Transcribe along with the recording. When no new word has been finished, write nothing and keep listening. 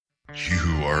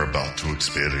You are about to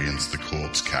experience the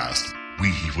Corpse Cast.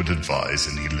 We would advise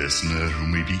any listener who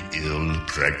may be ill,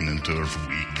 pregnant, or of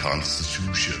weak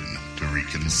constitution to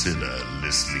reconsider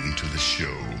listening to the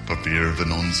show for fear of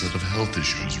an onset of health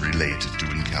issues related to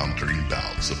encountering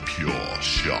bouts of pure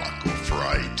shock or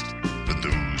fright. For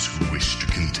those who wish to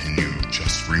continue,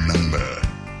 just remember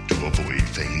to avoid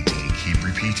fainting. Keep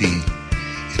repeating,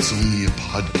 it's only a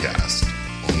podcast.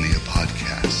 Only a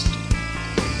podcast.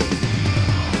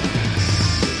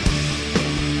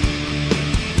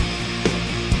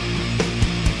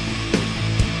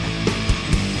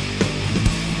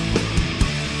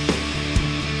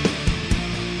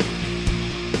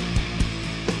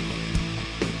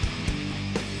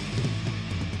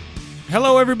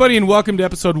 Hello, everybody, and welcome to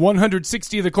episode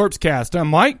 160 of the Corpse Cast. I'm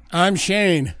Mike. I'm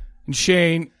Shane. And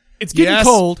Shane, it's getting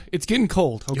cold. It's getting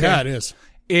cold. Okay, yeah, it is.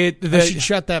 I should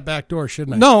shut that back door,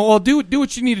 shouldn't I? No, well, do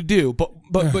what you need to do. But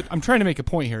I'm trying to make a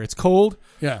point here. It's cold.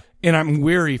 Yeah. And I'm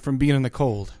weary from being in the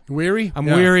cold. Weary? I'm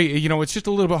weary. You know, it's just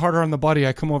a little bit harder on the body.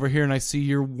 I come over here and I see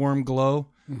your warm glow,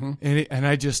 and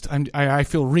I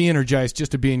feel re-energized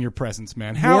just to be in your presence,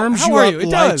 man. How are you? It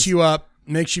lights you up,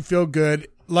 makes you feel good.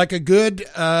 Like a good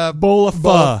bowl of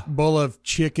pho. Bowl of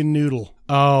chicken noodle.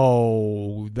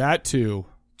 Oh, that too.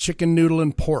 Chicken noodle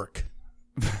and pork.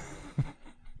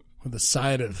 With a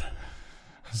side of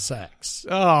sex.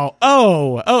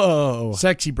 Oh.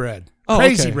 Sexy bread. Oh,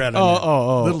 crazy okay. bread.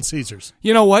 Little Caesars.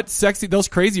 You know what? Those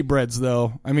crazy breads,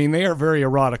 though, I mean, they are very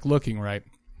erotic looking, right?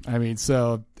 I mean,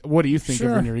 so what do you think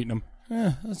of when you're eating them?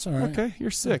 Yeah, that's all right. Okay,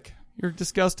 you're sick. You're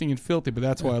disgusting and filthy, but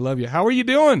that's why I love you. How are you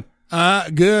doing?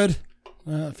 Good.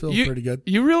 I feel pretty good.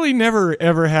 You really never,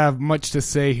 ever have much to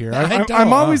say here.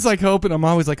 I'm always like hoping. I'm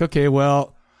always like, okay,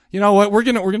 well, you know what? We're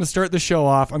gonna start the show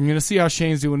off. I'm gonna see how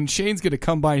Shane's doing. Shane's gonna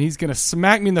come by and he's gonna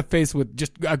smack me in the face with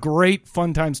just a great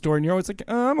fun time story. And you're always like,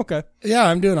 I'm okay. Yeah,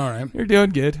 I'm doing all right. You're doing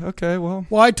good. Okay, well.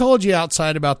 Well, I told you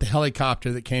outside about the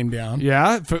helicopter that came down.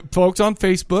 Yeah, folks on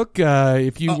Facebook,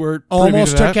 if you were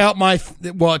almost privy to took out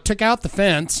it took out the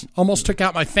fence. Almost took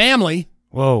out my family.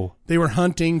 Whoa. They were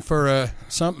hunting for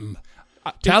something.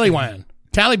 Taliban.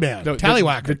 Tallywhacker.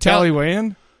 The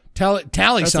Tallywhacker? Tally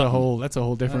that's something. That's a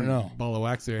whole different ball of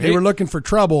wax there. They were looking for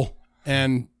trouble,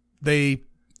 and they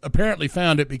apparently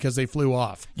found it because they flew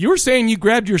off. You were saying you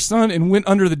grabbed your son and went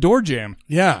under the door jamb.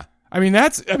 Yeah. I mean,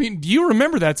 do you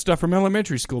remember that stuff from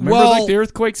elementary school? Remember like the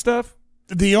earthquake stuff?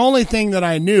 The only thing that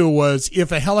I knew was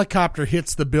if a helicopter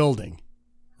hits the building,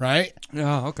 right?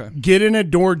 Oh, okay. Get in a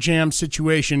door jam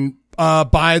situation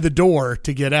by the door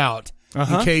to get out.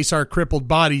 In case our crippled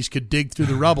bodies could dig through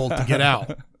the rubble to get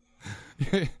out.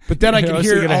 But then I could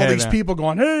hear all these people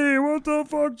going, hey, what the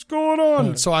fuck's going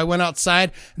on? So I went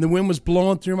outside, and the wind was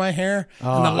blowing through my hair,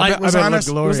 and the light was on us.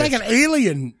 It was like an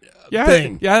alien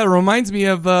thing. Yeah, it reminds me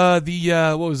of what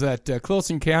was that, Close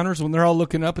Encounters, when they're all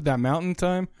looking up at that mountain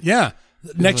time? Yeah.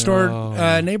 Next door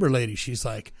neighbor lady, she's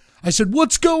like, I said,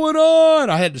 what's going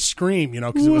on? I had to scream,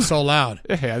 because it was so loud.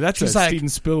 Yeah, that's She's a Steven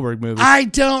Spielberg movie. I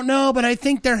don't know, but I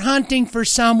think they're hunting for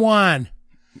someone.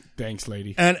 Thanks,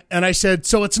 lady. And I said,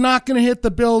 so it's not going to hit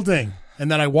the building. And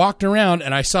then I walked around,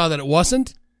 and I saw that it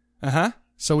wasn't. Uh-huh.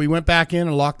 So we went back in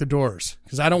and locked the doors,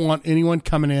 because I don't want anyone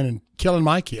coming in and killing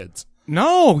my kids.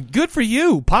 No, good for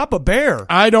you. Papa Bear.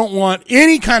 I don't want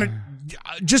any kind of...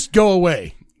 Just go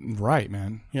away. Right,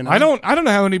 man. I don't know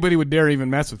how anybody would dare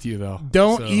even mess with you, though.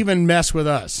 Don't even mess with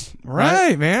us.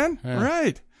 Right, man. Yeah.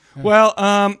 Right. Yeah. Well,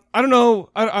 I don't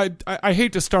know. I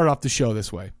hate to start off the show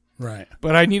this way. Right.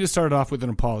 But I need to start off with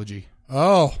an apology.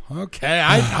 Oh, okay.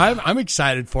 I'm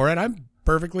excited for it. I'm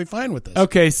perfectly fine with this.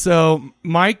 Okay, so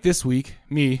Mike this week,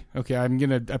 me. Okay, I'm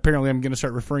gonna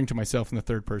start referring to myself in the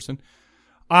third person.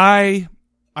 I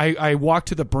walked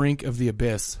to the brink of the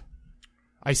abyss.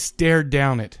 I stared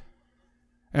down it.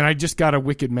 And I just got a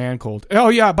wicked man cold. Oh,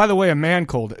 yeah, by the way, a man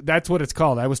cold. That's what it's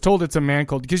called. I was told it's a man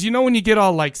cold. Because when you get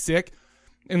all, sick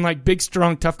and, big,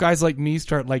 strong, tough guys like me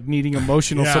start, needing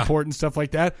emotional support and stuff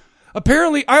like that.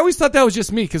 Apparently, I always thought that was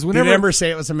just me. Because whenever... Did you ever say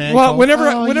it was a man cold?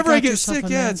 Well, whenever I get sick,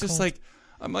 it's just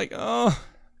I'm like, oh,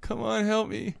 come on, help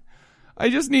me. I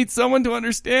just need someone to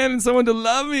understand and someone to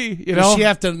love me. Does she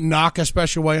have to knock a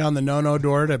special way on the no-no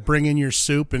door to bring in your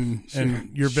soup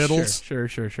and your victuals?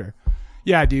 Sure.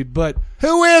 Yeah, dude, but...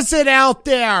 Who is it out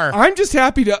there? I'm just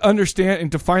happy to understand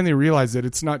and to finally realize that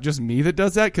it's not just me that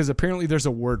does that, because apparently there's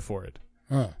a word for it.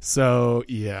 So,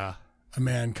 yeah. A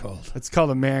man cold. It's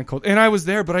called a man cold. And I was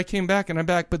there, but I came back and I'm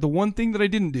back. But the one thing that I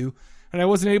didn't do, and I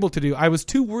wasn't able to do, I was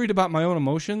too worried about my own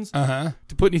emotions to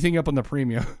put anything up on the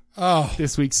premium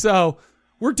this week. So,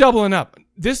 we're doubling up.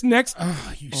 This next...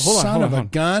 Oh, you son of a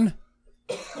gun.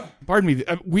 Pardon me.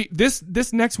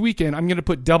 This next weekend, I'm going to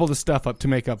put double the stuff up to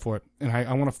make up for it, and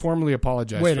I want to formally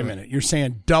apologize. Wait a minute. You're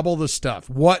saying double the stuff.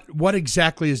 What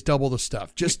exactly is double the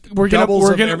stuff? Just we're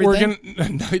gonna everything?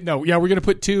 We're gonna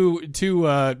put two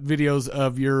videos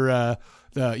of your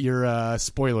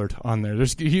spoilered on there.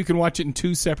 You can watch it in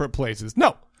two separate places.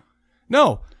 No,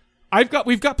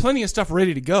 we've got plenty of stuff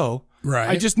ready to go. Right.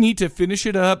 I just need to finish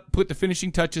it up, put the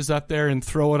finishing touches up there, and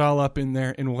throw it all up in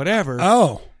there and whatever.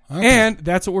 Oh. Okay. And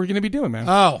that's what we're going to be doing, man.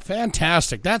 Oh,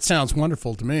 fantastic. That sounds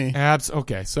wonderful to me.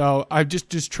 Okay, so I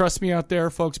just trust me out there,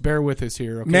 folks. Bear with us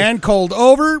here. Okay? Man cold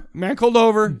over.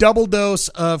 Double dose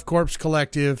of Corpse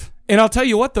Collective. And I'll tell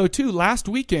you what, though, too. Last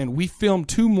weekend, we filmed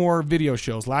 2 more video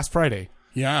shows last Friday.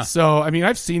 Yeah. So, I mean,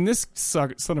 I've seen this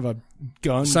son of a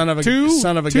gun. Son of a guy. 2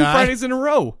 Fridays in a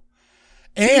row.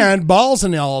 And Balls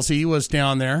and Elsie was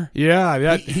down there.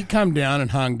 Yeah, he come down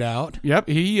and hung out. Yep,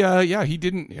 he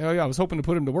didn't. I was hoping to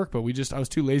put him to work, but I was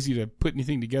too lazy to put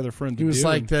anything together for him to do. He was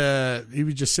he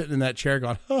was just sitting in that chair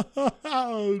going,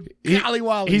 golly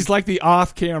wally. He's like the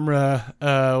off-camera.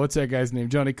 What's that guy's name?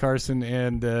 Johnny Carson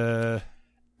and Ed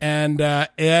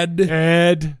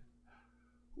McMahon.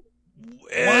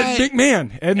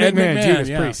 Ed McMahon, Judas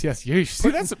Priest. Yes. See,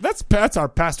 that's our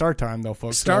past our time though,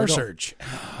 folks. Star Search.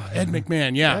 Ed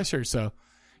McMahon, yeah. Yeah, sure. So,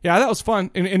 yeah, that was fun.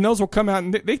 And those will come out,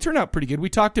 and they turn out pretty good. We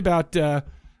talked about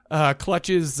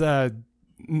Clutch's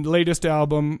latest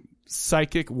album,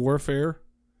 Psychic Warfare.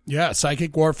 Yeah,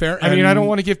 Psychic Warfare. I mean, I don't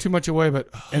want to give too much away, but...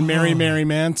 And Mary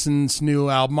Manson's new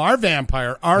album, Our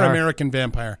American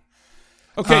Vampire.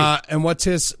 Okay. And what's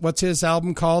his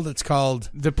album called? It's called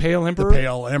The Pale Emperor. The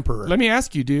Pale Emperor. Let me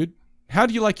ask you, dude. How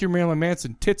do you like your Marilyn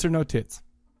Manson? Tits or no tits?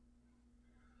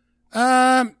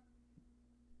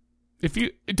 If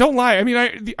you don't lie, I mean,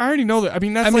 I already know that. I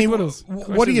mean, that's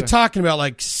what are you talking about?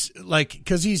 Like,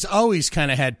 because he's always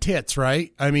kind of had tits,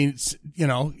 right? I mean, he's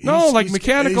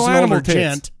mechanical animal tits.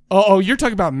 Gent. Oh, you're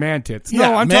talking about man tits. Yeah,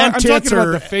 no, I'm talking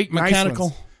about the fake mechanical.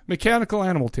 Nice ones. Mechanical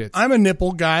animal tits. I'm a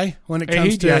nipple guy when it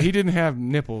comes to. Yeah, he didn't have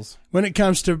nipples. When it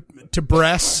comes to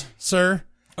breasts, sir.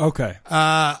 Okay.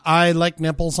 I like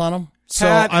nipples on them. So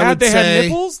had they had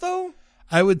nipples though?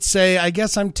 I would say I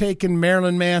guess I'm taking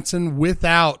Marilyn Manson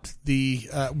without the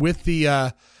with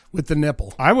the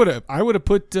nipple. I would have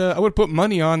put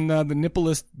money on the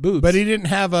nippleless boobs. But he didn't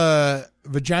have a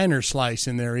vagina slice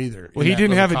in there either. Well, he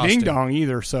didn't have a ding dong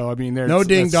either. So I mean, no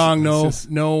ding dong,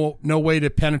 no way to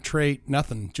penetrate,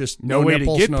 nothing. Just no way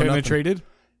nipples, to get penetrated.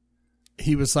 Nothing.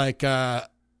 He was like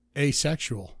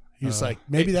asexual. He was like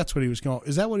maybe that's what he was going.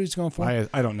 Is that what he was going for?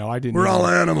 I don't know. I didn't. We're all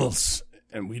animals.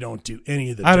 And we don't do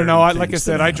any of the. I don't know. Like I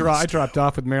said, I dropped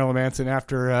off with Marilyn Manson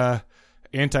after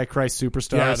Antichrist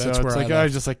Superstar. Yeah, that's so where I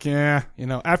was just like, yeah,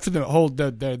 after the whole,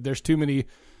 there's too many.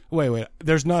 Wait,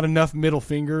 there's not enough middle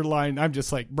finger line. I'm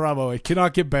just like, bravo, it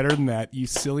cannot get better than that. You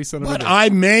silly son of a bitch. But I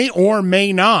may or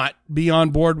may not be on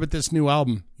board with this new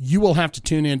album. You will have to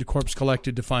tune in to Corpse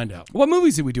Collected to find out. What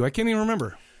movies did we do? I can't even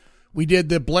remember. We did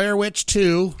the Blair Witch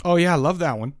 2. Oh yeah, I love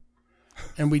that one.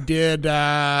 And we did.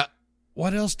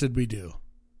 What else did we do?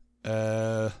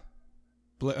 It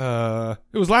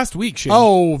was last week, Shane.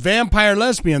 Oh, Vampire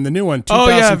Lesbian, the new one,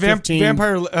 2015.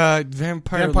 Vampire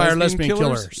Lesbian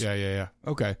Killers. Yeah.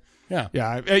 Okay.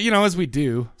 Yeah. As we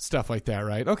do stuff like that,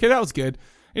 right? Okay, that was good.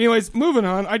 Anyways, moving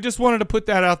on. I just wanted to put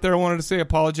that out there. I wanted to say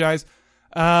apologize.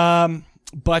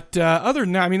 But other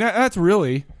than that, I mean,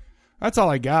 that's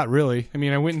all I got, really. I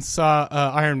mean, I went and saw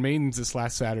Iron Maidens this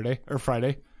last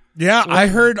Friday. Yeah, I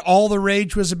heard all the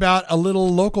rage was about a little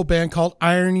local band called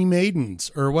Irony Maidens,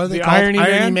 or what are they called?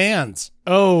 Irony Mans.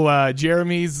 Oh,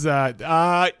 Jeremy's.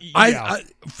 I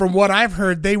from what I've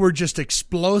heard, they were just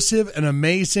explosive and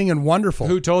amazing and wonderful.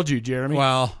 Who told you, Jeremy?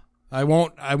 Well, I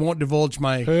won't divulge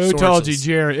my. Who sources. told you,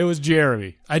 Jeremy? It was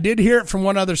Jeremy. I did hear it from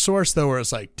one other source though, where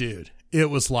it's like, dude, it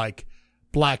was like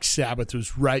Black Sabbath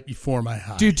was right before my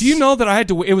eyes. Dude, do you know that I had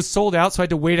to? It was sold out, so I had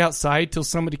to wait outside till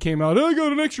somebody came out. Oh, I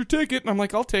got an extra ticket, and I'm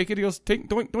like, I'll take it. He goes,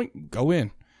 don't go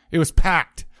in. It was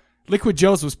packed. Liquid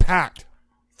Joe's was packed.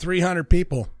 300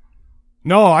 people.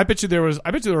 No, I bet you there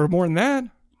were more than that.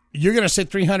 You're gonna say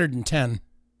 310.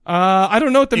 I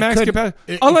don't know what the max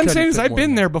capacity. All I'm saying is I've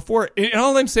been there before, and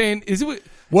all I'm saying is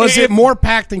Was it more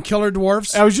packed than Killer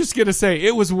Dwarfs? I was just going to say,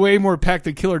 it was way more packed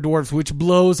than Killer Dwarfs, which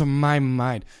blows my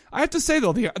mind. I have to say,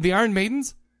 though, the Iron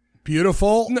Maidens.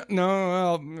 Beautiful.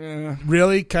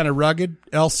 Really? Kind of rugged?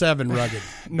 L7 rugged.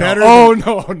 Better?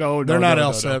 No. They're not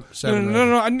L7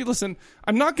 No. I mean, listen,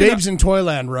 I'm not going to... Babes in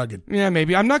Toyland rugged. Yeah,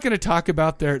 maybe. I'm not going to talk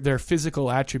about their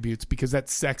physical attributes because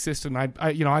that's sexist, and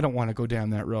I don't want to go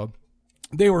down that road.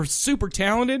 They were super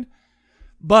talented,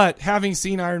 but having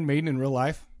seen Iron Maiden in real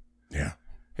life... Yeah.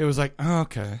 it was like, oh,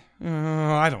 okay,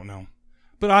 I don't know.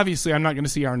 But obviously, I'm not going to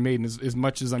see Iron Maiden as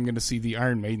much as I'm going to see the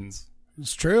Iron Maidens.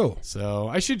 It's true. So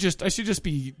I should just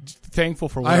be thankful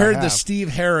for what I heard have. the Steve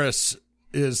Harris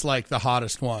is like the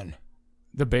hottest one.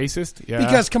 The bassist, yeah.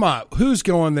 Because come on, who's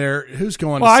going there? Who's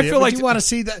going? Well, to see I feel it? like You want to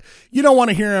see that. You don't want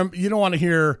to hear him. You don't want to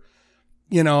hear,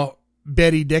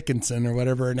 Betty Dickinson or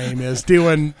whatever her name is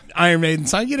doing Iron Maiden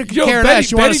song. You don't care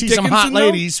less. You want to see some hot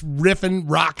ladies riffing,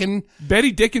 rocking.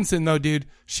 Betty Dickinson, though, dude,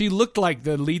 she looked like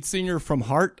the lead singer from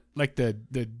Heart, like the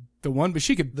one, but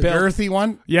she could the girthy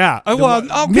one. Yeah.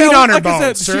 Meat on her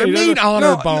bones, sir. Meat on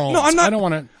her bones. No, I'm not. I don't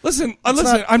want to. Listen.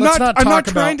 I'm not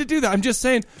trying to do that. I'm just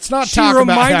saying. It's not talking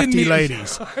about hefty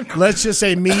ladies. Let's just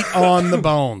say meat on the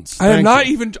bones. I am not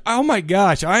even. Oh my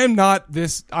gosh, I am not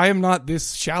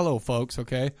this shallow, folks.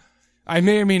 Okay, I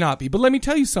may or may not be, but let me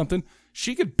tell you something.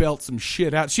 She could belt some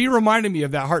shit out. She reminded me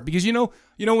of that Heart because you know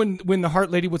when the Heart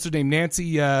lady, what's her name,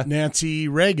 Nancy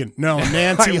Reagan. No,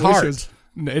 Nancy Hart.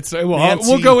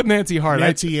 We'll go with Nancy Hart.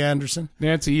 Nancy Anderson.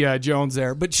 Nancy Jones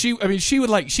there. But she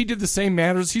did the same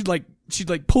manners. She'd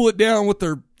pull it down with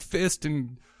her fist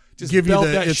and just give belt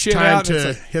you that it's shit time out.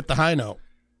 to hit the high note.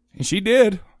 And she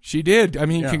did. I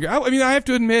mean, yeah. I have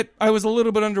to admit, I was a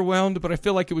little bit underwhelmed, but I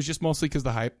feel like it was just mostly because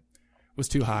the hype was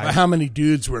too high. How many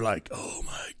dudes were like, "Oh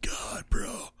my god,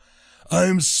 bro,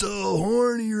 I'm so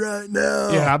horny right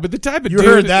now." Yeah, but the type of you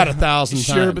heard that 1,000 times.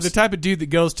 Sure, but the type of dude that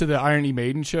goes to the Irony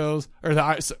Maiden shows or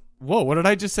what did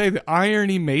I just say? The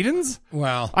Irony Maidens?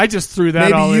 Wow, I just threw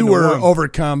that. Maybe all you into were one.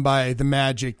 overcome by the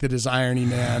magic that is Irony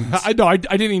Man. I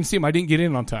didn't even see him. I didn't get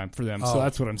in on time for them, so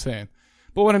that's what I'm saying.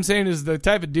 But what I'm saying is the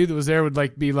type of dude that was there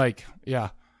would be like, yeah.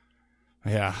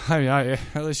 I mean,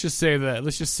 let's just say that.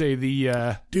 Let's just say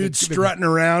the dude strutting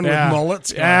around with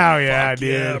mullets. Oh yeah, dude.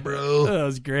 Yeah, bro. That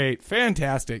was great,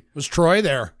 fantastic. Was Troy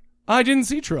there? I didn't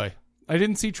see Troy.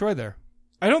 there.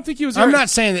 I don't think he was there. I'm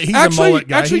not saying that he's a mullet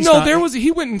guy. Actually, no.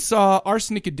 He went and saw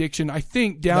Arsenic Addiction. I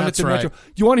think down at the Metro.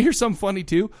 You want to hear something funny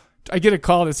too? I get a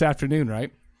call this afternoon,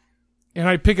 right? And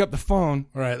I pick up the phone.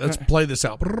 All right, let's play this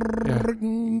out. Yeah.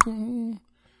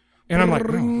 And I'm like,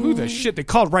 who the shit? They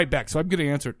called right back, so I'm going to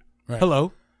answer it. Right.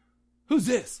 Hello? Who's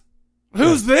this?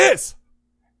 Who's this?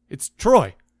 It's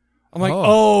Troy. I'm like,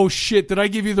 oh, shit. Did I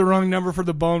give you the wrong number for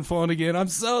the bone phone again? I'm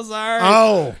so sorry.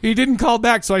 Oh. He didn't call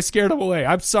back, so I scared him away.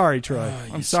 I'm sorry, Troy.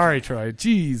 I'm sorry, Troy.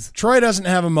 Jeez. Troy doesn't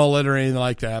have a mullet or anything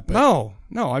like that. But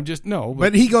No, I'm just, no.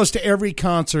 But he goes to every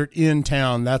concert in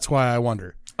town. That's why I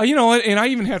wonder. You know what? And I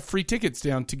even had free tickets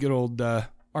down to good old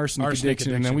Arsenic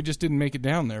Addiction, and then we just didn't make it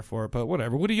down there for it. But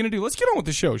whatever. What are you going to do? Let's get on with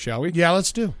the show, shall we? Yeah,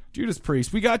 let's do. Judas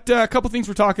Priest. We got a couple things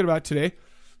we're talking about today.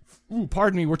 Ooh,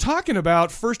 pardon me. We're talking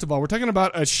about, first of all,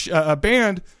 a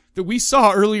band that we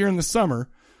saw earlier in the summer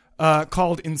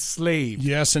called Enslaved.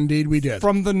 Yes, indeed we did.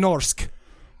 From the Norsk.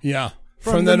 Yeah.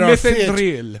 From the North.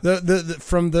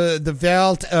 From the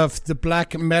world of the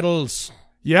black metals.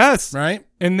 Yes. Right?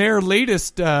 And their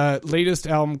latest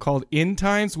album called End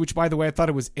Times, which, by the way, I thought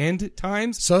it was End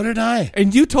Times. So did I.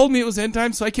 And you told me it was End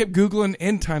Times, so I kept Googling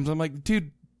End Times. I'm like,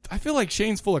 dude, I feel like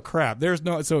Shane's full of crap. There's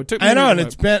no, so it took me. I know, and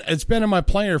it's been in my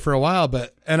player for a while,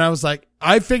 and I was like,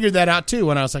 I figured that out too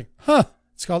when I was like,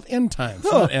 it's called End Times,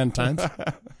 not End Times.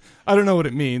 I don't know what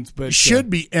it means, but it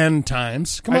should be End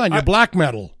Times. Come on, you're black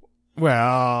metal.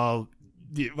 Well,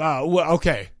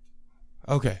 okay.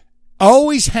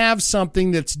 Always have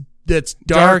something that's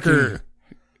darker.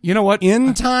 You know what?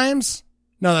 End Times?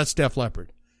 No, that's Def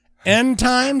Leppard. End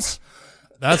Times?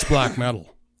 That's black metal.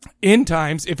 End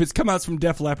Times, if it's come out from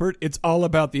Def Leppard, it's all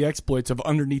about the exploits of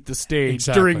Underneath the Stage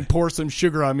during Pour Some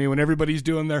Sugar on Me when everybody's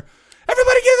doing everybody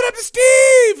give it up to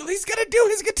Steve! He's going to do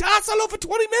his guitar solo for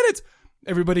 20 minutes!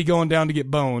 Everybody going down to get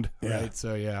boned. Yeah. Right?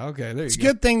 So, yeah, okay, there you go. It's a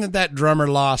good thing that drummer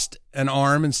lost an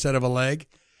arm instead of a leg.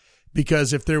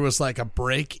 Because if there was like a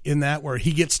break in that where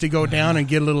he gets to go down and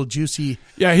get a little juicy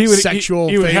sexual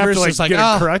he would favors, have to it's like, get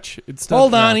a crutch.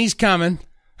 Hold on, he's coming.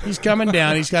 He's coming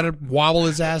down. He's got to wobble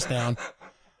his ass down.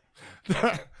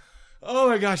 Oh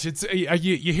my gosh! It's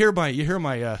you hear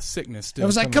my sickness. Still I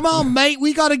was like, come on, mate,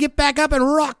 we got to get back up and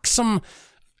rock some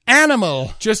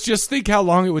Animal. Just think how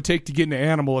long it would take to get into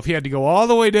Animal if he had to go all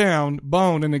the way down,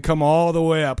 bone, and then come all the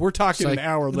way up. We're talking an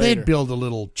hour later. They'd build a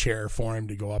little chair for him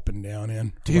to go up and down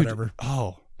in. Dude, whatever.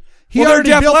 Oh. He already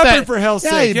built that for hell's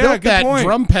sake. He built that point.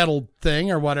 drum pedal thing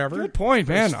or whatever. Good point,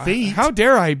 man. How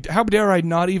dare I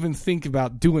not even think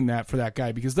about doing that for that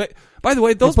guy? Because by the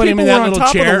way, those people put him in were that on little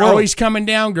top chair. of the world. Oh, he's coming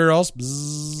down, girls.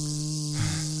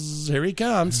 Bzzz, here he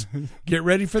comes. Get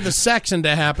ready for the section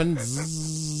to happen.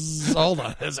 Bzzz, hold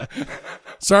on.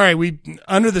 Sorry,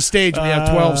 under the stage we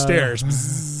have 12 stairs.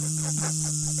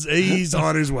 Bzzz, He's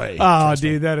on his way. Oh,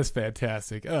 dude, that is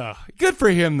fantastic. Good for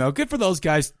him, though. Good for those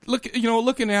guys.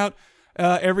 Looking out.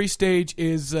 Every stage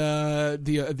is it's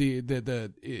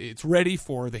ready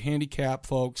for the handicap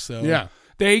folks. So yeah.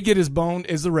 They get as boned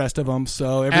as the rest of them.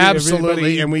 So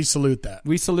absolutely, and we salute that.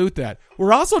 We salute that.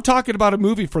 We're also talking about a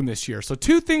movie from this year. So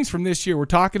 2 things from this year. We're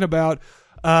talking about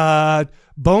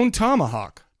Bone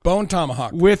Tomahawk. Bone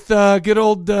Tomahawk. With good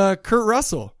old Kurt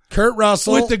Russell. Kurt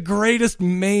Russell. With the greatest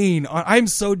mane. I'm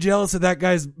so jealous of that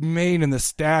guy's mane and the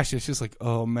stash. It's just like,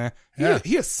 oh, man.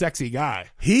 He's a sexy guy.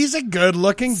 He's a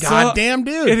good-looking goddamn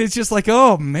dude. And it's just like,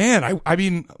 oh, man. I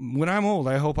mean, when I'm old,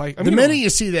 I hope I... the minute you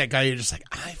see that guy, you're just like,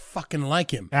 I fucking like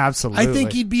him. Absolutely. I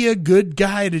think he'd be a good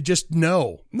guy to just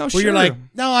know. No, where you're like,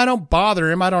 no, I don't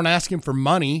bother him. I don't ask him for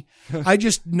money. I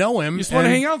just know him. You just want to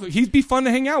hang out with him. He'd be fun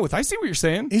to hang out with. I see what you're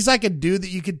saying. He's like a dude that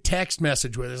you could text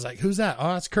message with. It's like, who's that?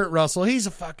 Oh, it's Kurt Russell. He's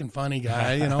a fucking funny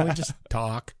guy. We just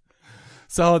talk.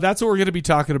 So that's what we're going to be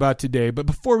talking about today. But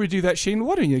before we do that, Shane,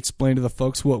 why don't you explain to the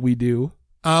folks what we do?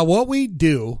 What we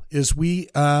do is we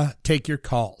take your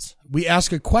calls. We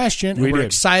ask a question, and we're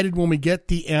excited when we get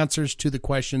the answers to the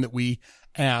question that we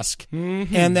ask.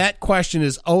 Mm-hmm. And that question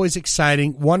is always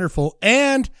exciting, wonderful,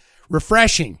 and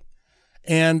refreshing.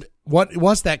 And what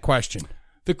was that question?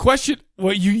 The question,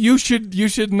 well, you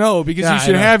should know because you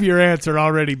should have your answer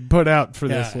already put out for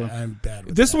this one. I'm bad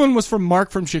with this that. one was from Mark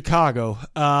from Chicago.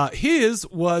 His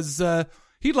was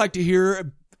he'd like to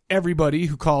hear everybody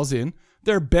who calls in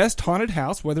their best haunted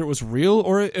house, whether it was real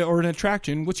or an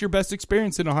attraction. What's your best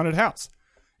experience in a haunted house?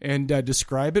 And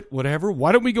describe it, whatever.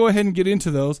 Why don't we go ahead and get into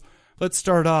those? Let's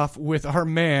start off with our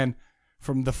man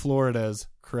from the Floridas,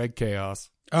 Craig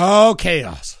Chaos. Oh,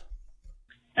 Chaos.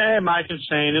 Hey, Mike and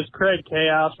Shane. It's Craig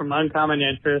Chaos from Uncommon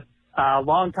Interest.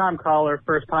 Long-time caller,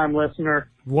 first-time listener.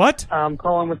 What?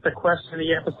 Calling with the question of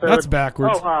the episode. That's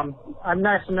backwards. I'm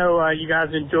nice to know you guys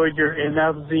enjoyed your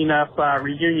Enough's Enough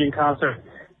reunion concert.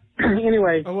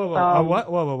 Anyway. What?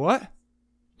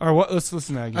 Or what? Let's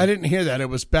listen to that again. I didn't hear that. It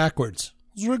was backwards.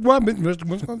 Okay,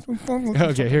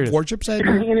 here it is. Worship side.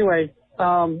 Anyway,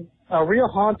 a real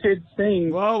haunted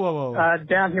thing. Whoa.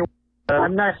 Down here.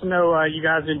 I'm nice to know you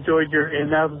guys enjoyed your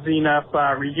Enough's Enough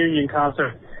reunion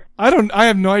concert. I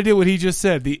have no idea what he just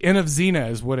said. The end of Xena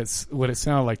is what it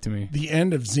sounded like to me. The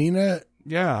end of Xena?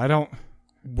 Yeah, I don't.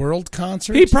 World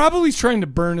concert? He probably's trying to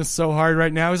burn us so hard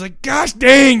right now. He's like, gosh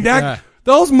dang,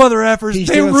 those mother effers,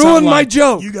 they ruined my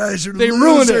joke. You guys are they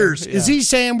losers. Ruined it. Is he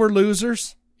saying we're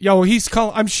losers? Yo, he's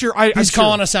calling. I'm sure. He's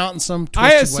calling us out in some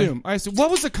twisted way. I assume.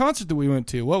 What was the concert that we went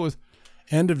to? What was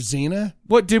End of Xena?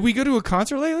 What, did we go to a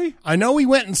concert lately? I know we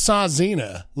went and saw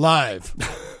Xena live.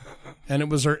 And it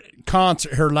was her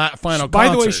concert, her final concert. By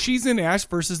the way, she's in Ash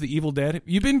versus the Evil Dead.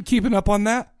 You been keeping up on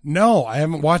that? No, I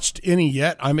haven't watched any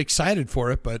yet. I'm excited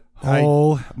for it, but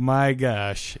my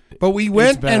gosh. But we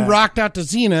went and rocked out to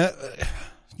Xena.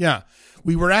 Yeah.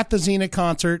 We were at the Xena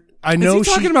concert. I know Is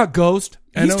he talking about Ghost?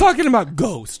 He's talking about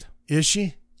Ghost. Is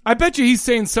she? I bet you he's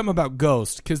saying something about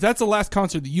Ghost, because that's the last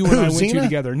concert that you and I went to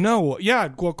together. No, yeah,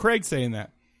 well, Craig's saying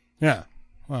that. Yeah.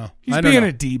 Well, he's being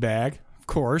a D-bag, of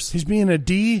course. He's being a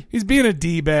D? He's being a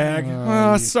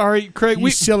D-bag. Sorry, Craig.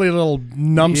 You silly little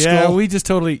numbskull. Yeah, we just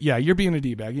totally, you're being a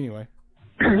D-bag anyway.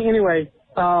 Anyway,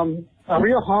 a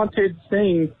real haunted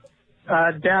thing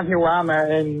down here where I'm at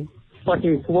in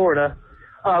fucking Florida.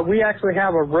 We actually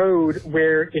have a road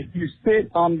where if you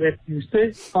sit on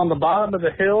the bottom of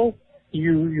the hill,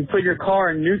 you put your car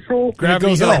in neutral.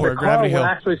 Gravity hill. The car will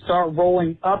actually start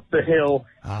rolling up the hill.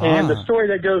 And the story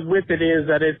that goes with it is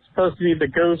that it's supposed to be the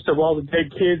ghost of all the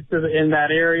dead kids in that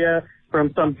area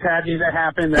from some tragedy that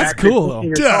happened. That's cool, though.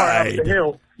 Your car up the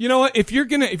hill. You know what? If you're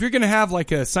gonna have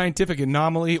like a scientific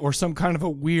anomaly or some kind of a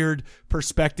weird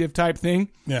perspective type thing,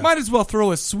 might as well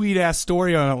throw a sweet ass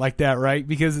story on it like that, right?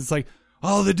 Because it's like,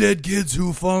 all the dead kids who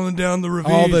have fallen down the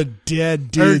ravine. All the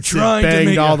dead dudes that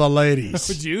banged all the ladies.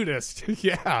 Judas.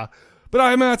 Yeah. But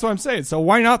I mean, that's what I'm saying. So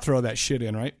why not throw that shit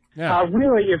in, right? Yeah.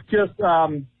 Really,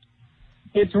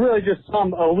 it's really just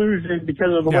some illusion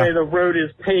because of the way the road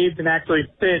is paved and actually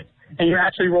fits, and you're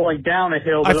actually rolling down a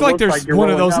hill. I feel like there's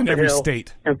one of those in every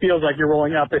state. And feels like you're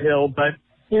rolling up a hill, but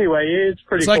anyway, it's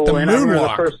pretty cool. Like the moonwalk. I remember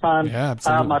the first time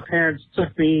absolutely. My parents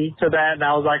took me to that, and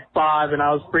I was like 5, and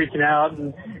I was freaking out.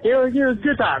 And it was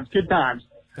good times.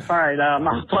 All right,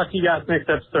 I'll talk to you guys next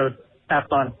episode. Have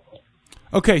fun.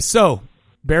 Okay, so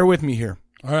bear with me here.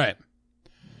 All right.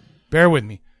 Bear with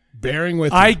me. Bearing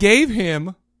with I gave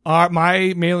him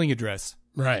my mailing address.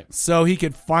 Right. So he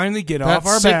could finally get off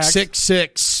our back.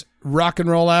 666 Rock and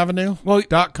Roll Avenue. Well,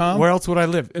 .com. Where else would I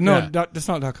live? No, that's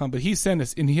not .com. But he sent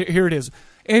us, and here it is.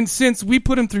 And since we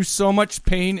put him through so much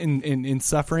pain and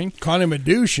suffering, call him a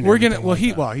douche. We're gonna. Well,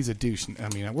 he's a douche. I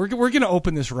mean, we're gonna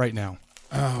open this right now.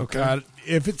 Oh God!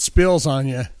 If it spills on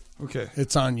you, okay,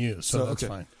 it's on you. So that's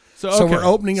fine. So we're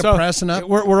opening a present up.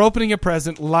 We're opening a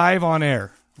present live on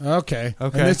air. Okay.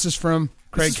 And this is from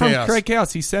Craig Chaos. From Craig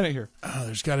Chaos. He sent it here. Oh,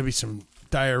 there's got to be some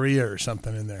diarrhea or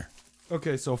something in there.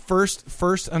 Okay, so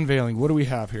first unveiling. What do we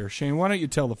have here, Shane? Why don't you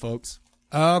tell the folks?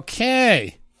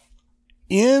 Okay.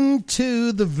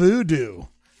 Into the Voodoo.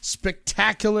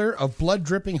 Spectacular of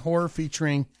blood-dripping horror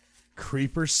featuring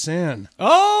Creeper Sin.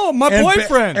 Oh, my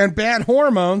boyfriend. And Bad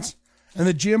Hormones and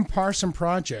the Jim Parson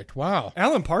Project. Wow.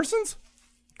 Alan Parsons?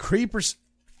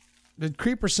 Did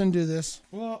Creeper Sin do this?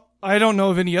 Well, I don't know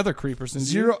of any other Creeper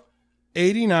Sin.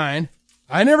 089.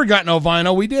 I never got no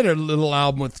vinyl. We did a little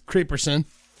album with Creeper Sin.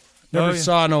 Never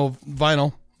saw no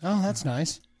vinyl. Oh, that's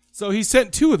nice. So he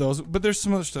sent 2 of those, but there's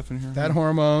some other stuff in here. Bad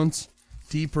Hormones,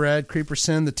 Deep Red, Creeper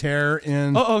Sin, The Terror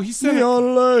in he sent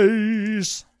Neon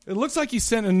Lace. It looks like he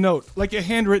sent a note, like a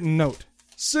handwritten note.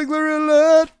 Sigler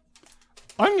Alert.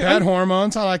 Bad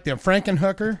Hormones. I like them.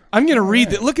 Frankenhooker. I'm going to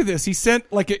read it. Look at this. He sent,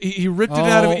 he ripped it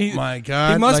out of it. Oh, my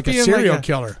God. He must like be a serial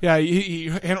killer. Yeah,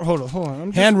 hold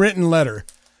on. Handwritten letter.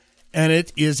 And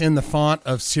it is in the font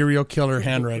of serial killer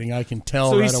handwriting. I can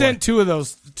tell. So right he sent away.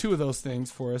 two of those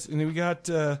things for us, and then we got.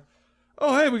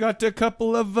 We got a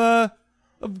couple of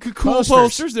cool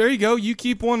posters. There you go. You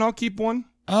keep one. I'll keep one.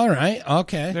 All right.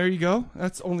 Okay. There you go.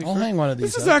 That's only. I'll hang one of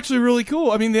these. This is actually really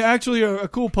cool. I mean, they actually are a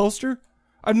cool poster.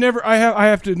 I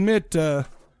have to admit, I've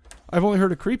only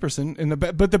heard of Creeperson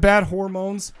but the Bad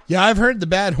Hormones. Yeah, I've heard the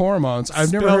Bad Hormones.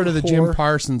 I've never heard of the Jim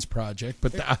Parsons Project,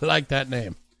 but I like that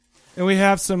name. And we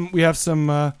have some,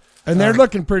 and they're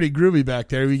looking pretty groovy back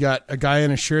there. We got a guy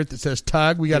in a shirt that says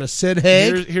Tug. We got a Sid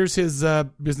Haig. Here's his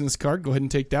business card. Go ahead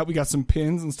and take that. We got some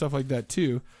pins and stuff like that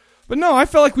too. But no, I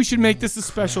felt like we should make this a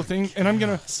special thing, and I'm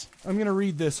gonna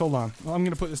read this. Hold on, I'm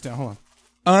gonna put this down. Hold on.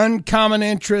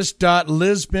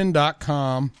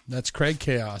 Uncommoninterest.libsyn.com. That's Craig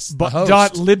Chaos.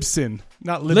 .libsyn,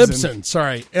 not Libsyn. Libsyn,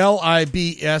 sorry.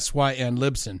 Libsyn,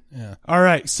 Libsyn. Yeah. All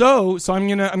right. So I'm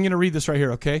gonna read this right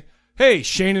here, okay? Hey,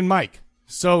 Shane and Mike.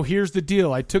 So here's the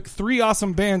deal. I took 3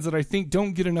 awesome bands that I think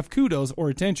don't get enough kudos or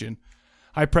attention.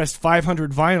 I pressed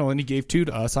 500 vinyl and he gave 2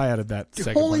 to us. I added that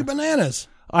second Holy one. bananas.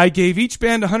 I gave each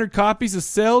band 100 copies to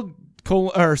sell,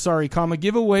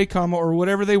 giveaway, or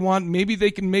whatever they want. Maybe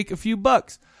they can make a few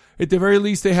bucks. At the very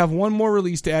least, they have one more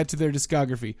release to add to their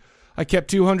discography. I kept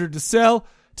 200 to sell.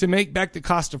 To make back the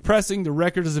cost of pressing, the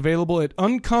record is available at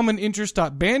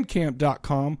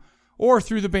uncommoninterest.bandcamp.com or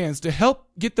through the bands. To help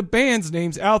get the bands'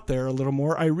 names out there a little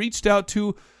more, I reached out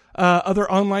to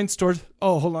other online stores.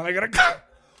 Oh, hold on. I got to cough.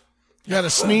 You got a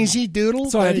sneezy doodle?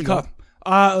 Sorry, I had to cough.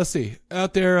 Let's see.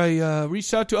 Out there, I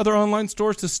reached out to other online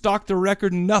stores to stock the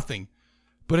record. Nothing.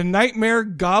 But a Nightmare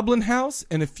Goblin House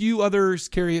and a few others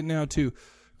carry it now, too.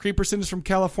 Creeperson is from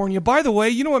California. By the way,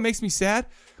 you know what makes me sad?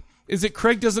 Is that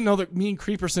Craig doesn't know that me and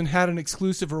Creeperson had an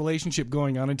exclusive relationship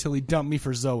going on until he dumped me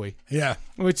for Zoe. Yeah.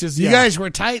 Which is, You guys were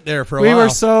tight there for a while. We were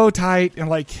so tight,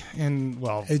 and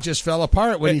it just fell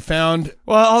apart when he found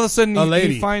all of a sudden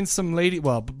he finds some lady.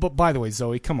 Well, but by the way,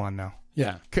 Zoe, come on now.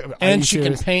 Yeah. And she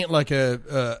can paint like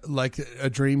a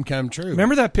dream come true.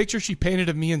 Remember that picture she painted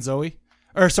of me and Zoe?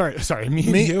 Or sorry, me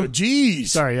and you. Jeez.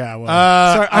 Sorry, yeah. Well,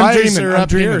 sorry, I'm dreaming,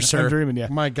 sir. I'm dreaming, yeah.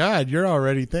 My God, you're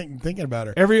already thinking about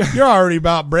her. You're already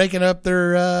about breaking up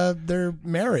their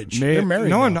marriage. They're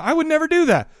married. No, I would never do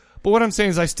that. But what I'm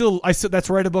saying is, I sit. That's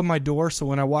right above my door. So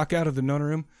when I walk out of the nunnery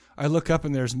room, I look up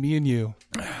and there's me and you,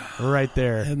 right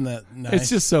there. Isn't that nice? It's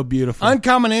just so beautiful.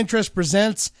 Uncommon Interest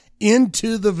presents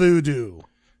Into the Voodoo.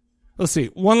 Let's see.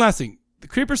 One last thing. The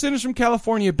Creeperson is from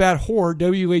California. Bad Horror,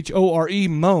 WHORE,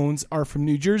 Moans are from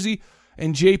New Jersey.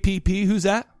 And JPP, who's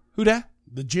that? Who that?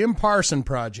 The Jim Parson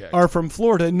Project. Are from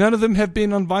Florida. None of them have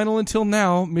been on vinyl until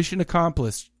now. Mission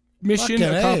accomplished. What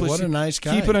a nice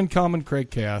guy. Keep it uncommon,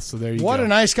 Craig Chaos. So there you go. What a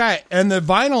nice guy. And the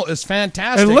vinyl is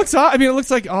fantastic. It looks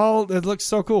it looks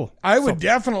so cool. I would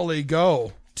definitely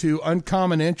go to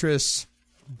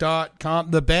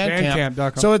uncommoninterest.com, the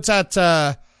Bandcamp. So it's at...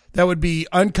 that would be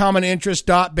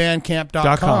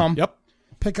uncommoninterest.bandcamp.com. Yep.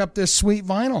 Pick up this sweet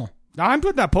vinyl. I'm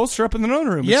putting that poster up in the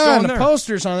notary room. Yeah, and the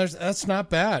posters on there. That's not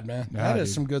bad, man. That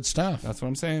is some good stuff. That's what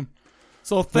I'm saying.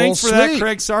 So thanks for that,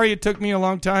 Craig. Sorry it took me a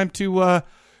long time to...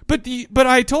 But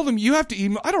I told him you have to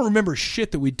email. I don't remember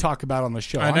shit that we'd talk about on the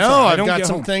show. I know. I've got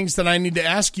some things that I need to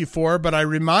ask you for, but I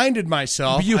reminded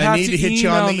myself I need to hit you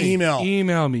on the email.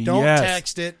 Email me. Don't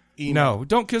text it. Email. No,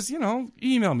 don't, because,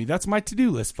 email me. That's my to-do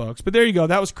list, folks. But there you go.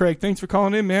 That was Craig. Thanks for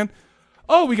calling in, man.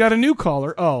 Oh, we got a new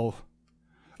caller. Oh,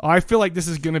 I feel like this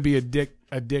is going to be a dick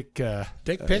dick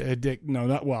dick pic? A dick no,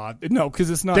 not well, no, because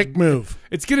it's not dick move.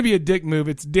 It's gonna be a dick move.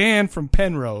 It's Dan from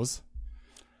Penrose.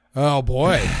 Oh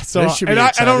boy. So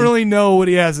I don't really know what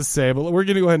he has to say, but we're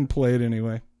gonna go ahead and play it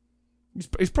anyway.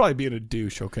 He's probably being a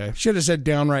douche, okay? Should have said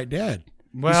Downright Dead.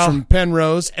 Well, he's from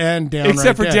Penrose and Downright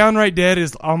except for Dead. Downright Dead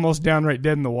is almost downright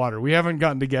dead in the water. We haven't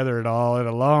gotten together at all in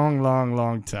a long, long,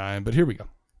 long time. But here we go.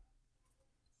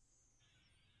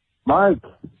 Mike,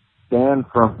 Dan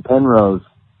from Penrose.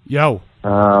 Yo.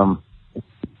 Dan's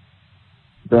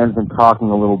been talking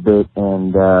a little bit,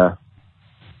 and I'm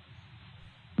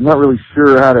not really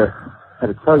sure how to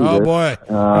tell you this. Oh boy,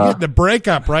 you're getting the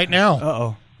breakup right now.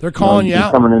 Uh-oh. They're calling you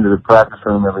out. Coming into the practice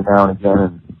room every now and again,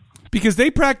 and because they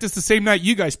practice the same night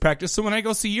you guys practice. So when I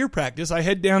go see your practice, I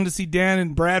head down to see Dan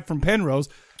and Brad from Penrose.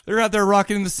 They're out there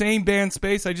rocking in the same band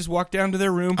space. I just walk down to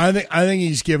their room. I think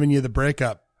he's giving you the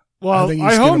breakup. Well,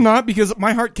 I hope not, because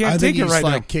my heart can't take it right now. I think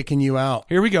he's like kicking you out.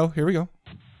 Here we go.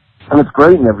 And it's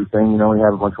great and everything, we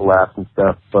have a bunch of laughs and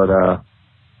stuff, but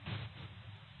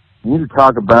you need to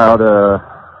talk about, I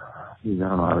don't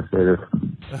know how to say this.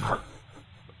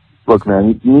 Look,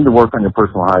 man, you need to work on your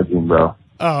personal hygiene, bro.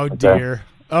 Oh, okay? Dear.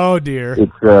 Oh, dear.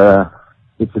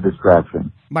 It's a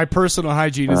distraction. My personal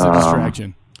hygiene is a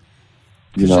distraction.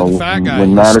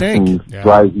 When Madison's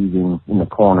dry heaving in the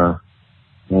corner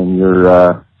and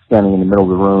you're standing in the middle of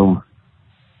the room,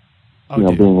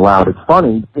 being loud. It's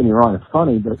funny. Don't get me wrong, it's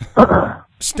funny, but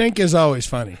stink is always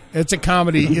funny. It's a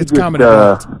comedy. It's comedy.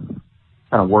 Kind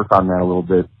of work on that a little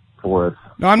bit for us.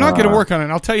 No, I'm not going to work on it.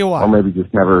 I'll tell you why. Or maybe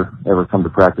just never ever come to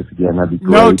practice again. That'd be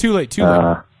great. No, too late. He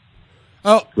said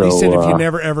if you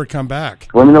never ever come back.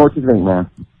 Let me know what you think, man.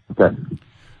 Okay.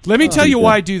 Let me tell you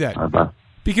why I do that. Bye.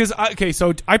 Because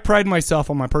so I pride myself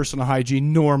on my personal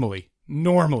hygiene normally.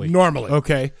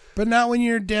 Okay. But not when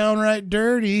you're downright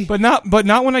dirty. But not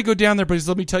when I go down there, because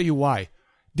let me tell you why.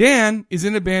 Dan is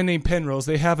in a band named Penrose.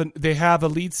 They have a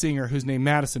lead singer who's named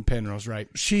Madison Penrose, right?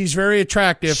 She's very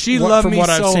attractive. She loved me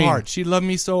so hard. She loved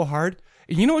me so hard.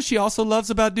 And you know what she also loves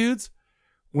about dudes?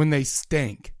 When they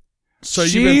stank. So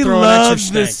you've been throwing extra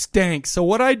stank. The stank. So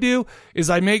what I do is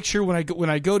I make sure when I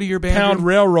go to your band pound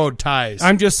railroad ties.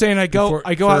 I'm just saying I go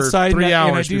outside and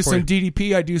I do some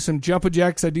DDP, I do some jumping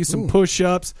jacks, I do some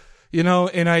push-ups,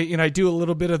 and I do a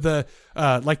little bit of the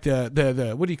like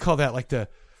the what do you call that, like the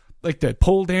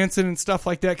pole dancing and stuff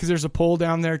like that, because there's a pole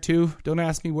down there too. Don't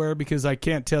ask me where, because I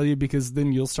can't tell you, because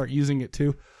then you'll start using it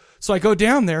too. So I go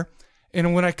down there,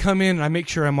 and when I come in, I make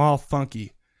sure I'm all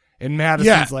funky. And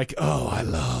Madison's like, oh, I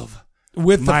love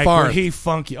with Mike, the fart. He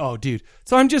funky. Oh, dude.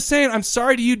 So I'm just saying, I'm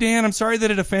sorry to you, Dan. I'm sorry that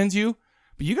it offends you,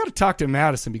 but you got to talk to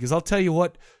Madison, because I'll tell you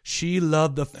what, she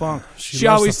loved the funk. She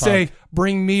always say,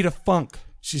 bring me to funk.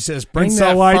 She says, bring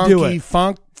that funky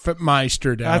funk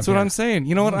meister down. That's what I'm saying.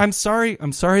 You know what? I'm sorry.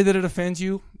 I'm sorry that it offends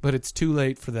you, but it's too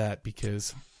late for that,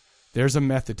 because there's a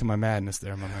method to my madness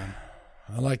there, my man.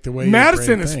 I like the way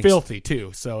Madison is filthy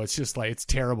too, so it's just like, it's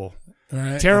terrible.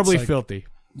 Right. Terribly filthy.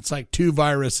 It's like two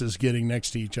viruses getting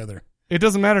next to each other. It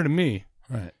doesn't matter to me.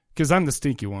 Right. Because I'm the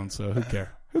stinky one, so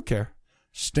who care?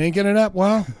 Stinking it up?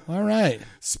 Well, all right.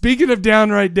 Speaking of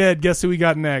downright dead, guess who we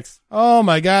got next? Oh,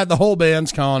 my God. The whole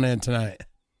band's calling in tonight.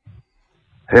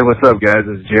 Hey, what's up, guys?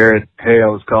 It's Jared. Hey, I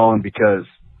was calling because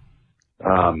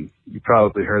you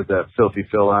probably heard that Filthy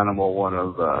Phil Animal, one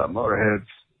of Motorhead's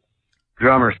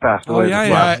drummers, passed away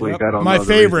last week. I don't know the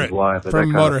favorite why, but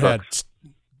from Motorhead.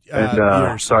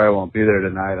 Sorry I won't be there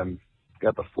tonight. I'm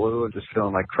got the flu and just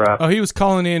feeling like crap. Oh, he was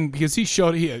calling in because he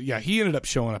ended up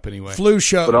showing up anyway. Flu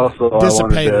show. But also I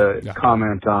wanted to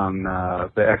comment on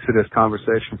the Exodus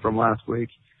conversation from last week.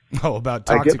 Oh, about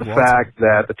Toxic Waltz. I get the Waltz. fact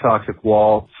that the Toxic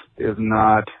Waltz is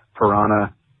not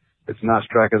Piranha. It's not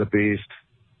Strike of the Beast.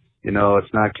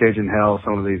 It's not Cajun Hell,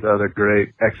 some of these other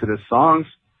great Exodus songs.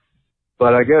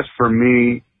 But I guess for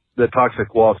me, the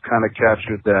Toxic Waltz kind of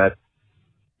captured that,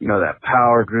 that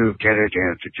power groove. And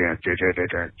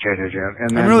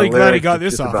then I'm really glad he got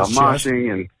this off about his chest.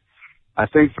 moshing, and I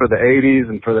think for the 80s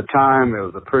and for the time, it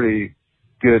was a pretty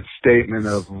good statement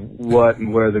of what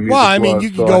and where the music was. Well, I mean, you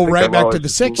can go right back to the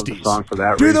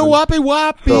 60s. Do the whoppy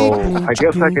whoppy. So I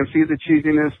guess I can see the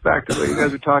cheesiness factor that you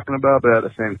guys are talking about, but at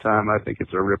the same time, I think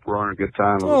it's a rip-roaring good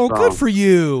time. Oh, good for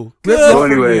you. So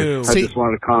anyway, I just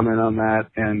wanted to comment on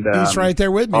that. And he's right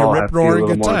there with me. A rip-roaring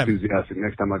good time. I'll have to be a little more enthusiastic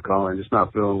next time I call in. Just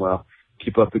not feeling well.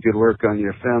 Keep up the good work on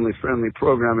your family-friendly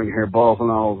programming here. Balls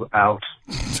and all out.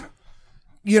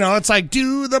 it's like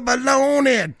do the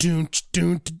bologna, do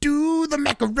the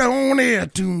macaroni,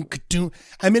 do.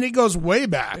 I mean, it goes way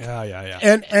back. Yeah.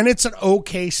 And it's an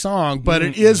okay song, but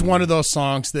it is one of those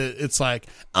songs that it's like,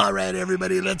 all right,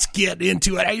 everybody, let's get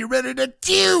into it. Are you ready to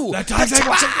do?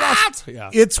 Yeah.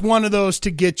 It's one of those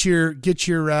to get your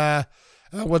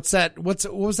what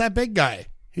was that big guy?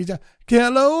 He's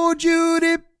hello,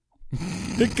 Judy.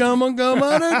 Come on,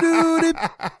 Judy.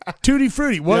 Tutti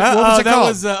Frutti. What was it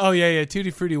called?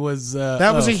 Tutti Frutti was.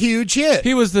 That was a huge hit.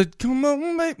 He was the come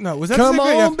on, baby. No, was that? Come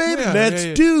on, baby. Let's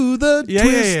do the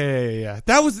twist. Yeah.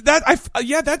 That was that.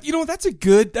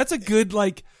 That's a good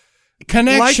like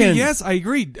connection. Yes, I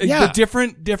agree. Yeah. The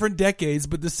different decades,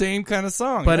 but the same kind of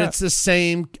song. But it's the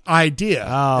same idea.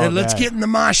 Oh, and let's get in the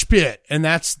mosh pit. And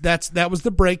that was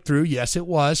the breakthrough. Yes, it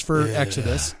was for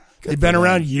Exodus. They've been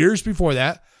around years before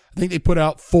that. I think they put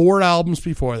out 4 albums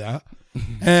before that.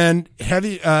 And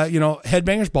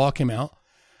Headbangers Ball came out.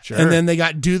 Sure. And then they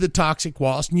got Do the Toxic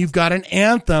Waltz. And you've got an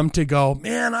anthem to go,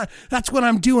 man, that's what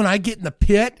I'm doing. I get in the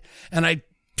pit and I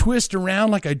twist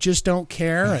around like I just don't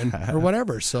care or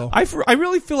whatever. So I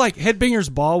really feel like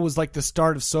Headbangers Ball was like the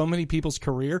start of so many people's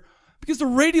career because the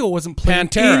radio wasn't playing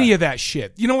any of that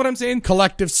shit. You know what I'm saying?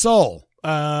 Collective Soul.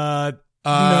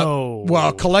 No.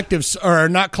 Well, not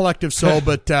Collective Soul,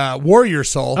 but Warrior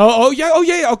Soul. Oh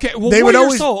yeah. Okay.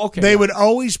 Well, Soul. Okay. They would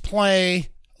always play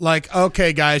like,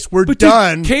 okay, guys, we're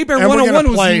done. K-Bear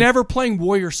 101 was never playing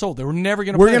Warrior Soul. They were never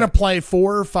going to play. We're going to play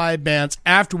 4 or 5 bands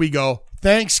after we go,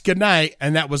 thanks, good night.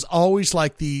 And that was always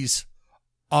like these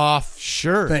off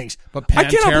things. But Pantera, I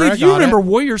cannot believe you remember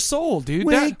Warrior Soul, dude.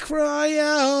 We cry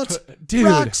out, dude,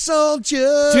 rock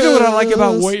soldiers. Do you know what I like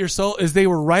about Warrior Soul is they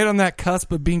were right on that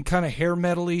cusp of being kind of hair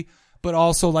metally, but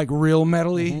also like real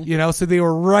metally, so they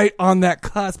were right on that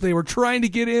cusp. They were trying to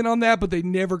get in on that, but they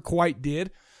never quite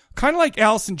did. Kind of like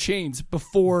Alice in Chains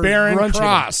before Baron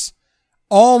Cross.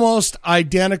 Almost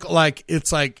identical. Like,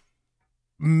 it's like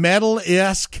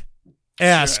metal-esque.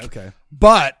 Okay.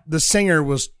 But the singer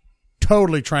was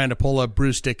totally trying to pull up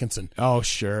Bruce Dickinson. Oh,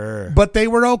 sure. But they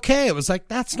were okay. It was like,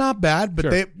 that's not bad,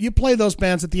 but you play those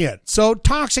bands at the end. So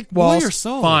Toxic Waltz,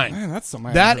 fine. Man, that's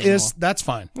something that's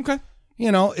fine. Okay.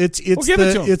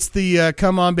 It's the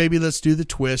come on, baby, let's do the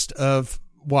twist of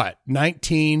what?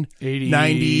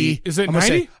 1990. Is it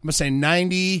 90? I'm gonna say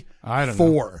 94. I don't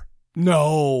know.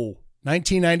 No.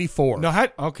 1994. No,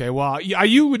 okay, well,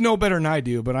 you would know better than I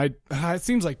do, but it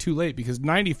seems like too late because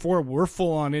 94, we're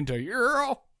full on into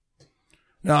Euro.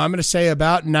 No, I'm going to say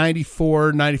about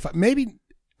 94, 95, maybe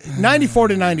 94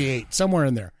 to 98, somewhere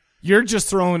in there. You're just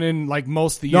throwing in like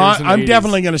most of the years. No, I'm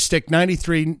definitely going to stick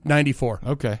 93, 94.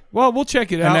 Okay. Well, we'll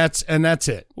check it out. And that's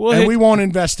it. We won't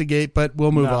investigate, but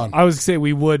we'll move on. I was going to say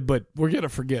we would, but we're going to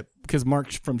forget because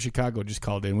Mark from Chicago just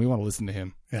called in. We want to listen to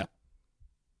him. Yeah.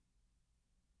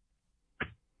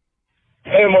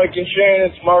 Hey, Mike and Shane,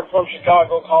 it's Mark from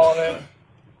Chicago calling in.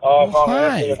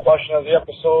 Hi. The question of the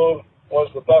episode was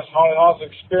the best haunted house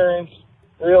experience,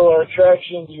 real or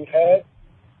attraction you've had.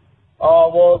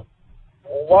 Well,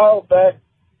 a while back,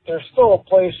 there's still a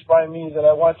place by me that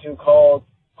I went to called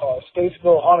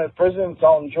Statesville Haunted Prison. It's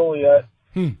out in Joliet.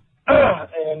 And it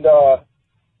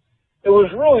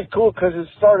was really cool because it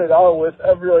started out with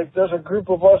there's a group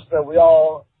of us that we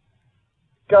all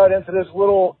got into this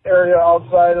little area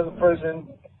outside of the prison,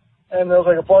 and there was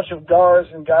like a bunch of guards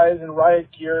and guys in riot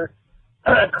gear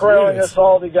corralling us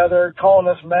all together, calling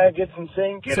us maggots and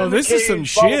saying, "Get in the cage, is some blah,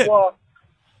 shit. Blah, blah."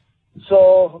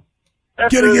 So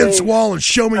get against the wall and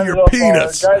show me your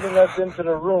penis. Guiding us into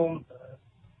the room,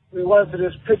 we went to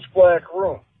this pitch black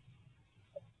room.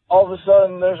 All of a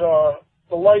sudden, the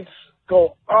lights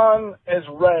go on as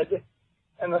red,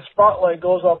 and the spotlight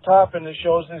goes up top, and it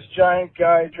shows this giant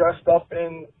guy dressed up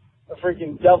in a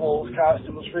freaking devil's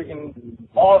costume. This freaking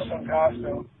awesome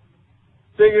costume.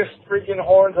 Biggest freaking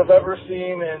horns I've ever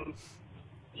seen, and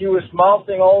he was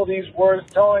mouthing all these words,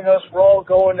 telling us we're all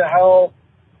going to hell.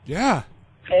 Yeah.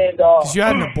 And because you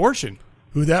had an abortion.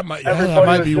 That might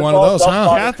be one of those, huh?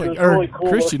 Catholic or really cool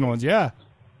Christian ones, yeah.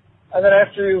 And then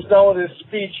after he was done with his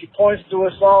speech, he points to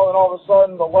us all, and all of a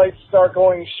sudden the lights start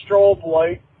going strobe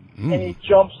light, and he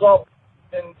jumps up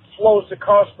and floats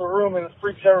across the room and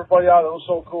freaks everybody out. It was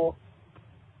so cool.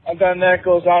 And then that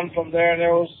goes on from there, and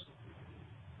there was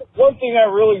one thing I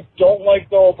really don't like,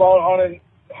 though, about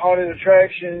haunted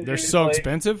attractions. They're so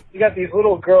expensive? You got these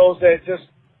little girls that just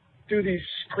do these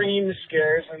scream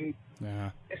scares, and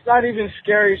it's not even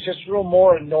scary, it's just real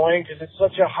more annoying because it's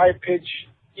such a high-pitched,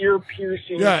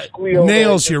 ear-piercing squeal.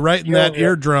 Nails you right in that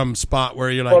eardrum spot where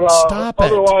you're like, stop it.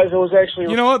 Otherwise, it was actually...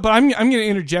 You know what? But I'm going to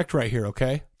interject right here,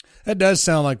 okay? That does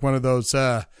sound like one of those,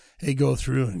 hey, go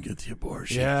through and get the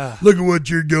abortion. Yeah. Look at what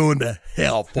you're going to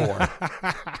hell for.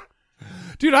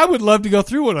 Dude, I would love to go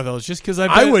through one of those just because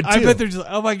I would too. I bet they're just,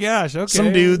 oh my gosh, okay.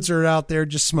 Some dudes are out there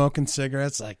just smoking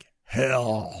cigarettes like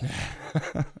hell.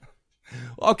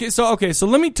 Okay, so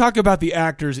let me talk about the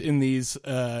actors in these.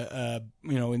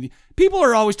 People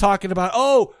are always talking about,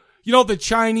 the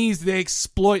Chinese, they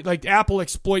exploit, like Apple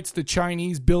exploits the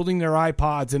Chinese building their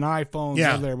iPods and iPhones.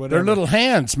 Yeah, or whatever. Their little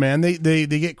hands, man. They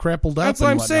get crippled up. That's what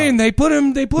I'm saying. They put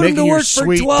them to work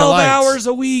for 12 hours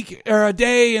a week or a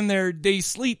day, and they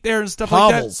sleep there and stuff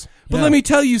like that. But let me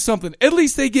tell you something. At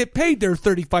least they get paid their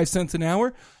 35 cents an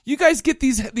hour. You guys get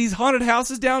these haunted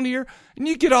houses down here, and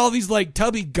you get all these like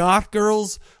tubby goth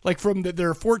girls, like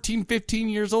they're 14, 15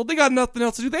 years old. They got nothing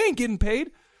else to do. They ain't getting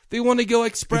paid. They want to go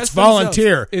express It's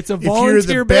volunteer. Themselves. It's a volunteer If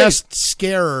you're the best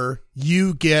scarer,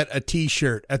 you get a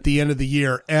T-shirt at the end of the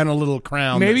year and a little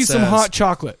crown. Maybe some hot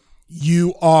chocolate.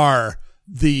 You are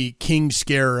the king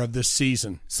scarer of this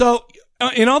season. So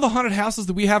in all the haunted houses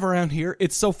that we have around here,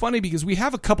 it's so funny because we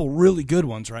have a couple really good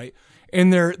ones, right?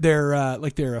 And their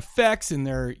effects and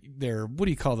their what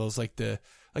do you call those? Like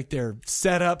their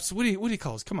setups. What do you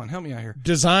call those? Come on, help me out here.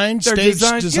 Stage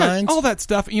designs. Yeah, all that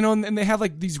stuff. And they have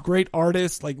like these great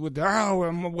artists like with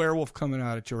I'm a werewolf coming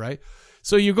out at you, right?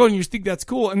 So you go and you think that's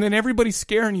cool, and then everybody's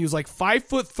scaring you is like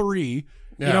 5'3",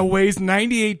 weighs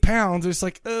 98 pounds. It's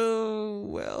like, oh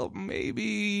well,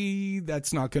 maybe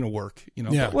that's not gonna work,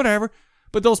 but whatever.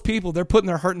 But those people, they're putting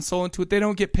their heart and soul into it. They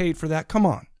don't get paid for that. Come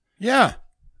on. Yeah.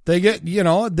 They get,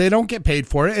 they don't get paid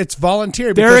for it. It's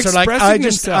volunteer because they're like,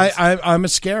 I'm a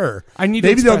scarer.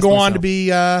 Maybe they'll go on to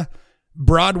be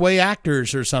Broadway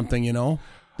actors or something,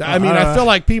 I mean, I feel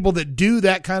like people that do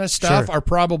that kind of stuff are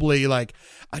probably like,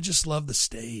 I just love the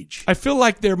stage. I feel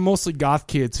like they're mostly goth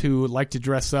kids who like to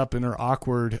dress up and are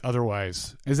awkward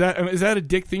otherwise. Is that a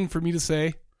dick thing for me to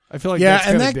say? I feel like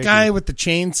that guy with the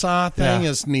chainsaw thing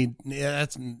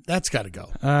that's got to go.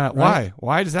 Why?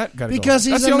 Why does that got to go? Because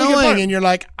he's annoying, and you're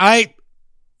like,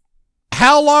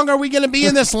 how long are we going to be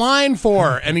in this line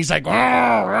for? And he's like,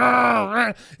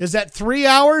 is that 3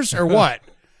 hours or what?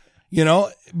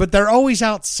 But they're always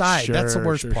outside. That's the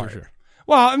worst part. Sure.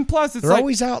 Well, and plus they're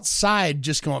always outside,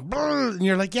 just going, and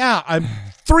you're like, yeah, I'm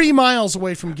 3 miles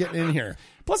away from getting in here.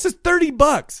 Plus, it's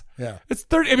 $30. Yeah, it's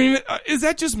 30. I mean, is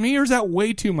that just me or is that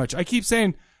way too much? I keep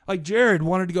saying, like Jared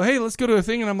wanted to go, hey, let's go to a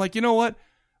thing, and I'm like, you know what?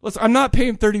 I'm not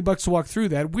paying $30 to walk through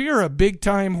that. We are a big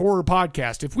time horror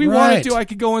podcast. If we wanted to, I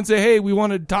could go and say, hey, we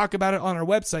want to talk about it on our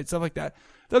website, stuff like that.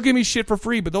 They'll give me shit for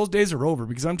free, but those days are over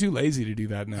because I'm too lazy to do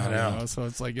that now. I know. So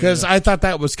it's like, because I thought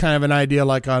that was kind of an idea,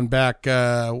 like on back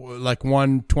like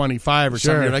 125 or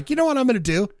something. You're like, you know what I'm going to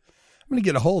do? I'm going to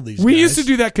get a hold of these guys. We used to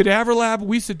do that Cadaver Lab.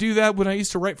 We used to do that when I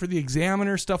used to write for the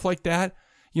Examiner, stuff like that.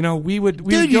 We would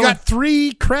you got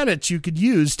 3 credits you could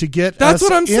use to get us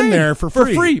in there for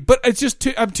free. But it's just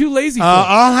I'm too lazy for it.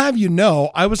 I'll have you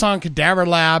know, I was on Cadaver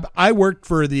Lab. I worked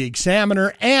for the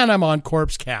Examiner, and I'm on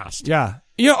Corpse Cast. Yeah.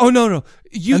 Oh, no.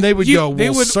 And they would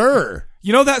go, sir.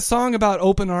 You know that song about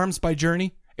Open Arms by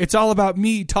Journey? It's all about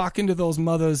me talking to those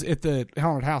mothers at the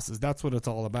haunted houses. That's what it's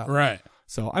all about. Right.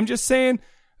 So I'm just saying,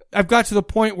 I've got to the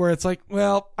point where it's like,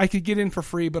 well, I could get in for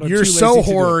free, but you're too lazy so to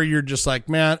horror. do it. You're just like,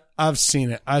 man, I've seen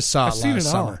it. I saw it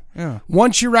last summer. Yeah.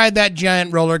 Once you ride that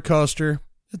giant roller coaster,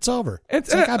 it's over.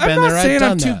 It's like, I've been there. I'm not saying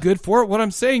I'm too good for it. What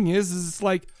I'm saying is it's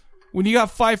like when you got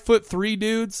 5'3"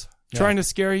 dudes trying to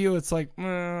scare you, it's like,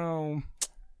 well,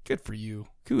 good for you.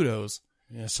 Kudos.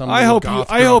 Yeah, I hope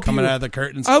coming out of the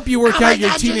curtains. I hope you work out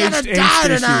your teenage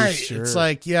angst issues. Sure. It's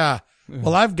like,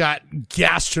 well, I've got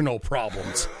gastrointestinal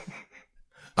problems.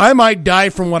 I might die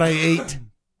from what I ate.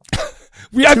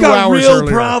 I've got real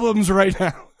problems right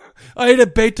now. I ate a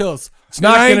Betos. It's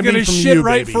not going to be from shit you,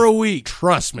 right baby. for a week.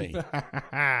 Trust me.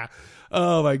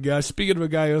 Oh my gosh! Speaking of a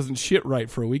guy who doesn't shit right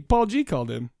for a week, Paul G called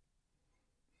in.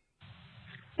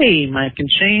 Hey, Mike and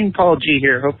Shane, Paul G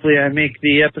here. Hopefully, I make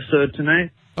the episode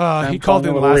tonight. He called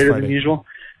in last later Friday. than usual.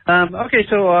 Okay,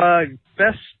 so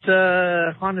best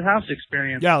haunted house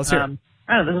experience. Yeah, let's hear. I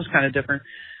don't know, this is kind of different.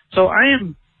 So I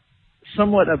am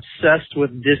somewhat obsessed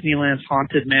with Disneyland's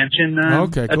Haunted Mansion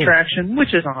attraction,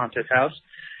 which is a haunted house.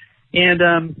 And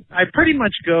I pretty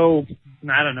much go,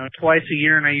 I don't know, twice a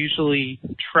year, and I usually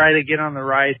try to get on the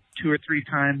ride 2 or 3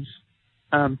 times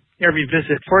every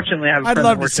visit. Fortunately, I have a friend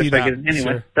that works there.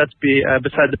 Anyway, that's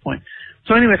beside the point.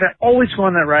 So anyways, I always go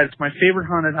on that ride. It's my favorite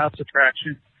haunted house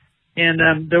attraction.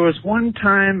 And there was one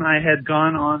time I had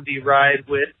gone on the ride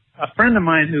with a friend of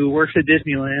mine who works at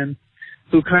Disneyland,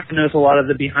 who kind of knows a lot of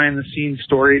the behind-the-scenes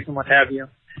stories and what have you.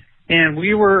 And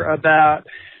we were in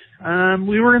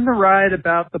the ride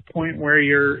about the point where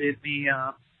you're in the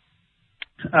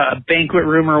banquet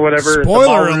room or whatever.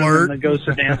 Spoiler alert! And the ghosts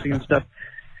are dancing and stuff.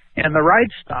 And the ride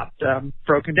stopped,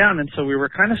 broken down, and so we were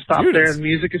kind of stopped there. The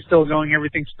music is still going,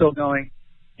 everything's still going.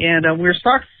 And we were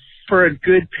stuck for a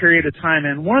good period of time.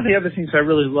 And one of the other things I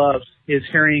really love is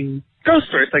hearing ghost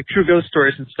stories, like true ghost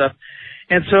stories and stuff.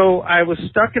 And so I was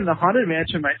stuck in the Haunted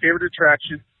Mansion, my favorite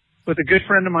attraction, with a good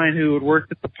friend of mine who had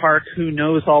worked at the park who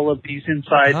knows all of these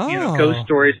inside, ghost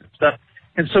stories and stuff.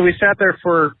 And so we sat there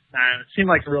for, it seemed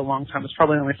like a real long time. It was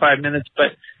probably only 5 minutes,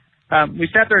 but we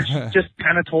sat there and she just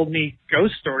kind of told me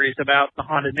ghost stories about the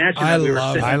Haunted Mansion. I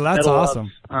love it. That's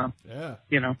awesome.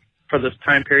 For this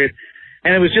time period.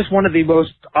 And it was just one of the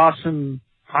most awesome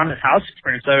haunted house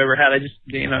experience I've ever had. It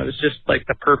was just like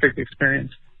the perfect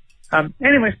experience.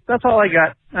 Anyways, that's all I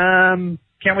got.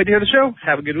 Can't wait to hear the show.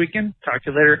 Have a good weekend. Talk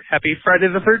to you later. Happy Friday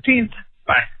the 13th.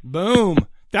 Bye. Boom.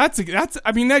 That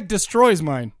destroys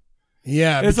mine.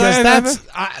 Yeah, because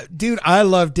dude, I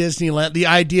love Disneyland. The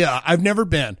idea, I've never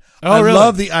been. Oh, I really?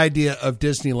 love the idea of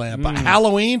Disneyland. But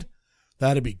Halloween,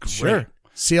 that'd be great. Sure.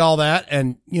 See all that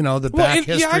and, the back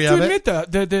history of it. Yeah, I have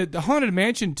to admit, the Haunted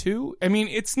Mansion, too, I mean,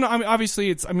 it's not,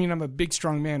 obviously, I'm a big,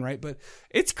 strong man, right? But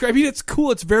it's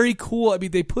cool. It's very cool. I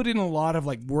mean, they put in a lot of,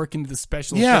 work into the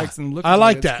special effects. And I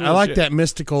like that. Cool I like that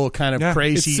mystical kind of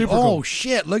crazy, cool.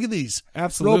 Shit, look at these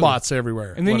robots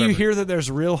everywhere. And then you hear that there's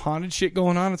real haunted shit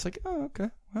going on. It's like, oh, okay.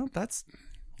 Well, that's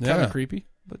kind of creepy,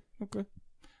 but okay.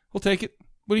 We'll take it.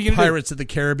 What are you going to do? Pirates of the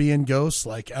Caribbean ghosts,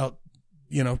 out,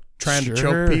 trying to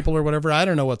choke people or whatever. I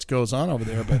don't know what goes on over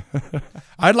there, but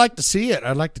I'd like to see it.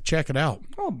 I'd like to check it out.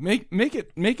 Oh, make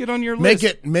it on your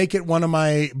list. Make it one of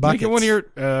my buckets. Make it one of your.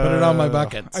 Put it on my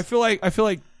buckets. I feel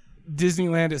like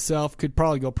Disneyland itself could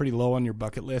probably go pretty low on your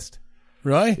bucket list.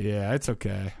 Really? Yeah, it's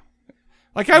okay.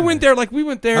 I went there. We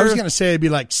went there. I was going to say it'd be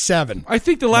 7. I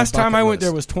think the last time I went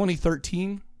there was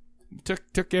 2013.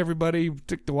 Took everybody,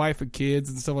 took the wife and kids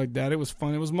and stuff like that. It was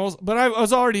fun. It was but I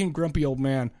was already a grumpy old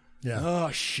man. Yeah. Oh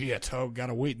shit! Oh,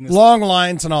 gotta wait in this long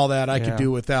lines and all that. I could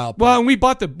do without. Well, and we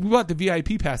bought the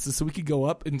VIP passes so we could go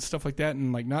up and stuff like that,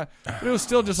 and not. But it was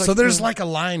still just so. There's a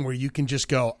line where you can just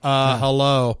go,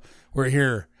 hello, we're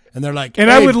here, and they're like, and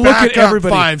hey, I would look at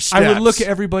everybody. 5 steps. I would look at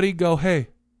everybody, go, hey,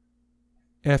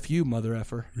 F you, mother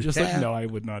effer. Just no, I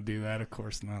would not do that. Of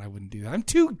course not. I wouldn't do that. I'm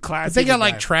too classy. But they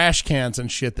got trash cans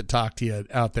and shit that talk to you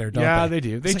out there, don't they? Yeah, they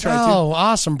do. They try to. Oh,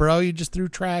 awesome, bro! You just threw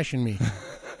trash in me.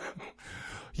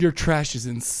 Your trash is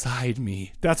inside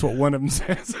me. That's what one of them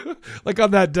says.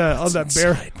 on that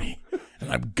bear. Inside me,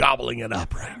 and I'm gobbling it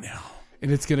up right now.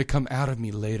 And it's gonna come out of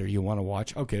me later. You want to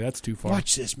watch? Okay, that's too far.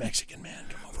 Watch this Mexican man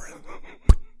come over.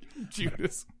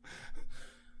 Judas,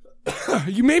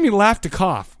 you made me laugh to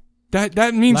cough.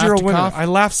 That means Laugh you're a to winner. cough? I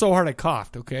laughed so hard I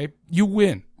coughed. Okay, you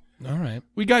win. All right.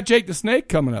 We got Jake the Snake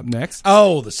coming up next.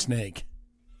 Oh, the snake.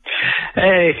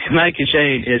 Hey, Mike and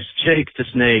Shane, it's Jake the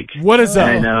Snake. What is up?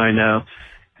 I know.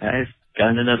 I've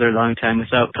gone another long time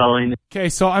without calling. Okay,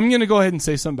 so I'm going to go ahead and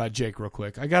say something about Jake real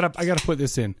quick. I gotta put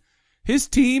this in. His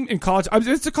team in college,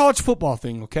 it's a college football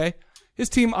thing, okay? His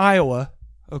team, Iowa,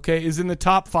 okay, is in the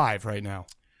top 5 right now.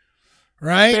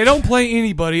 Right? They don't play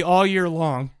anybody all year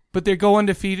long, but they go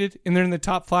undefeated and they're in the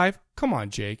top 5. Come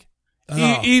on, Jake.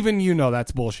 Oh. Even you know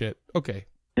that's bullshit. Okay.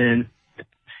 And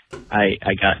I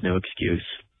got no excuse.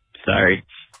 Sorry.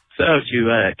 So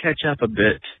to catch up a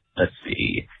bit, let's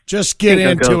see. Just get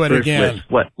into it again. With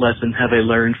what lesson have I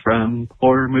learned from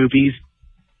horror movies?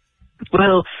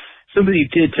 Well, somebody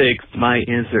did take my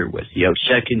answer with,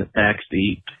 checking the back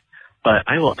seat. But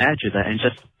I will add to that and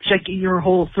just checking your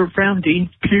whole surrounding,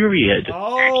 period.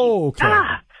 Oh, okay.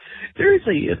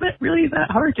 Seriously, is that really that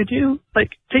hard to do?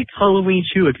 Take Halloween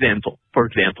 2 for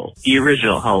example. The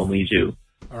original Halloween 2.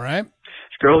 All right.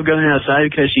 This girl going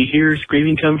outside because she hears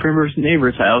screaming come from her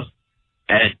neighbor's house.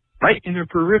 And right in her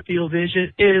peripheral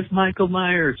vision is Michael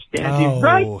Myers standing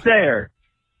right there.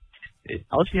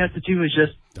 All she has to do is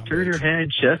just turn her head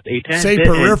just a tad Say bit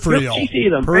peripheral. and she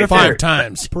sees them Peripheral. right 5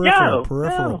 times.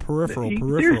 Peripheral.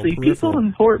 Seriously, people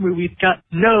in horror movies got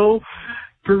no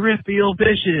peripheral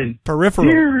vision. Peripheral.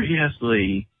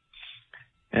 Seriously.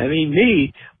 I mean,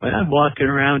 me, when I'm walking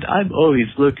around, I'm always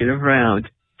looking around.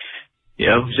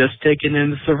 Just taking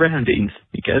in the surroundings,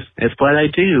 because that's what I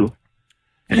do.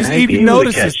 He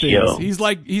notices things. He's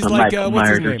like Michael what's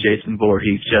Myers his name? or Jason Bourne.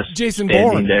 He's just Jason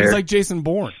standing Bourne. there. He's like Jason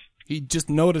Bourne. He just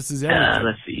notices everything.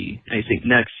 Let's see. I think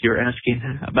next you're asking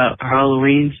about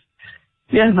Halloween's.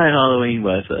 Yeah, my Halloween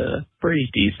was pretty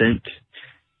decent.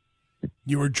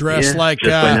 You were dressed like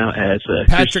just went out as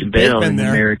Patrick Christian Bale Bateman in there.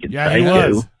 American Yeah, he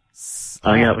Psycho. was.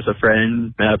 Hung out with a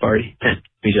friend at a party.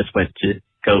 We just went to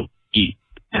go eat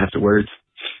afterwards.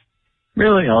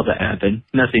 Really, all that happened.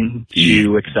 Nothing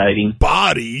too exciting.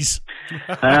 Bodies.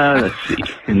 Let's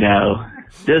see. Now,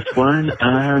 this one,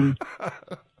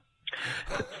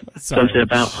 something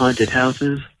about haunted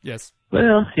houses. Yes.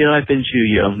 Well, I've been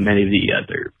to, many of the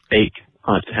other fake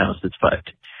haunted houses, but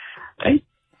I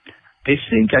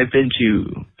think I've been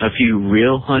to a few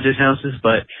real haunted houses,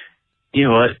 but you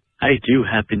know what? I do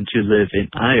happen to live in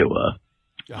Iowa,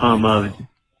 home of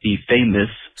the famous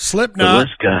Slipknot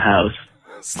house,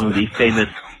 one of the famous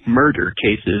murder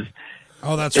cases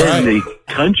that's in right. the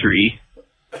country.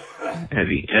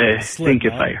 I think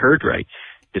if I heard right,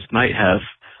 this might have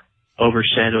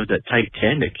overshadowed the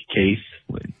Titanic case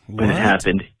when it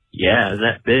happened. Yeah,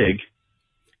 that big.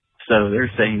 So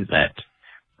they're saying that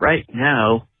right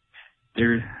now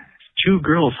there's 2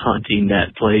 girls haunting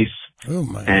that place. Oh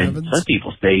my and heavens. Some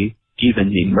people say even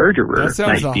the murderer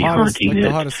might be haunting it.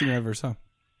 The hottest thing I ever saw.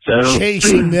 So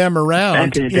chasing them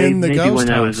around in the ghost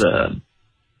house.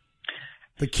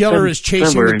 The killer is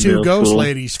chasing the 2 ghost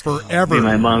ladies forever.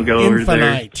 My mom go over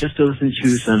there just to listen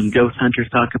to some ghost hunters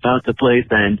talk about the place,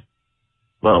 and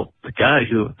well, the guy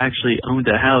who actually owned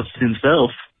the house himself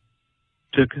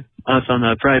took us on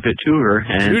a private tour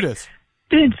and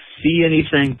didn't see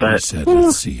anything, but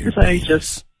I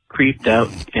just creeped out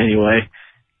anyway.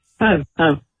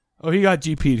 Oh, he got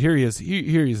GP'd. Here he is.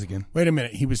 Here he is again. Wait a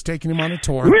minute. He was taking him on a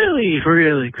tour. Really?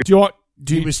 Do you want?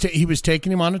 He was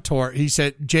taking him on a tour. He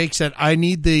said, Jake said, I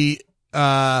need the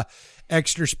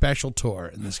extra special tour.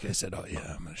 And this guy said, oh,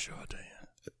 yeah, I'm going to show it to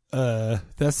you.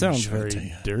 That sounds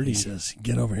very dirty. He says,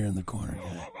 get over here in the corner,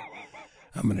 guy.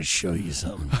 I'm going to show you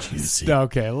something juicy.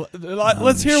 Okay,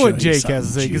 let's hear what Jake has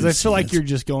to say, because I feel like you're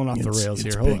just going off the rails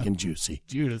here. It's big and juicy.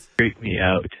 Judith. Freaked me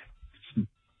out.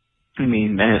 I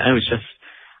mean, man, I was just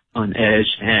on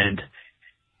edge, and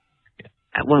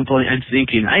at one point I'm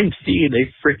thinking, I'm seeing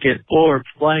a freaking orb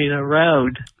flying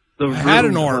around the room. I had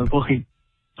an orb. At one point,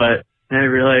 but then I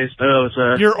realized, it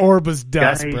was your orb was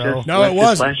dust, bro. No, it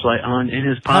wasn't. His flashlight on in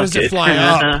his pocket. How does it fly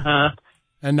up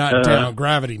and not down?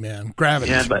 Gravity, man.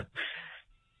 Gravity. Yeah, but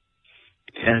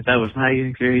that was my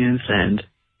experience, and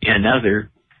now they're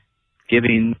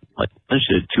giving like a bunch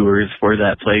of tours for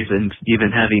that place and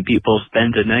even having people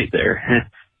spend a night there.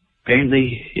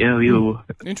 Apparently,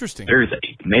 interesting. There's a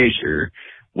major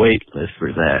wait list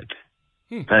for that.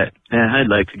 But I'd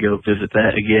like to go visit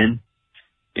that again.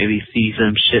 Maybe see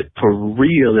some shit for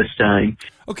real this time.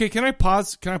 Okay, can I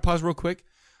pause? Can I pause real quick?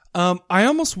 I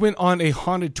almost went on a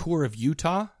haunted tour of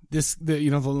Utah. The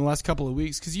last couple of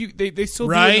weeks, because they still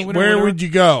do it in the winter. Where would you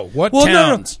go? What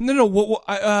towns? No.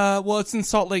 Well, it's in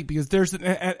Salt Lake, because there's what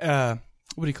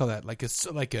do you call that? Like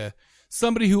a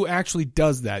somebody who actually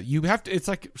does that. You have to.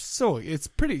 It's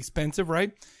pretty expensive,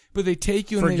 right? But they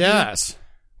take you for gas.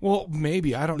 Well,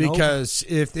 maybe I don't know, because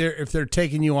if they're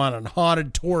taking you on a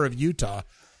haunted tour of Utah,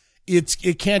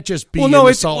 it can't just be in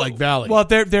the Salt Lake Valley. Well,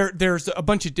 there's a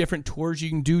bunch of different tours you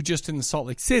can do just in the Salt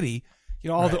Lake City.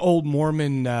 All the old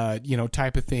Mormon,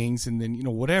 type of things, and then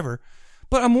whatever.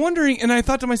 But I'm wondering, and I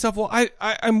thought to myself, well,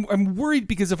 I'm worried,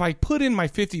 because if I put in my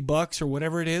 $50 or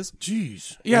whatever it is,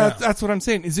 jeez, that's what I'm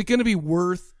saying. Is it going to be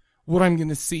worth what I'm going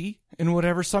to see and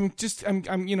whatever? So I'm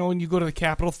and you go to the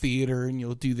Capitol Theater and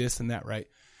you'll do this and that, right?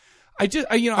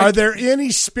 Are there any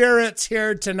spirits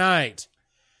here tonight?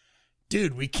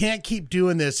 Dude, we can't keep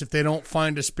doing this if they don't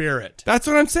find a spirit. That's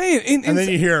what I'm saying. And then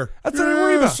you hear, that's what I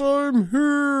worry about. Yes, I'm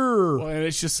here. Well, and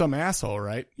it's just some asshole,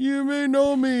 right? You may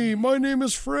know me. My name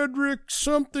is Frederick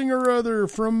something or other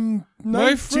from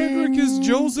My Frederick is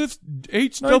Joseph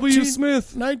H.W.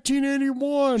 Smith.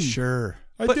 1981. Sure.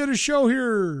 I did a show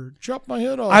here. Chopped my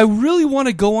head off. I really want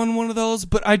to go on one of those,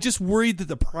 but I just worried that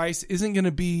the price isn't going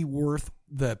to be worth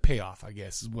the payoff, I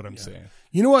guess, is what I'm saying.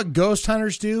 You know what ghost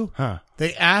hunters do? Huh.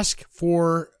 They ask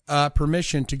for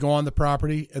permission to go on the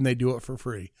property, and they do it for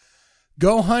free.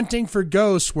 Go hunting for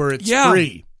ghosts where it's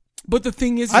free. But the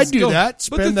thing is, I do that.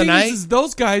 Spend the night. Is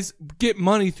those guys get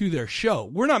money through their show.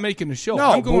 We're not making a show.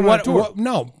 No, I'm going on a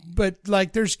tour. But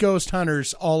like, there's ghost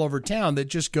hunters all over town that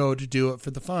just go to do it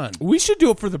for the fun. We should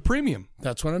do it for the premium.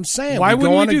 That's what I'm saying. Why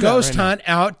wouldn't we do that? Go on a ghost hunt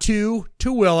out to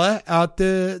Tooele, out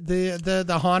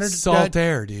the haunted salt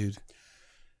air, dude.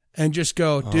 And just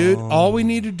go, dude. All we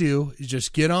need to do is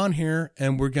just get on here,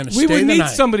 and we're going to stay the night. We would need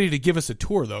somebody to give us a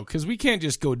tour, though, because we can't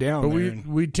just go down. But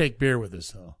we'd take beer with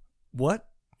us, though. What?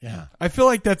 Yeah, I feel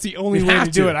like that's the only way to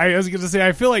do it. I was going to say,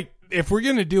 I feel like if we're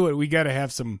going to do it, we got to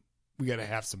have some. We got to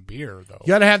have some beer, though. You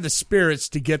got to have the spirits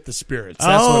to get the spirits.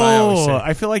 That's what I always say.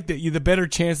 I feel like the better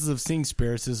chances of seeing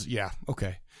spirits is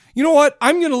okay. You know what?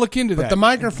 I'm going to look into that. But the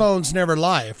microphones never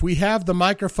lie. If we have the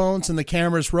microphones and the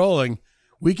cameras rolling,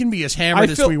 we can be as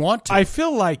hammered as we want to. I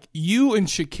feel like you and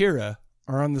Shakira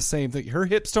are on the same thing. Her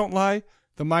hips don't lie.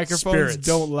 The microphones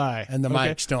don't lie, and the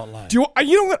mics don't lie. You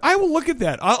know what? I will look at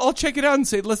that. I'll check it out and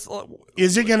say, let's.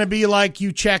 Is it going to be like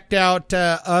you checked out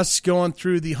us going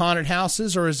through the haunted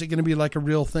houses, or is it going to be like a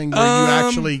real thing where you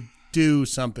actually do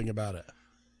something about it?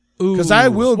 Because I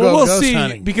will go ghost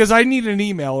hunting. Because I need an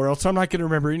email, or else I'm not going to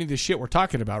remember any of the shit we're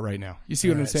talking about right now. You see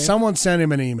what I'm saying? Someone send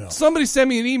him an email. Somebody send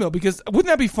me an email, because wouldn't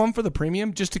that be fun for the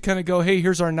premium? Just to kind of go, hey,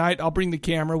 here's our night. I'll bring the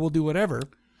camera. We'll do whatever.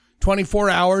 24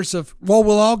 hours of,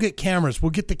 we'll all get cameras. We'll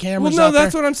get the cameras out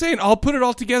that's what I'm saying. I'll put it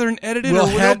all together and edit it, we'll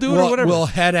do it or whatever. We'll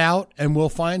head out and we'll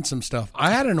find some stuff. I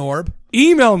had an orb.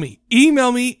 Email me,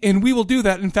 and we will do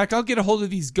that. In fact, I'll get a hold of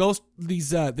the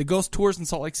ghost tours in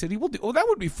Salt Lake City. We'll do. Oh, that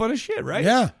would be fun as shit, right?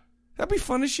 Yeah. That'd be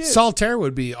fun as shit. Salt air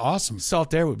would be awesome.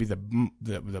 Salt air would be the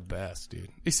best, dude.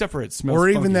 Except for it smells Or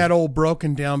funky. even that old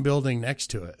broken down building next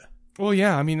to it. Well,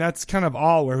 yeah, I mean, that's kind of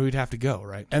all where we'd have to go,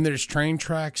 right? And there's train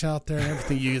tracks out there and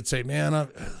everything. You could say, man,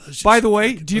 by the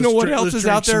way, do you know what else is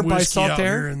out there by Salt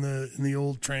Air? In the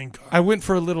old train car. I went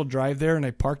for a little drive there and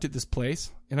I parked at this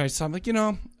place and I'm like,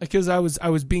 because I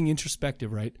was being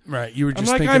introspective, right? Right. You were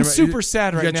just thinking I'm super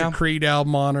sad right now. You got your Creed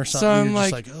album on or something. So I'm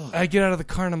like I get out of the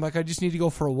car and I'm like, I just need to go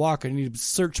for a walk. I need to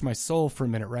search my soul for a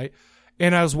minute, right?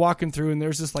 And I was walking through, and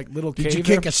there's this little cave. Did you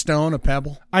kick a stone, a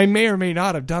pebble? I may or may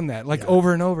not have done that,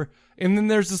 over and over. And then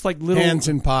there's this little hands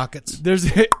in pockets.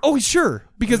 Sure,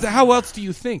 because how else do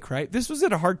you think, right? This was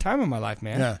at a hard time in my life,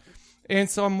 man. Yeah.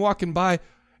 And so I'm walking by,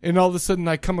 and all of a sudden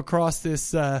I come across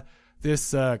this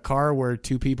car where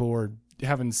two people were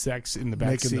having sex in the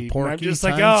back seat. And I'm just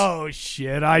like, oh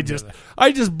shit! I just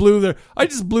blew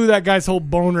that guy's whole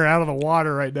boner out of the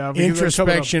water right now.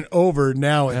 Introspection over.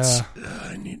 Now it's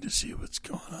I need to see what's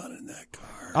going on in that car.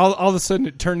 All of a sudden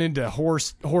it turned into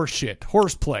horse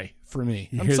play for me.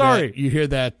 I'm sorry. You hear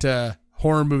that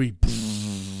horror movie?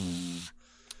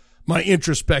 My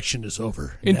introspection is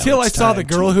over. Until I saw the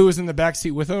girl who was in the back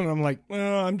seat with him, and I'm like,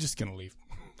 well, I'm just gonna leave.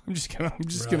 I'm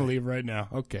just gonna leave right now.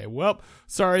 Okay, well,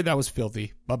 sorry, that was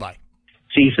filthy. Bye-bye.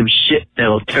 See some shit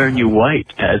that'll turn you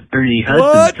white, as Ernie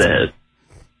Hudson says.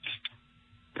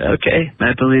 Okay,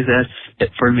 I believe that's it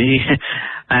for me.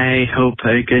 I hope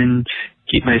I can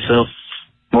keep myself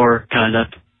more caught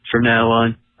up from now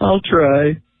on. I'll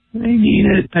try. I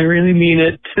mean it. I really mean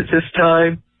it this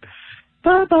time.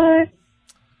 Bye-bye.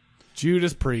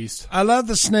 Judas Priest. I love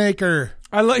the snaker.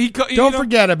 Don't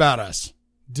forget about us.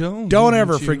 Don't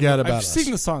ever forget about us. Sing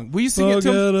the song. Will you sing it to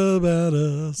him? Forget about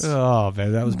us. Oh,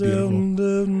 man, that was beautiful.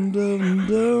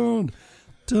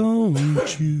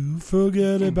 Don't you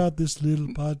forget about this little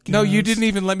podcast. No, you didn't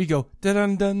even let me go.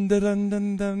 Dun dun dun dun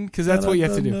dun dun, because that's what you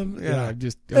have to do. Yeah,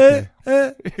 just okay.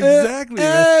 Exactly.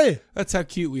 Hey. That's how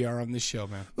cute we are on this show,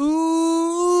 man.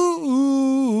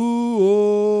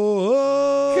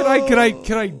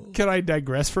 Can I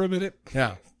digress for a minute?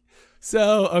 Yeah.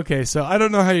 So I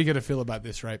don't know how you're going to feel about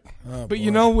this, right? Oh, but boy. you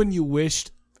know when you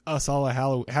wished us all a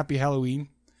happy Halloween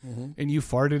and you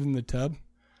farted in the tub?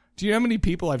 Do you know how many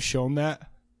people I've shown that?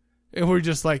 And we're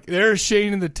just like, there's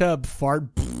Shane in the tub, fart.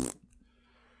 And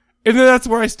then that's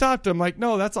where I stopped. I'm like,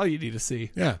 no, that's all you need to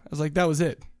see. Yeah. I was like, that was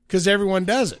it. Because everyone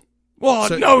does it.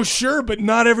 Well, sure, but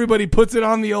not everybody puts it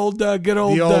on the old, good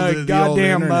old,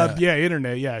 goddamn,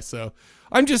 internet. Yeah, so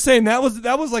I'm just saying that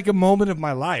was like a moment of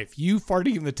my life. You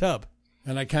farting in the tub.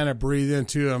 And I kind of breathe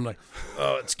into it. I'm like,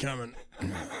 oh, it's coming.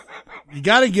 You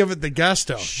got to give it the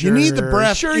gusto. Sure, you need the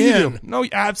breath sure in. You do. No,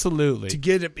 absolutely. To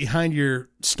get it behind your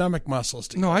stomach muscles.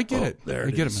 I get it. There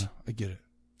I get it, man. I get it.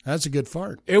 That's a good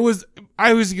fart. I was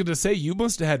going to say, you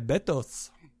must have had Betos.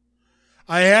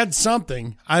 I had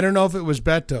something. I don't know if it was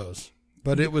Betos,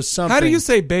 but it was something. How do you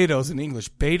say Betos in English?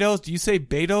 Betos? Do you say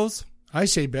Betos? I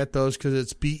say Betos because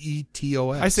it's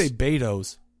Betos. I say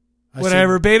Betos.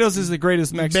 Whatever. Betos is the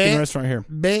greatest Mexican restaurant here.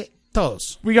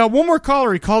 Betos. We got one more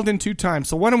caller. He called in 2 times,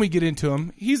 so why don't we get into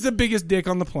him? He's the biggest dick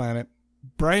on the planet.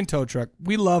 Brian Tow Truck.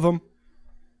 We love him.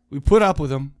 We put up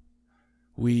with him.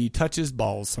 We touch his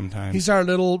balls sometimes. He's our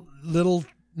little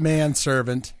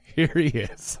manservant. Here he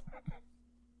is.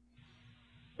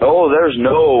 Oh, there's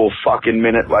no fucking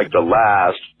minute like the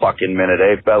last fucking minute,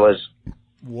 eh, fellas?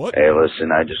 What? Hey,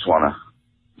 listen, I just wanna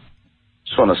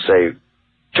say,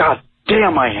 God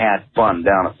damn, I had fun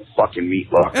down at the fucking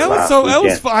Meat Locker last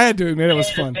weekend. Fun. I had to admit it was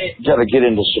fun. Gotta get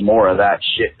into some more of that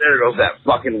shit. There goes that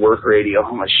fucking work radio.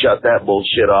 I'm gonna shut that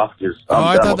bullshit off because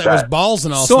I thought that was balls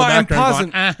and all. So I'm pausing.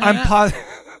 I'm pausing.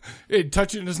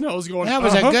 Touching his nose, going. That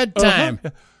was a good time.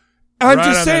 I'm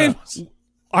just saying.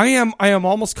 I am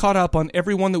almost caught up on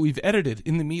every one that we've edited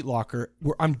in the Meat Locker.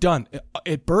 I'm done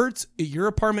at Bird's, at your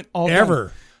apartment, all ever.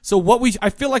 Done. So I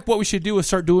feel like what we should do is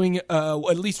start doing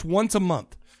at least once a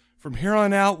month from here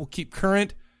on out. We'll keep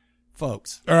current.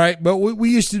 folks. All right, but we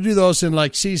used to do those in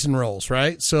like season rolls,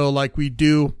 right? So like we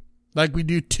do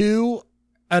 2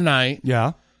 a night.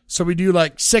 Yeah. So we do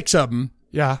like 6 of them.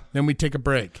 Yeah. Then we take a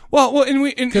break. Well,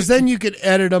 because then you could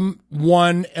edit them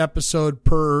 1 episode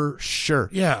per. Sure.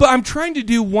 Yeah. But I'm trying to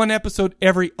do 1 episode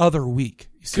every other week.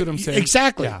 You see what I'm saying?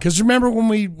 Exactly. Because remember when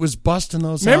we was busting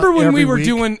those Remember out when every we were week?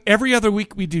 doing every other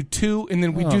week we do 2 and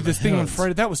then we do this thing on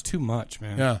Friday? That was too much,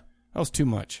 man. Yeah. That was too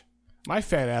much. My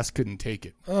fat ass couldn't take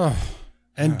it. Oh.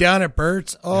 And down at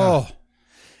Bert's,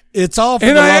 it's all for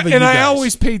the love of you guys. And I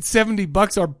always paid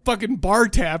 $70 our fucking bar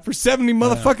tab for 70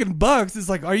 motherfucking bucks. It's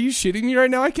like, are you shitting me right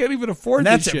now? I can't even afford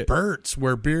this shit. That's at Bert's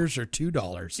where beers are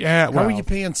 $2. Yeah, How are you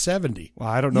paying $70? Well,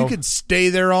 I don't know. You could stay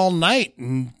there all night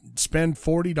and spend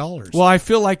 $40. Well, I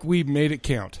feel like we made it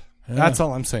count. Yeah. That's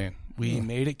all I'm saying. We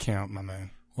made it count, my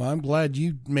man. Well, I'm glad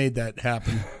you made that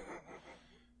happen.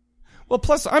 Well,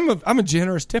 plus I'm a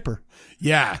generous tipper.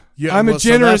 Yeah, I'm a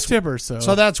generous tipper.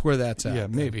 So that's where that's at. Yeah,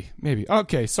 maybe.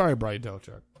 Okay, sorry, Brian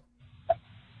Delchuk.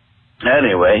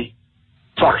 Anyway,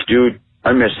 fuck, dude,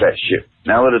 I miss that shit.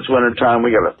 Now that it's wintertime,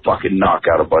 we gotta fucking knock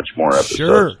out a bunch more episodes.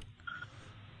 Sure.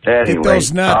 Anyway, get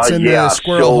those nuts in the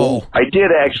squirrel hole. I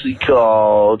did actually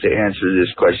call to answer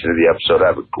this question of the episode. I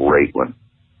have a great one.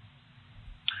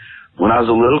 When I was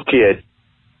a little kid,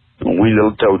 when we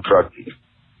little tow truck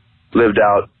lived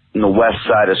out in the west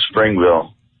side of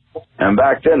Springville. And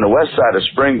back then, the west side of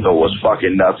Springville was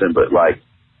fucking nothing but like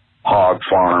hog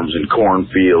farms and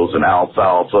cornfields and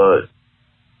alfalfa,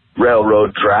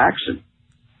 railroad tracks, and,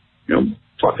 you know,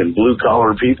 fucking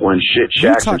blue-collar people in shit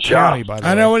shacks and shops.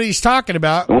 I know what he's talking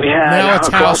about. And we had now it's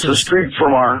across houses. the street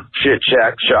from our shit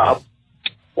shack shop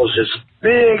was this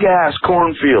big-ass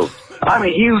cornfield. I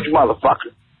mean, huge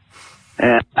motherfucker.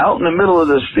 And out in the middle of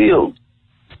this field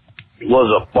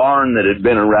was a barn that had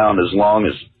been around as long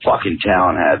as fucking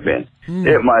town had been.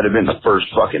 It might have been the first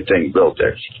fucking thing built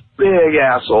there. Big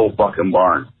ass old fucking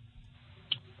barn.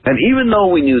 And even though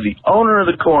we knew the owner of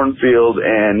the cornfield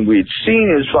and we'd seen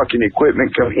his fucking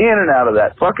equipment come in and out of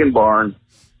that fucking barn,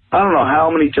 I don't know how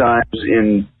many times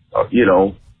in,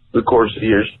 the course of the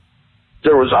years,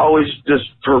 there was always this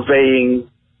pervading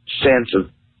sense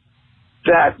of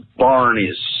that barn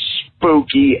is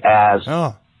spooky as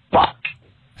fuck.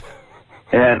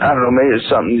 And I don't know, maybe it's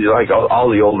something like all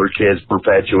the older kids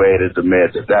perpetuated the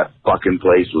myth that fucking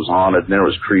place was haunted and there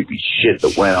was creepy shit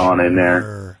that went on in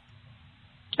there.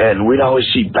 And we'd always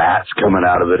see bats coming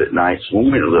out of it at night. So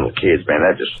when we were little kids, man,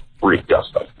 that just freaked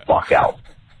us the fuck out.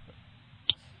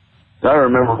 I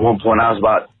remember at one point I was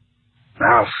about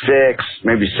 6,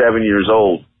 maybe 7 years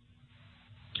old.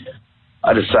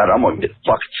 I decided I'm going to get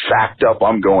fucking sacked up.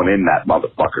 I'm going in that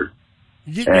motherfucker.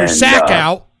 You get your sack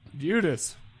out.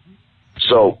 Judas.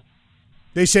 So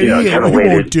they say he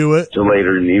won't do it. Till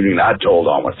later in the evening, I told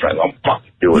all my friends, I'm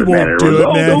fucking doing it, man. He won't do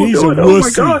it, man. He's a wussy. Oh,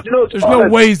 my God, there's no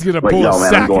way he's going to pull a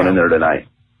sack I'm going in there tonight.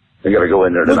 I got to go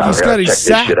in there tonight. Look, he's got his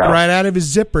sack right out of his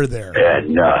zipper there.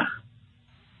 And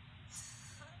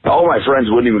all my friends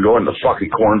wouldn't even go in the fucking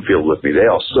cornfield with me. They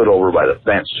all stood over by the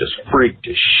fence, just freaked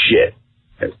as shit.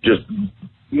 Just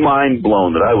mind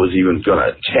blown that I was even going to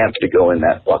attempt to go in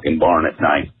that fucking barn at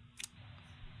night.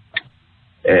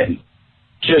 And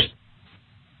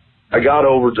I got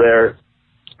over there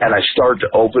and I started to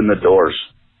open the doors.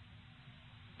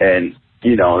 And,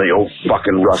 the old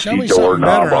fucking rusty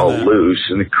doorknob all loose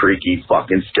and the creaky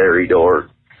fucking scary door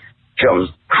comes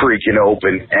creaking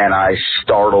open and I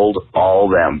startled all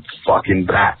them fucking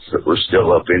bats that were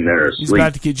still up in there asleep. He's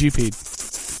about to get GP'd.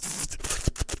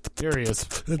 There he is.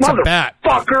 It's a bat.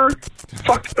 Fucker.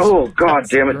 Fuck. Oh, God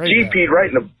damn it. GP'd right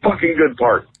in the fucking good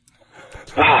part.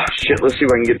 Ah, shit. Let's see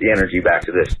if I can get the energy back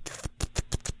to this.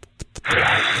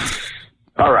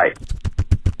 All right.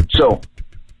 So,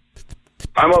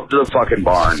 I'm up to the fucking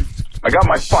barn. I got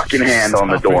my fucking hand on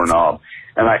the doorknob,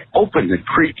 and I open the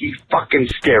creaky fucking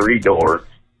scary door.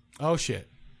 Oh, shit.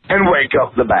 And wake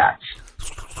up the bats.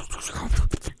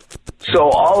 So,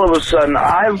 all of a sudden,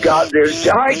 I've got this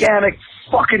gigantic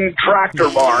fucking tractor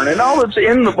barn, and all that's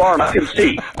in the barn I can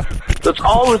see. That's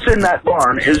all that's in that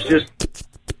barn is just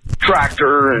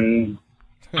tractor and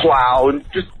plow and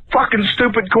just fucking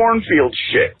stupid cornfield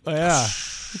shit. Oh, yeah.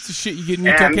 It's the shit you get in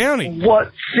Utah County.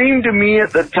 What seemed to me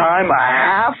at the time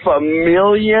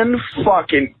 500,000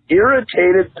 fucking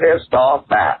irritated, pissed off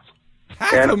bats.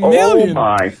 500,000? Oh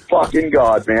my fucking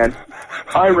God, man.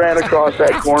 I ran across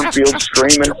that cornfield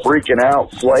screaming, freaking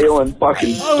out, flailing,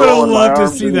 fucking throwing my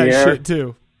arms in the air. I would love to see that shit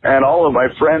too. And all of my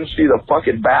friends see the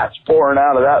fucking bats pouring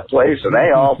out of that place, and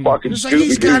they all fucking It's like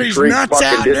he's got his nuts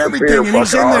out and everything, and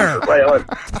he's in there.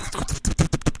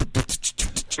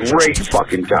 Great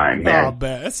fucking time, man. Oh,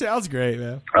 man. That sounds great,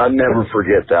 man. I'll never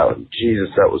forget that one. Jesus,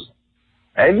 that was...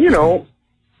 And,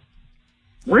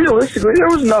 realistically,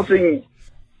 there was nothing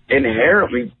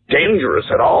inherently dangerous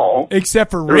at all.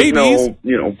 Except for there rabies. Was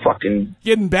no, fucking...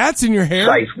 Getting bats in your hair.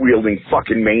 Scythe-wielding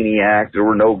fucking maniac. There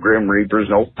were no Grim Reapers,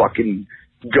 no fucking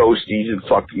ghosties and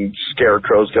fucking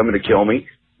scarecrows coming to kill me.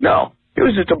 No. It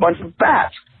was just a bunch of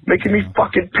bats making me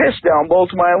fucking piss down both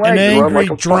my legs. An angry,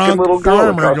 like a drunk little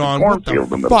girl farmer going, what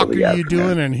the fuck are you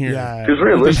doing in here? Because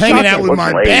really, hanging out with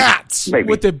my bats.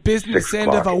 With the business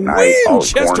end of a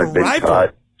Winchester rifle.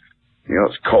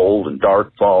 It's cold and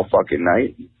dark fall fucking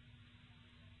night.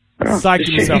 Psych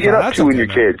shit you get up to when you're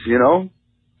kids,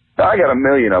 I got a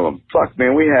million of them. Fuck,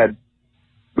 man, we had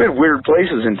weird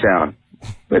places in town.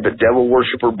 We had the Devil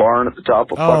Worshipper barn at the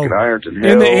top of fucking Ironton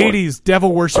Hill. In the 80s,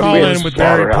 Devil Worshipper barn with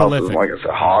very prolific. Like I said,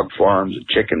 hog farms and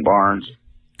chicken barns.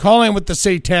 Call in with the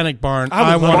satanic barn.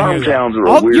 I want farm towns are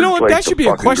a weird you know what? That place should to be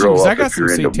a question because I got if some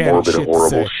you're into satanic morbid, shit to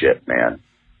horrible say. shit, man.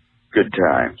 Good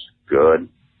times. Good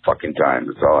fucking times.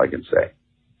 That's all I can say.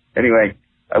 Anyway,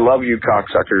 I love you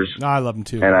cocksuckers. No, I love them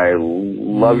too. And I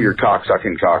love your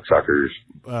cocksucking cocksuckers.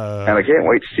 And I can't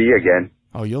wait to see you again.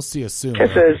 Oh, you'll see us soon.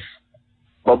 Kisses.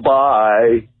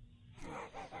 Bye-bye.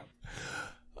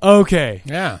 Okay.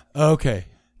 Yeah. Okay.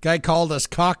 Guy called us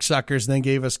cocksuckers, then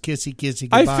gave us kissy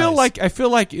goodbyes. I feel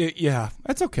like yeah,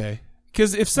 that's okay.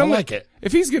 Because if someone, like it.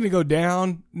 If he's gonna go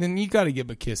down, then you got to give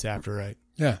him a kiss after, right?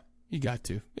 Yeah. You got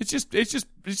to. It's just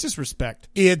respect.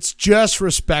 It's just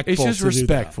respectful. It's just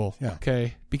respectful. Yeah.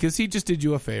 Okay. Because he just did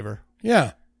you a favor.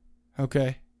 Yeah.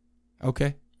 Okay.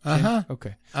 Okay. Uh-huh.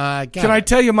 Okay. Can I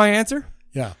tell you my answer?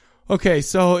 Yeah. Okay,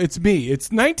 so it's me.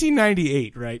 It's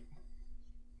 1998, right?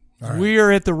 Right. We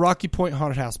are at the Rocky Point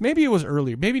Haunted House. Maybe it was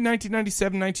earlier. Maybe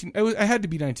 1997, it had to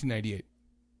be 1998.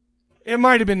 It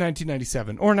might have been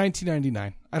 1997 or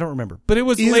 1999. I don't remember. But it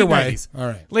was Either late way. 90s. All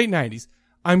right. Late 90s.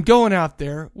 I'm going out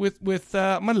there with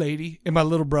my lady and my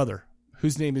little brother,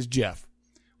 whose name is Jeff.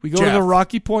 We go to the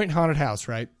Rocky Point Haunted House,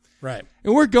 right? Right.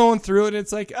 And we're going through it, and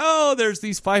it's like, oh, there's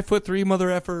these 5'3" mother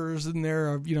effers, and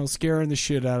they're, scaring the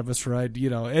shit out of us, right?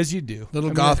 As you do.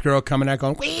 Little goth girl coming out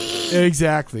going, wee!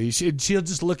 Exactly. She'll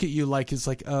just look at you like, it's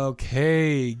like,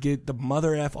 okay, get the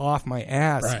mother F off my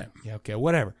ass. Right. Yeah, okay,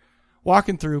 whatever.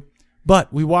 Walking through.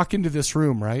 But we walk into this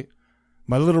room, right?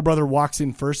 My little brother walks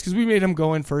in first, because we made him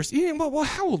go in first. Well,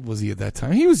 how old was he at that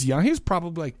time? He was young. He was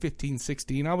probably like 15,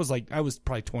 16. I was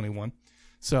probably 21.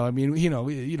 So, I mean,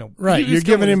 right. You're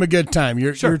giving him a good time.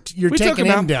 You're taking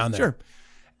him down there. Sure.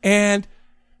 And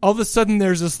all of a sudden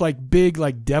there's this big,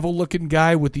 devil looking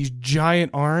guy with these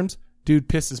giant arms. Dude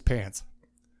pisses pants.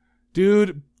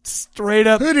 Dude, straight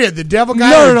up. Who did? The devil guy?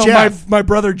 No, Jeff? My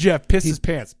brother Jeff pisses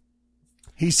pants.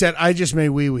 He said, I just made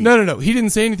wee-wee. No. He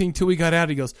didn't say anything until we got out.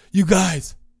 He goes, you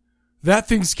guys, that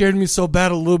thing scared me so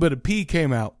bad a little bit of pee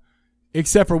came out.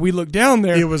 Except for we looked down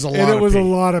there. It was a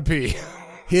lot of pee.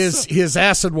 His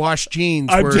acid wash jeans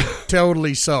were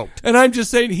totally soaked. And I'm just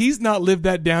saying he's not lived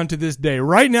that down to this day.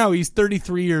 Right now he's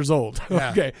 33 years old.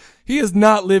 Yeah. Okay. He has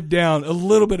not lived down. A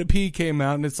little bit of pee came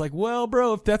out and it's like, well,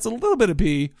 bro, if that's a little bit of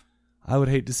pee, I would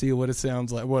hate to see what it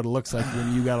sounds like, what it looks like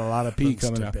when you got a lot of pee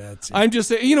coming out. I'm just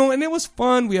saying, and it was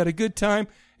fun. We had a good time.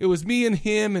 It was me and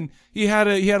him, and he had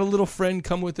a little friend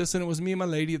come with us, and it was me and my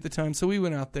lady at the time. So we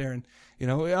went out there, and it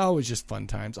was just fun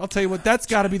times. I'll tell you what, that's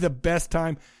got to be the best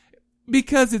time.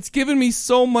 Because it's given me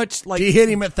so much Do you hit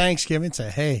him at Thanksgiving and say,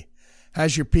 hey,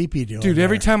 how's your pee-pee doing? Dude,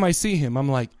 every time I see him, I'm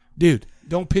like, dude,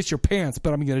 don't piss your pants,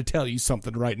 but I'm going to tell you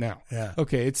something right now. Yeah.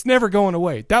 Okay, it's never going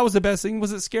away. That was the best thing.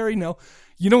 Was it scary? No.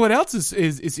 You know what else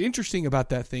is interesting about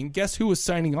that thing? Guess who was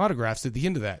signing autographs at the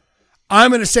end of that?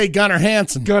 I'm going to say Gunnar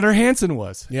Hansen. Gunnar Hansen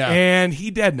was. Yeah. And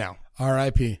he dead now.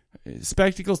 R.I.P.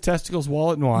 Spectacles, testicles,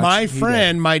 wallet, and watch.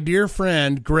 My dear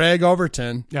friend, Greg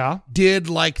Overton, did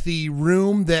the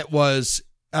room that was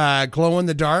glow in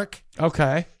the dark.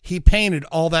 Okay. He painted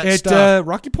all that stuff. At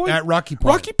Rocky Point? At Rocky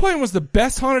Point. Rocky Point was the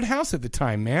best haunted house at the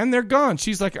time, man. They're gone.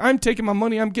 She's like, I'm taking my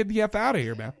money. I'm getting the F out of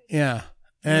here, man. Yeah.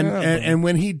 And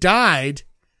when he died,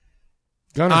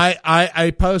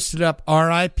 I posted up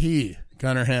R.I.P.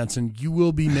 Gunnar Hansen, you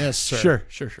will be missed, sir.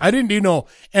 Sure. I didn't do no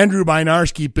Andrew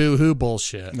Bynarski boo-hoo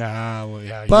bullshit. Nah, well,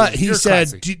 yeah. But he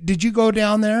said, did you go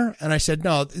down there? And I said,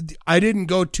 no, I didn't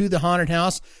go to the haunted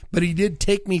house, but he did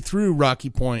take me through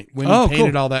Rocky Point when he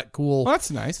painted all that cool. Well,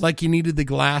 that's nice. Like you needed the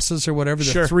glasses or whatever,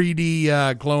 the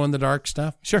 3D glow-in-the-dark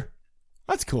stuff. Sure.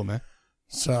 That's cool, man.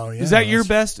 So, yeah. Is that your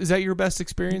best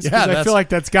experience? Yeah. I feel like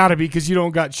that's got to be because you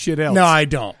don't got shit else. No, I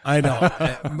don't.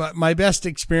 But my best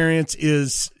experience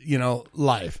is,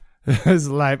 live. Is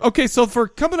live. Okay, so for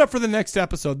coming up for the next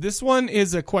episode, this one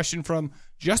is a question from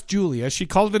Just Julia. She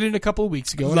called it in a couple of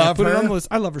weeks ago. Love and I put her. it on the list.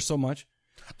 I love her so much.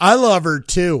 I love her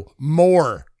too.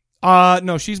 More.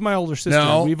 No, she's my older sister.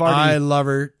 No, We've already... I love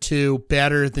her too.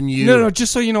 Better than you. No,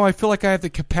 just so you know, I feel like I have the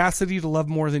capacity to love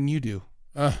more than you do.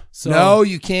 No,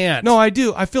 you can't. No, I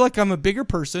do. I feel like I'm a bigger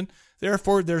person.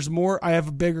 Therefore, there's more. I have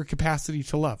a bigger capacity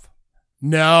to love.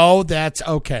 No, that's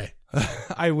okay.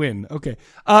 I win. Okay.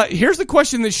 Here's the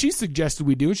question that she suggested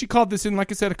we do. And she called this in,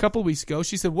 like I said, a couple of weeks ago.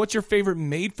 She said, what's your favorite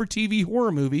made-for-TV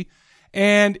horror movie?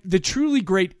 And the truly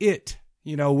great It,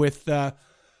 with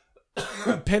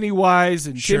Pennywise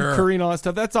and Tim Curry and all that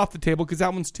stuff. That's off the table because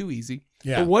that one's too easy.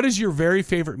 Yeah. But what is your very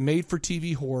favorite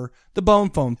made-for-TV horror? The Bone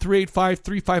Phone,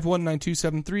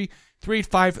 385-351-9273,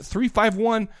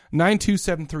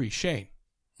 385-351-9273. Shane.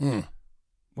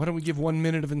 Why don't we give 1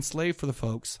 minute of Enslaved for the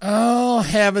folks? Oh,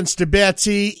 heavens to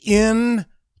Betsy, in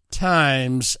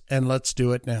times, and let's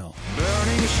do it now.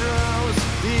 Burning shrouds,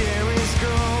 the air is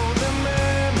cold, the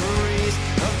memories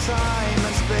of time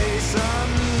and space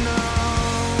unknown.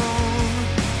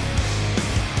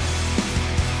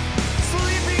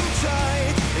 Sleeping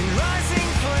tight in rising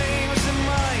flames, the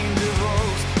mind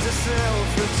evokes the self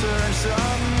returns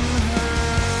unheard.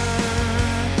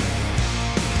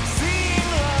 Seeing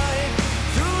light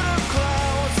through the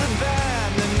clouds,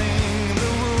 abandoning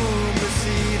the womb, the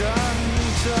seed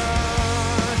untouched.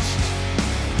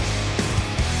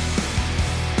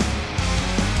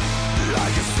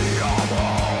 Like a sea of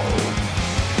hope,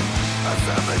 as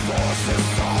every force is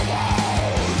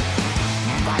swallowed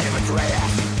by the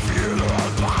betrayers,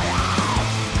 fueled by our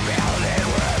building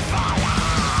with fire.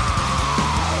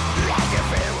 Like a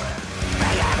fever,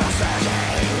 and ever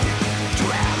searching to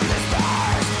endless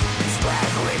stars,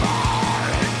 spread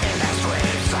reborn in the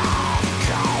streets of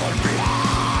cold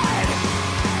blood.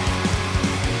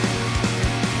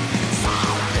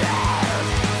 Soldiers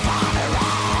for their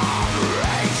own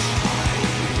race.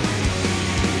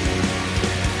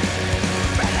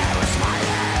 But never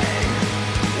smiling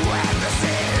when the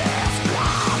seed is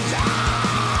gone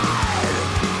down.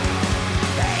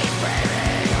 They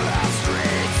braving the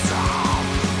streets of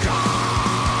gold.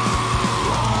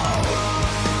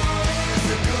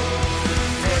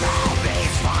 Female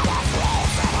beasts for the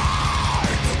frozen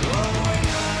heart.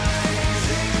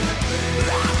 The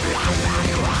blood that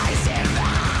cries in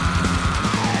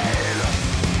night.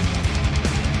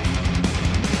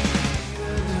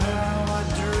 How I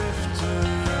drifted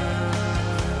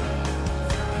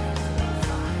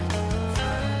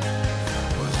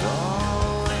was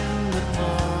all in the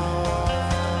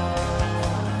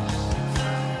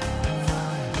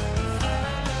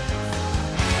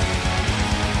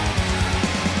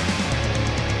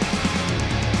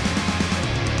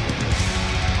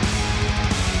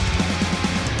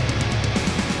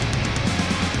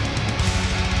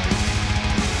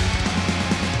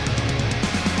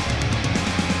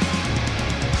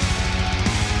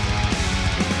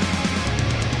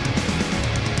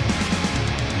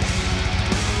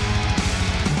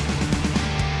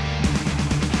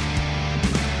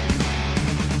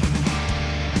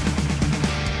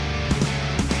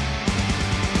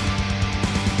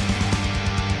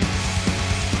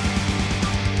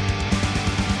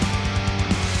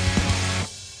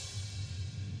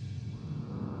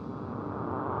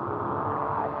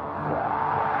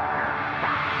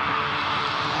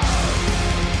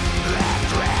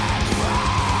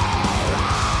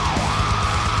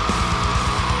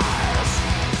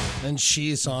And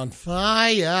she's on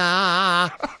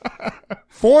fire.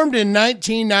 Formed in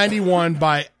 1991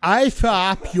 by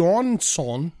Ivar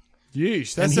Bjornsson.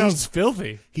 Yeesh, that And sounds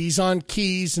filthy. He's on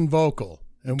keys and vocal.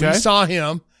 And Okay. we saw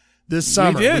him this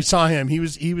summer. did. We saw him. He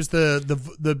was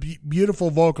the beautiful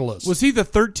vocalist. Was he the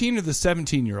 13 or the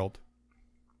 17-year-old?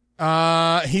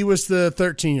 He was the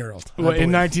 13-year-old. Well,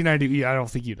 in 1990, yeah, I don't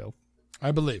think you know.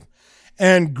 I believe.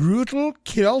 And Grutel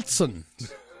Kjeldsen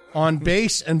on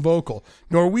bass and vocal.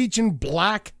 Norwegian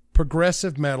black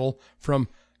progressive metal from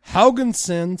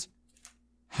Haugesund,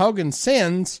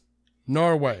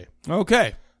 Norway.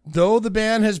 Okay. Though the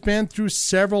band has been through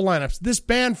several lineups, this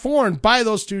band formed by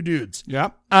those two dudes.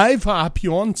 Yep. Ivar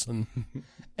Bjornsson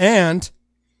and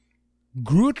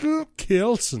Grutel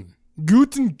Kjeldsen.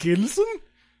 Guten Gilson?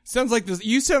 Sounds like this.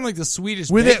 You sound like the Swedish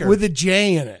With baker. it with a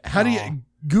J in it. How do you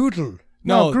Grutel?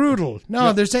 No, Grutel.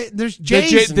 No, there's J's. The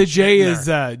J is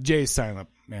J is silent,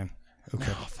 man.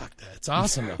 Okay. Oh, fuck that. It's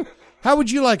awesome. How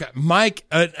would you like Mike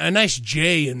a nice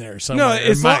J in there somewhere?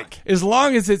 No, Mike. as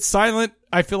long as it's silent,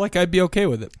 I feel like I'd be okay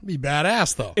with it. Be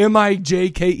badass though.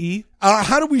 Mijke.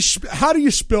 How do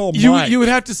you spell Mike? You would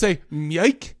have to say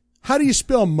Mike. How do you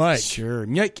spell Mike? Sure,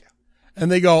 Mike.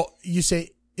 And you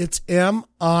say it's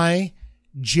Mijke.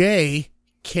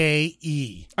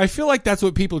 I feel like that's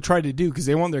what people try to do because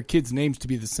they want their kids' names to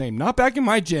be the same. Not back in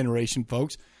my generation,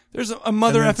 folks. There's a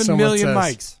mother effing million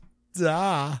Mikes.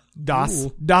 Das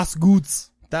Guts.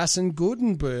 Das in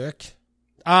Gutenberg.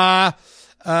 Ivar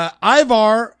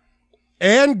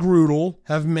and Grudel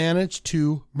have managed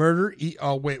to murder.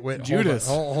 Wait. Judas.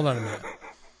 Hold on a minute.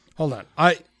 Hold on.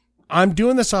 I'm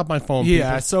doing this off my phone.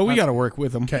 Yeah, people. so we got to work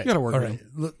with them. Okay. We got to work with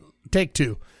them. Take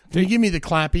two. Can you give me the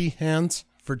clappy hands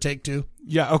for take two?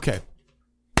 Yeah, okay.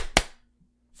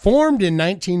 Formed in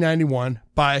 1991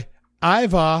 by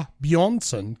Ivar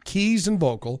Bjornsson, keys and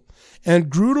vocal, and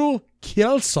Grudel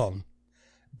Kjelsson,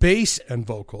 bass and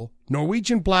vocal,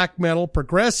 Norwegian black metal,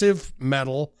 progressive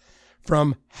metal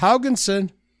from Haugesund,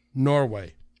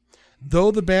 Norway. Though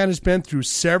the band has been through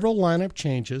several lineup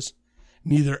changes,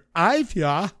 neither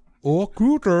Ivar or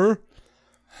Grudel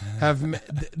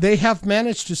have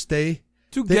managed to stay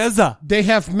together. They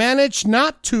have managed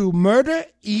not to murder,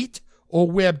 eat, or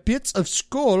wear bits of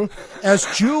skull as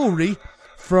jewelry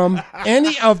from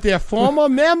any of their former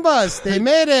members. They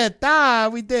made it.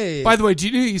 We did. By the way, do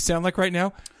you know who you sound like right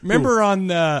now? Remember on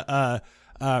the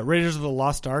Raiders of the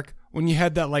Lost Ark when you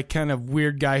had that like kind of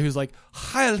weird guy who's like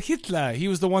Heil Hitler? He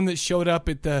was the one that showed up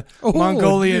at the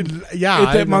Mongolian,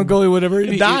 Mongolia, whatever.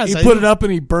 He put it up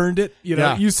and he burned it. You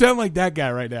know, you sound like that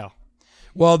guy right now.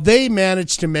 Well, they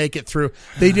managed to make it through.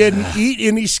 They didn't eat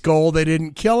any skull. They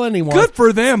didn't kill anyone. Good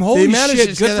for them. Holy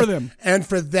shit, good for them. And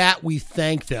for that, we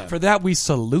thank them. For that, we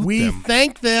salute them. We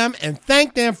thank them and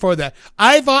thank them for that.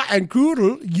 Ivar and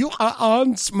Grudel, you are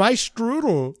on my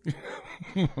strudel.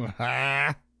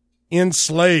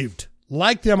 Enslaved.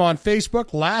 Like them on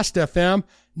Facebook, Last FM.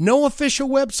 No official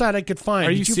website I could find.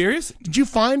 Are you serious? Did you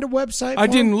find a website? I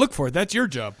didn't look for it. That's your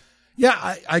job.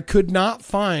 Yeah, I could not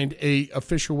find a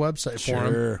official website for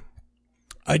him.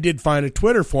 I did find a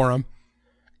Twitter for him.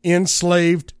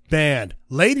 Enslaved Band.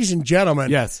 Ladies and gentlemen,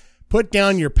 yes, put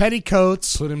down your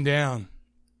petticoats. Put them down.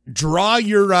 Draw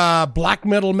your black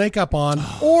metal makeup on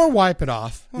or wipe it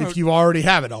off if you already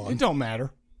have it on. It don't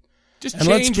matter. Just and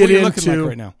change let's get what you're into looking like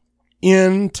right now.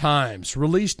 In Times.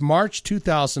 Released March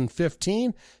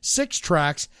 2015. 6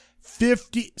 tracks.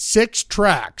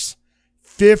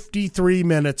 53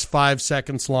 minutes, 5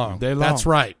 seconds long. They long. That's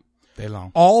right. They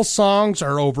long. All songs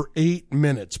are over 8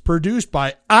 minutes. Produced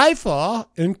by Ivar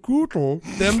and Grudel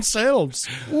themselves.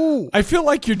 Ooh. I feel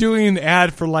like you're doing an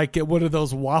ad for like one of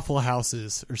those Waffle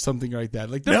Houses or something like that.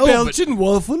 Like the No, Belgian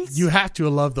waffles. You have to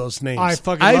love those names. I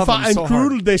fucking love them and so Grudel,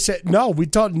 hard. they said, no, we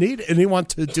don't need anyone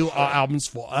to do our albums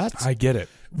for us. I get it.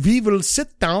 We will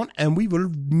sit down and we will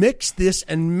mix this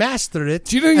and master it.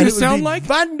 Do you know what you sound like?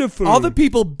 Wonderful. All the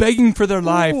people begging for their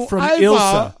life from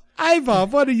Ilsa. Ivar,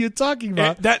 what are you talking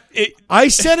about? I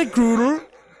said it, Grudel.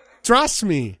 Trust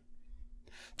me.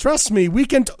 We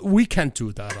can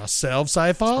do that ourselves,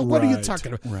 Ivar. What are you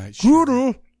talking about? Right,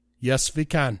 Grudel, yes, we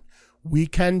can. We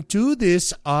can do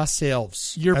this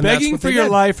ourselves. You're And begging that's for what they your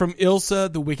did. life from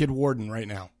Ilsa, the Wicked Warden, right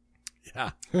now.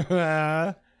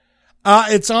 Yeah.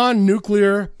 It's on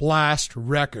Nuclear Blast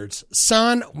Records.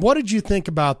 Son, what did you think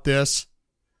about this?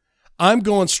 I'm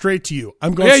going straight to you.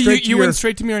 You went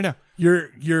straight to me right now.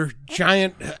 Your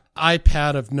giant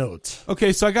iPad of notes.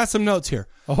 Okay, so I got some notes here.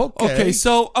 Okay.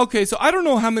 So I don't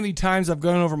know how many times I've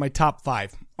gone over my top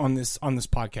 5 on this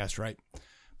podcast, right?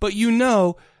 But you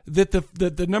know that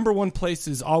the number one place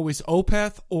is always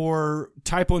Opeth or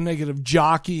Typo Negative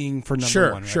jockeying for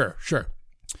number one. Right? Sure.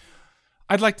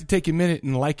 I'd like to take a minute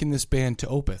and liken this band to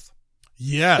Opeth.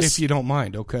 Yes. If you don't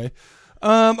mind, okay?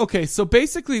 Okay, so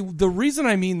basically the reason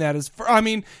I mean that is,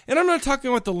 and I'm not talking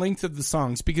about the length of the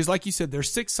songs, because like you said, there's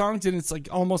 6 songs and it's like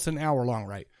almost an hour long,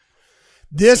 right?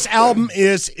 This album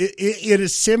it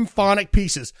is symphonic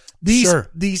pieces.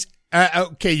 These,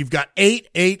 okay, you've got 8,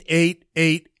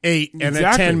 and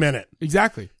a 10 minute.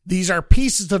 Exactly. These are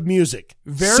pieces of music.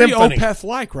 Very Symphony.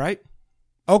 Opeth-like, right?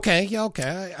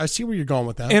 Okay. I see where you're going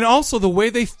with that. And also the way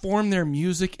they form their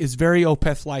music is very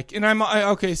Opeth-like. And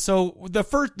so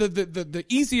the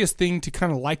easiest thing to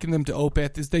kind of liken them to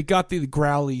Opeth is they got the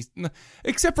growly,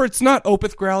 except for it's not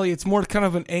Opeth growly, it's more kind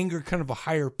of an anger, kind of a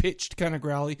higher pitched kind of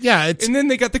growly. Yeah, and then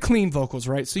they got the clean vocals,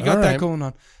 right? So you got that going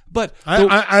on. But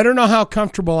I don't know how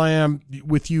comfortable I am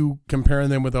with you comparing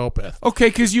them with Opeth. Okay,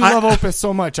 because you love Opeth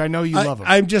so much. I know you love them.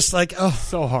 I'm just like,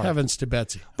 so hard. Heavens to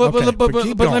Betsy. But keep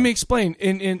going. let me explain.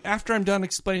 And after I'm done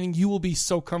explaining, you will be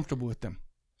so comfortable with them.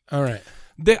 All right.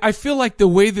 I feel like the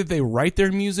way that they write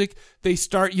their music, they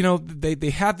start, they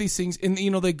have these things, and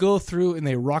they go through and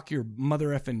they rock your mother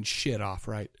effing shit off,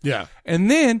 right? Yeah.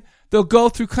 And then they'll go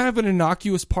through kind of an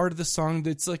innocuous part of the song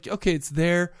that's like, okay, it's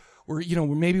there.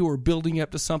 we're building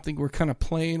up to something. We're kind of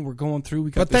playing. We're going through.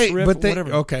 We got this riff,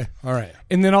 whatever. Okay, all right.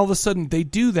 And then all of a sudden they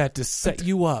do that to set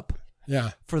you up.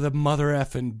 Yeah. For the mother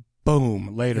effing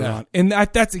boom later on. And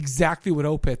that's exactly what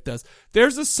Opeth does.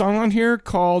 There's a song on here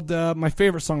called, my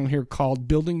favorite song on here called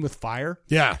Building with Fire.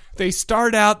 Yeah. They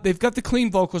start out, they've got the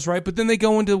clean vocals, right? But then they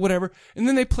go into whatever, and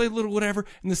then they play a little whatever,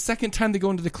 and the second time they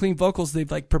go into the clean vocals, they've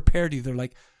like prepared you. They're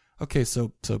like, okay,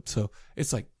 so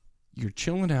it's like, you're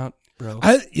chilling out, bro.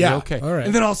 You're okay. All right.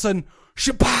 And then all of a sudden,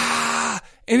 shabah!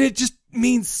 And it just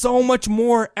means so much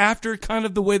more after kind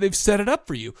of the way they've set it up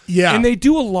for you. Yeah. And they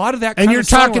do a lot of that kind and you're of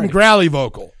talking growly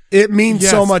vocal. It means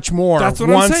so much more that's what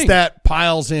once I'm saying. that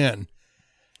piles in.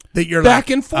 That you're back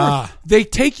like, and forth. They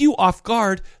take you off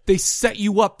guard. They set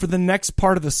you up for the next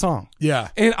part of the song. Yeah.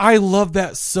 And I love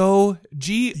that so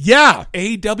AWDDANG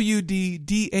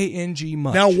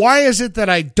much. Now, why is it that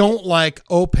I don't like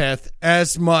Opeth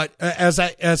as much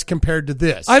as compared to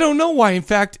this? I don't know why. In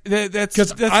fact, that's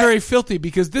very filthy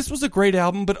because this was a great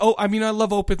album, but I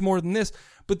love Opeth more than this.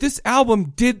 But this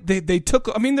album they took,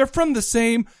 they're from the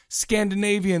same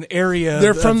Scandinavian area.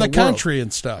 They're from the country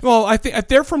and stuff. Well, I think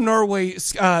they're from Norway.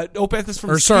 Opeth is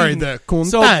from Sweden. The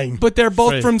Kundang. But they're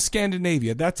both from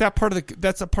Scandinavia. That's a part of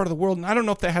the world. And I don't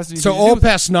know if that has anything to do with it. So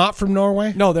Opeth's not from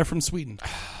Norway? No, they're from Sweden.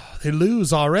 They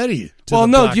lose already. Well,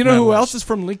 no, do you know who else is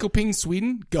from Linköping,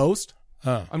 Sweden? Ghost.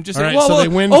 I'm just saying. Right, so they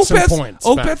win some points.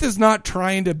 Opeth is not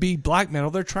trying to be black metal.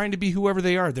 They're trying to be whoever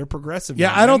they are. They're progressive.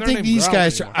 Yeah, I don't think these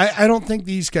guys. I don't think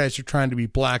these guys are trying to be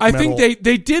black metal. I think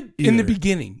they did in the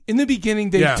beginning. In the beginning,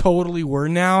 they totally were.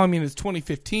 Now, it's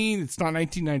 2015. It's not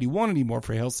 1991 anymore.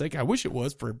 For hell's sake, I wish it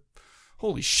was. For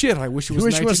holy shit, I wish it was.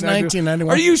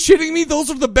 1991. Are you shitting me?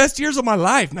 Those are the best years of my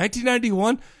life.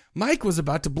 1991. Mike was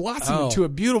about to blossom into a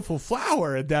beautiful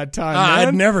flower at that time. Man.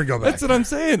 I'd never go back. That's what I'm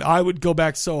saying. I would go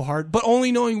back so hard, but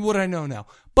only knowing what I know now.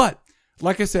 But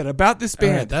like I said about this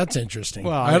band, right, that's interesting.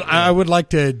 Well, I would like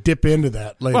to dip into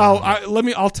that later. Well,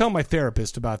 I'll tell my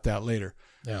therapist about that later.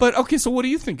 Yeah. But okay, so what do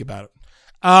you think about it?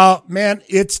 Man,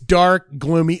 it's dark,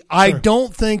 gloomy. Sure. I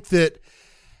don't think that.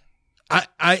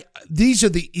 These are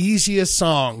the easiest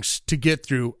songs to get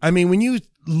through. When you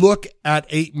look at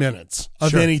 8 minutes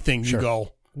of anything, you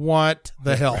go, what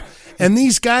the hell? And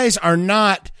these guys are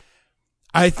not.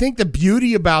 I think the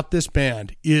beauty about this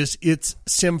band is it's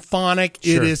symphonic.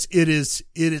 Sure.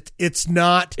 It's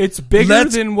not. It's bigger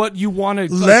than what you want to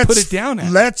put it down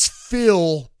at. Let's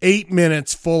fill 8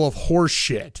 minutes full of horse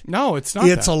shit. No, it's not.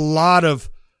 It's a lot of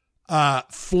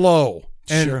flow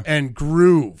and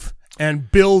groove and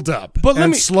build up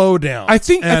and slow down. I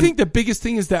think the biggest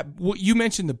thing is that what you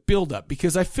mentioned, the build up,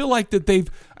 because I feel like that they've.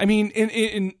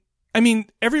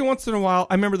 Every once in a while,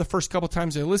 I remember the first couple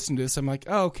times I listened to this, I'm like,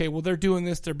 oh, okay, well, they're doing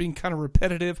this. They're being kind of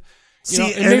repetitive.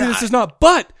 And maybe this is not,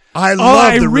 but I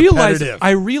repetitive.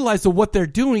 I realize that what they're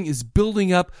doing is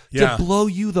building up to blow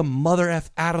you the mother F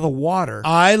out of the water.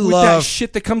 I with love that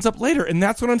shit that comes up later. And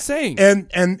that's what I'm saying.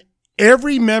 And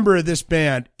every member of this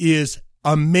band is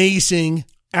amazing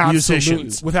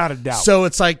musicians. Without a doubt. So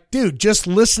it's like, dude, just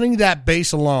listening to that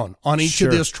bass alone on each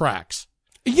of those tracks.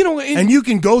 And you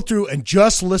can go through and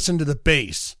just listen to the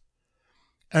bass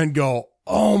and go,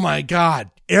 oh my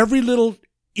God, every little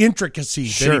intricacy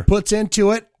that he puts into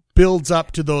it builds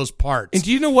up to those parts. And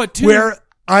do you know what, too? Where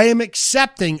I am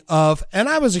accepting of, and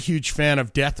I was a huge fan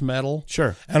of death metal.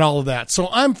 Sure. And all of that. So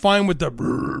I'm fine with the.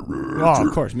 Oh,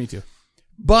 of course, me too.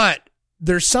 But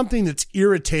there's something that's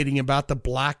irritating about the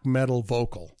black metal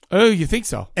vocal. Oh, you think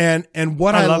so? And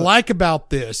what I like about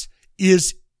this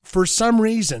is, for some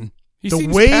reason,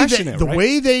 the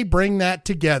way they bring that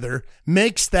together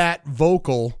makes that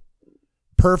vocal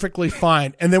perfectly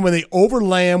fine. And then when they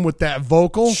overlay them with that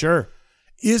vocal,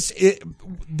 is it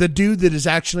the dude that is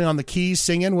actually on the keys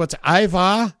singing? What's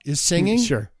Iva is singing?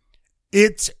 Sure,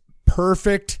 it's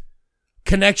perfect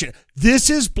connection.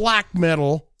 This is black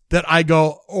metal that I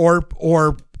go or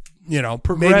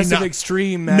progressive, maybe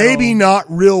extreme metal. Maybe not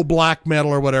real black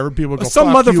metal or whatever. People go,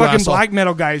 some motherfucking black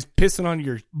metal guy is pissing on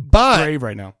your grave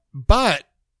right now. But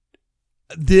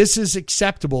this is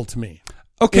acceptable to me.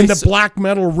 Okay, in the black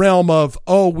metal realm of,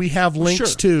 we have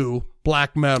links to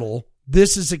black metal.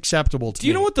 This is acceptable to me. Do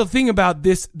you know what the thing about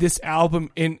this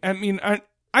album? I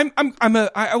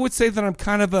would say that I'm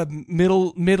kind of a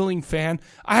middling fan.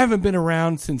 I haven't been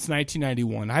around since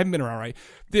 1991. I haven't been around, right?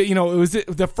 It was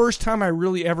the first time I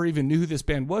really ever even knew who this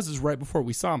band was is right before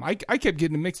we saw them. I kept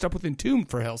getting mixed up with Entombed,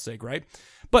 for hell's sake, right?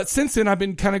 But since then, I've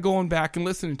been kind of going back and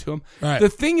listening to them. Right. The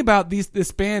thing about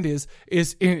this band is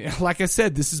like I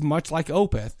said, this is much like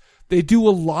Opeth. They do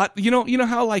a lot. You know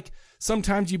how like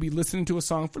sometimes you be listening to a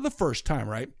song for the first time,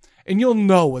 right? and you'll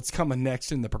know what's coming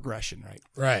next in the progression, right?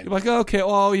 Right. You're like, okay,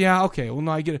 oh yeah, okay. Well,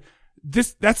 no, I get it.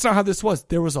 That's not how this was.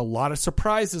 There was a lot of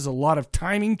surprises, a lot of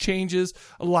timing changes,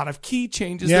 a lot of key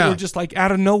changes that were just like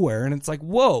out of nowhere, and it's like,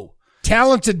 whoa.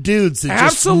 Talented dudes that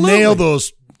just nail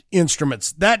those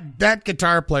instruments. That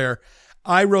guitar player,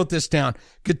 I wrote this down.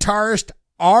 Guitarist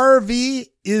R.V.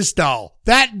 Isdal.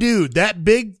 That dude, that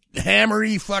big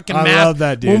hammery fucking I love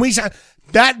that dude.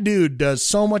 That dude does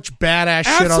so much badass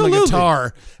shit on the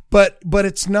guitar, but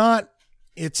it's not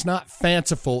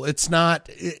fanciful. It's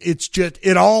just,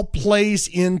 it all plays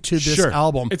into this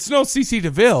album. It's no C.C.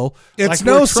 DeVille. It's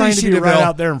no C.C. C.C. DeVille right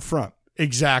out there in front.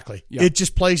 Exactly. Yeah. It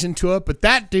just plays into it. But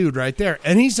that dude right there,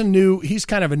 and he's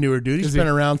kind of a newer dude. He's been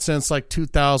around since like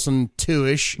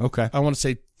 2002-ish. Okay. I want to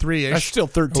say 3-ish. That's still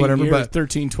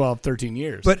 13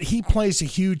 years. But he plays a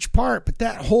huge part. But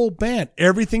that whole band,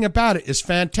 everything about it is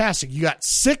fantastic. You got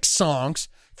 6 songs,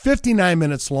 59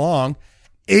 minutes long.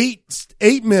 8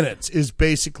 minutes is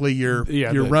basically your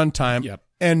runtime. Yep.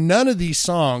 And none of these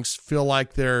songs feel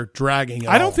like they're dragging at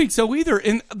all. I don't think so either.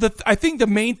 And I think the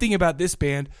main thing about this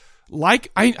band,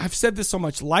 like I've said this so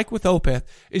much, like with Opeth,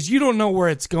 is you don't know where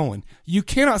it's going. You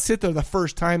cannot sit there the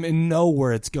first time and know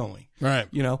where it's going. Right.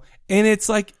 You know? And it's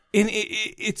like, and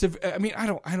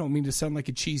I don't mean to sound like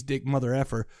a cheese dick mother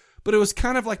effer, but it was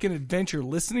kind of like an adventure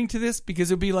listening to this, because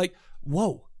it'd be like,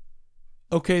 whoa.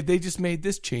 Okay, they just made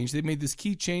this change. They made this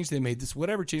key change. They made this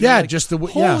whatever change. Yeah, like,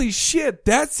 holy shit,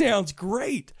 that sounds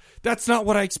great. That's not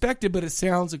what I expected, but it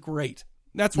sounds great.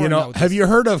 That's what have you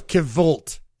heard of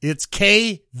Kvolt? It's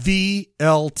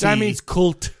KVLT. That means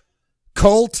cult,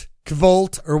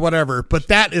 Kvolt, or whatever. But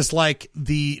that is like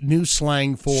the new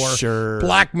slang for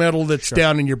black metal that's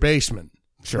down in your basement,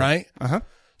 right?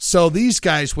 So these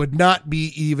guys would not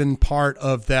be even part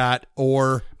of that,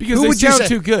 or because they sound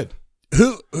too good.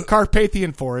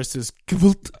 Carpathian Forest is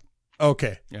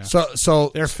okay. Yeah.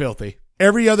 So they're filthy.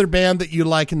 Every other band that you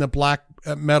like in the black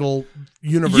metal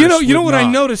universe, you know what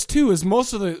I noticed too is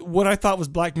most of what I thought was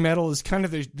black metal is kind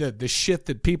of the shit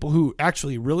that people who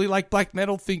actually really like black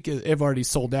metal think have already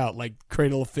sold out, like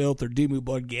Cradle of Filth or Dimmu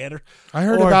Borgir. I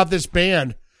heard about this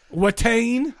band.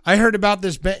 Watain? I heard about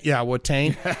this band. Yeah,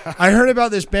 Watain. I heard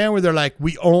about this band where they're like,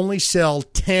 we only sell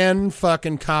 10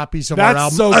 fucking copies of our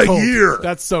album a year.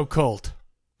 That's so cult.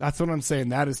 That's what I'm saying.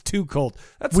 That is too cold.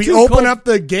 We open up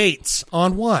the gates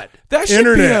on what? That should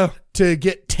Internet to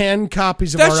get 10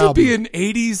 copies of our album. That should be an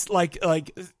 80s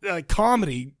like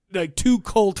comedy, like too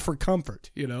cold for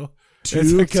comfort, you know?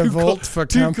 Too cold for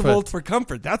comfort. Too cold for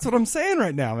comfort. That's what I'm saying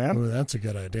right now, man. Oh, that's a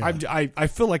good idea. I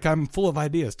feel like I'm full of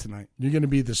ideas tonight. You're going to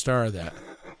be the star of that.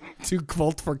 Too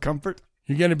cold for comfort?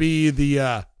 You're going to be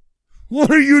the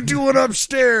what are you doing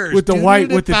upstairs? With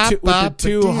the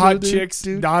two hot chicks,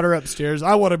 daughter upstairs.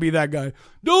 I want to be that guy.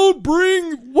 Don't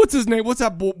bring, what's his name? What's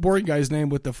that boring guy's name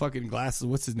with the fucking glasses?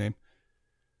 What's his name?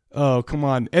 Oh, come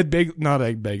on. Not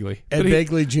Ed Begley. Ed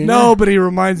Begley Jr.? No, but he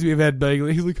reminds me of Ed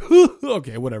Begley. He's like,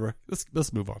 okay, whatever.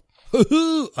 Let's move on.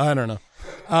 I don't know.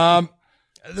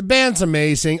 The band's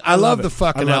amazing. I love the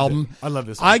fucking album. I love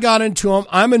this one. I got into them.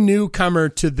 I'm a newcomer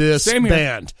to this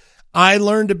band. I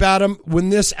learned about them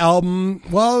when this album,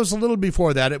 well, it was a little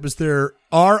before that. It was their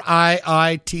Riitiir.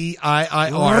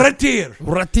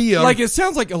 Like, it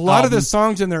sounds like a lot of the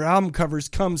songs in their album covers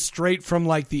come straight from,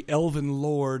 like, the Elven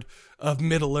Lord of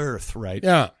Middle Earth, right?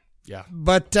 Yeah. Yeah.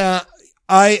 But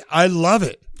I love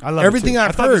it. I love everything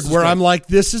I've heard where I'm like,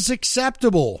 this is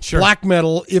acceptable. Sure. Black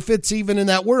metal, if it's even in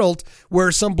that world where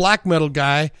some black metal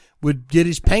guy would get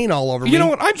his paint all over me. You know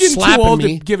what? I'm getting too old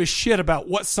to give a shit about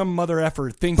what some mother effer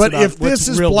thinks about But if this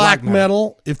is black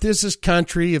metal, if this is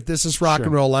country, if this is rock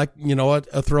and roll, like, you know what,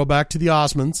 a throwback to the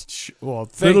Osmonds. Well,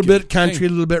 a little bit country, a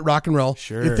little bit rock and roll.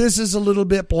 Sure. If this is a little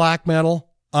bit black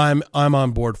metal, I'm on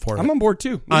board for it. I'm on board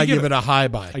too. I give it a high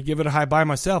buy. I give it a high buy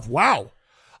myself. Wow.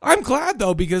 I'm glad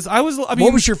though, because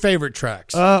what was your favorite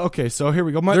tracks? Okay, so here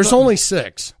we go. There's only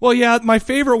 6. Well, yeah, my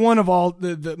favorite one of all,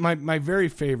 my very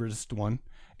favorite one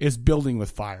is Building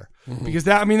with Fire. Mm-hmm. Because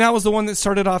that was the one that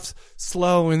started off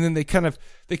slow, and then they kind of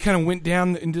went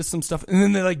down into some stuff, and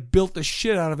then they like built the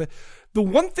shit out of it. The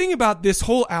one thing about this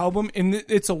whole album, and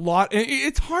it's a lot,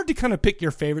 it's hard to kind of pick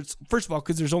your favorites. First of all,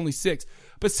 because there's only 6,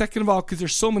 but second of all, because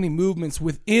there's so many movements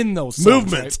within those songs.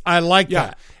 Movements, right? I like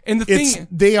that. And the thing,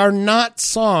 they are not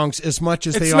songs as much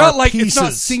as they are pieces. It's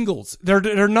not singles.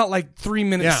 They're not like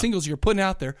 3-minute singles you're putting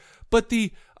out there. But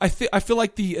I feel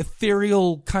like the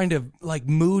ethereal kind of like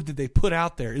mood that they put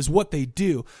out there is what they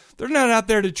do. They're not out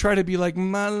there to try to be like,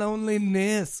 my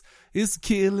loneliness is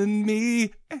killing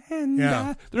me. And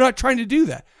they're not trying to do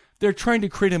that. They're trying to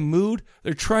create a mood.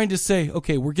 They're trying to say,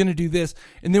 okay, we're going to do this,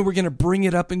 and then we're going to bring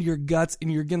it up into your guts, and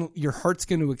your heart's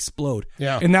going to explode.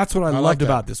 Yeah. And that's what I loved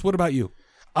about this. What about you?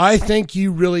 I think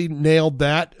you really nailed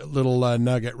that little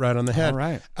nugget right on the head. All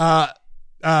right.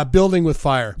 Building with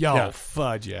fire.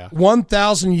 Fudge, yeah.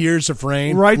 1,000 Years of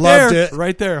Rain. Right Loved there. it.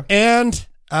 Right there. And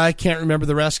I can't remember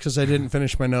the rest because I didn't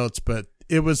finish my notes, but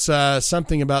it was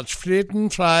something about Schritten,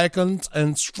 Schreikens,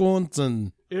 and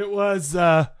Strunzen. It was,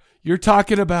 you're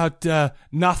talking about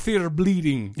Nafir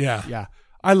Bleeding. Yeah. Yeah.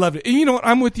 I loved it. And you know what?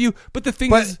 I'm with you. But the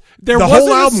thing is, the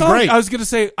whole album, great. I was going to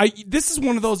say, this is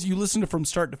one of those you listen to from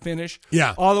start to finish.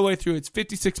 Yeah. All the way through. It's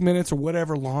 56 minutes or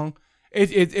whatever long.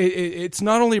 It's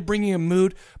not only bringing a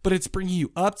mood, but it's bringing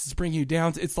you ups, it's bringing you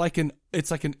downs. It's like an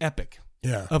epic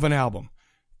of an album.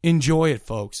 Enjoy it,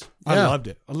 folks. I loved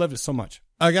it. I loved it so much.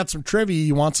 I got some trivia.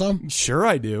 You want some? Sure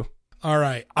I do. All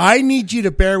right. I need you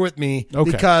to bear with me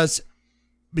because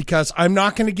I'm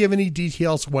not going to give any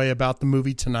details away about the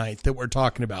movie tonight that we're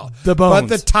talking about. The Bones. But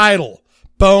the title,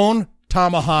 Bone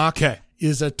Tomahawk,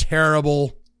 is a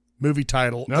terrible movie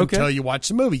title until you watch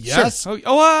the movie. Yes? Sure.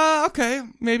 Okay.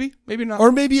 Maybe not.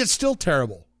 Or maybe it's still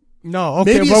terrible. No,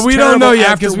 okay, but we don't know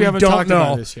yet because we haven't talked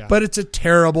about this yet. But it's a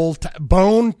terrible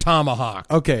Bone Tomahawk.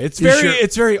 Okay, it's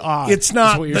very odd. It's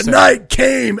not the night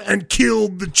came and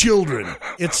killed the children.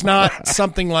 It's not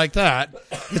something like that.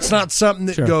 It's not something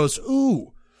that goes,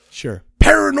 ooh. Sure.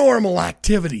 Paranormal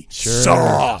Activity. Sure.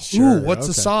 Saw. Sure. Ooh, what's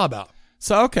the Saw about?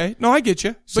 So okay, no, I get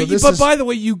you. So but by the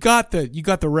way, you got the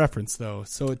reference though,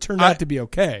 so it turned out to be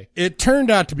okay. It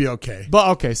turned out to be okay. But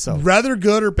okay, so rather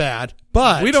good or bad,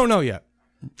 but we don't know yet.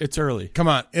 It's early. Come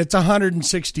on, it's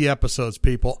 160 episodes,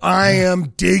 people. I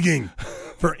am digging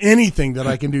for anything that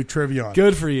I can do trivia on.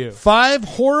 Good for you. 5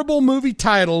 horrible movie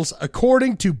titles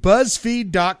according to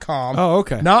BuzzFeed.com. Oh,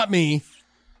 okay. Not me.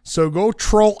 So go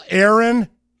troll Aaron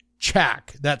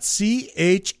Chack. That's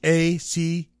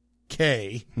CHACK.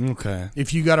 Okay.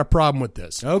 If you got a problem with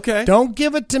this. Okay. Don't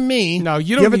give it to me. No,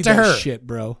 you don't give need it to that her. shit,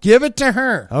 bro. Give it to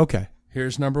her. Okay.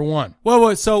 Here's number 1.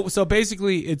 Well, so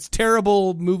basically it's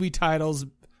terrible movie titles.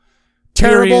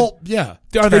 Terrible, period.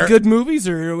 Yeah. Are they good movies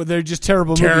or are they just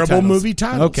terrible movie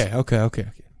titles? Okay.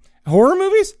 Horror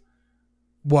movies?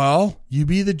 Well, you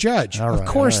be the judge. All right, of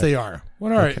course all right. they are.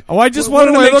 What all right? Okay. Oh, I just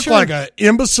wanted to make look sure. like an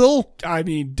imbecile? I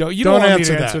mean, don't want me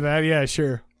to answer that. Yeah,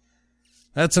 sure.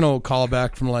 That's an old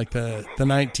callback from like the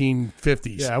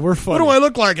 1950s. Yeah, we're funny. What do I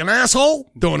look like, an asshole?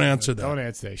 Don't answer that. Don't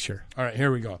answer that, sure. All right, here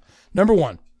we go. Number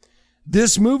 1.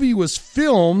 This movie was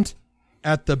filmed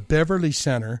at the Beverly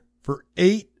Center for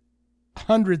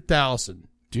 $800,000.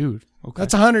 Dude, okay.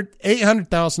 That's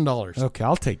 $800,000. Okay,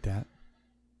 I'll take that.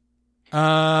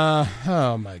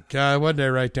 Oh my God, what did I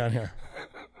write down here?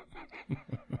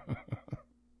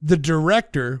 The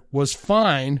director was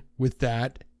fine with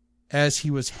that, as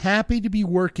he was happy to be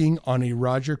working on a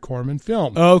Roger Corman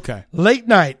film. Okay. Late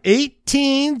night. 8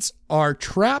 teens are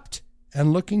trapped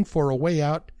and looking for a way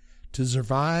out to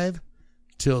survive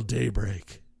till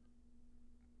daybreak.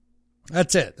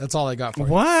 That's it. That's all I got for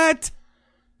you. What?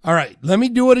 All right. Let me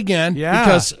do it again. Yeah.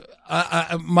 Because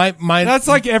my that's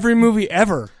like every movie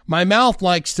ever. My mouth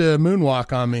likes to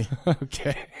moonwalk on me.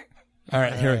 Okay. All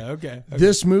right, here. Okay.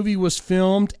 This movie was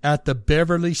filmed at the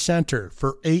Beverly Center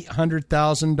for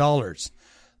 $800,000.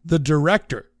 The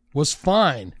director was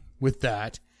fine with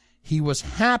that. He was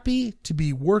happy to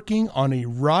be working on a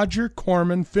Roger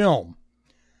Corman film.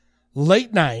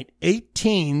 Late night, 8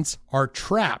 teens are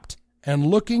trapped and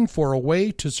looking for a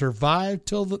way to survive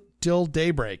till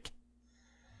daybreak.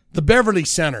 The Beverly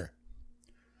Center.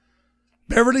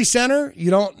 Beverly Center?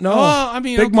 You don't know? Oh, I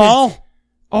mean, Big mall?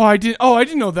 Oh, I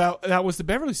didn't know that was the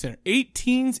Beverly Center. 8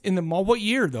 teens in the mall. What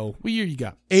year though? What year you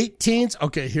got? 8 teens.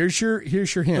 Okay, here's your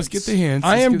hints. Let's get the hints.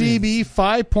 IMDb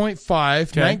 5.5,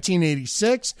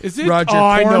 1986. Is it? Roger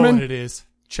I Corman. know what it is.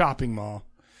 Chopping Mall.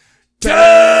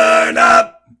 Turn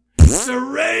up the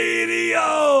radio.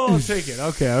 I'll take it.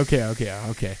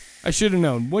 Okay. I should have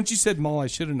known. Once you said mall, I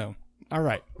should have known. All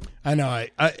right. I know.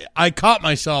 I caught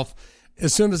myself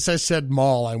as soon as I said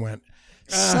mall. I went,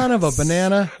 son of a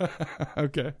banana.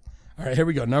 Okay. All right, here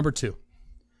we go. Number 2.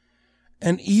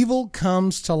 An evil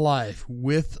comes to life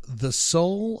with the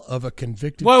soul of a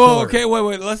convicted killer. Okay,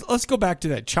 wait. Let's go back to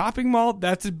that. Chopping Mall,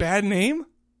 that's a bad name?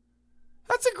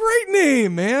 That's a great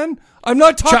name, man. I'm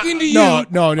not talking to you.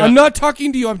 No. I'm not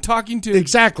talking to you. I'm talking to...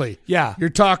 Exactly. Yeah. You're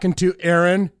talking to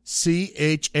Aaron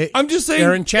CHA. I'm just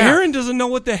saying, Aaron doesn't know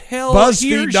what the hell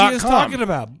he or she is talking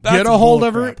about. Get a hold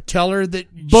of her. Tell her that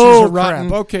she's a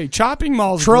rotten. Okay, chopping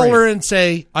malls. Troll her and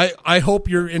say, I hope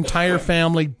your entire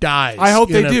family dies. I hope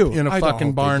they do. In a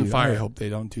fucking barn fire. I hope they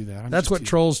don't do that. That's what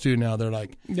trolls do now. They're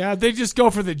like, yeah, they just go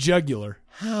for the jugular.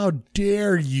 How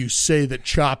dare you say that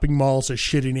chopping mall's a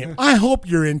shitty name? I hope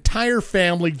your entire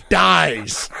family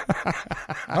dies.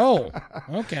 Oh,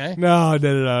 okay. No,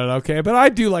 okay. But I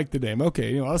do like the name.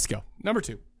 Okay, let's go. Number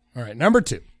 2. All right, number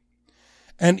 2.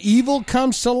 An evil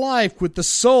comes to life with the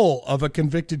soul of a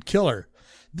convicted killer.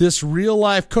 This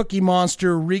real-life cookie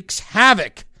monster wreaks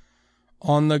havoc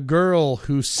on the girl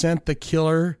who sent the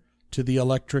killer to the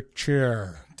electric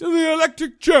chair. To the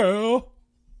electric chair.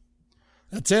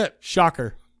 That's it.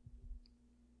 Shocker.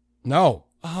 No.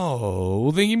 Oh,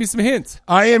 well then give me some hints.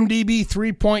 IMDb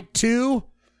 3.2.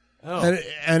 Oh.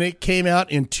 And it came out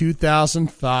in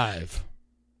 2005.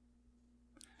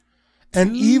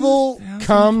 An evil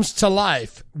comes to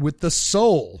life with the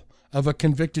soul of a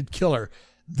convicted killer.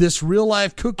 This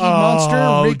real-life cookie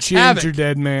monster wreaks havoc. Ginger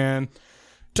Dead Man.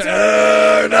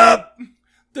 Turn up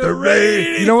the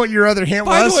radio. You know what your other hint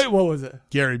was? By the way, what was it?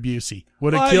 Gary Busey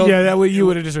would have killed. Yeah, that way you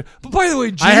would have just. But by the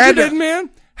way, Ginger Dead Man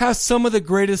has some of the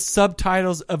greatest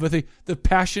subtitles of a thing. The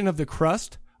Passion of the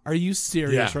Crust. Are you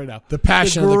serious right now? The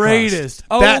Passion of the Crust.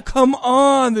 Oh, come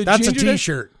on. That's a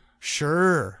T-shirt.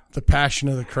 Sure. The Passion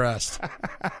of the Crust.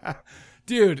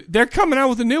 Dude, they're coming out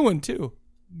with a new one, too.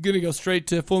 Gonna go straight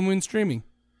to Full Moon Streaming.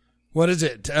 What is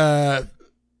it?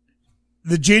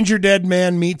 The Ginger Dead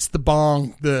Man meets the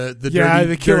bong. The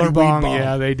killer dirty bong. bong.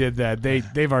 Yeah, they did that.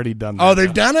 They've already done that. Oh,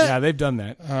 they've done it? Yeah, they've done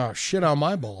that. Oh, shit on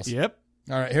my balls. Yep.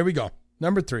 All right, here we go.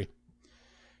 Number 3.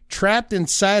 Trapped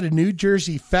inside a New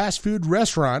Jersey fast food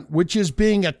restaurant, which is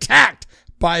being attacked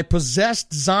by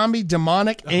possessed zombie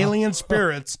demonic alien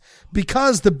spirits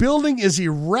because the building is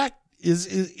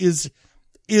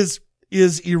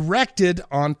erected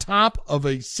on top of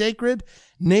a sacred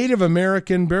Native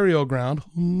American burial ground.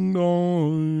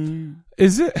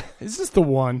 Is this the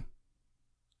one?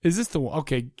 Is this the one?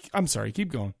 Okay, I'm sorry.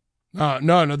 Keep going.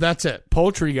 No, that's it.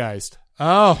 Poultrygeist.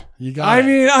 Oh, you got it. I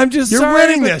mean, I'm just You're sorry,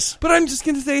 winning this. But I'm just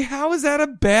going to say, how is that a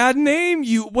bad name?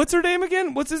 What's her name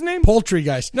again? What's his name?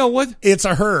 Poultrygeist. No, what? It's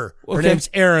a her. Her Okay.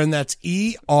 name's Erin. That's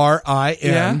ERINCHACK.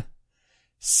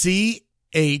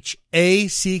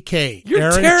 You're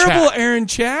Erin terrible, Chack. Erin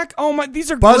Chack. Oh my,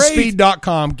 these are great.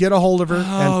 BuzzFeed.com. Get a hold of her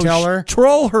and tell her.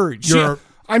 Troll her.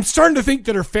 I'm starting to think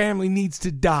that her family needs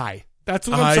to die. That's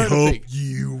what I'm starting to think.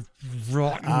 You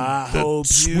rotten hope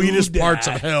sweetest you parts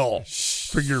die. of hell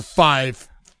for your 5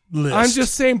 list. I'm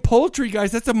just saying,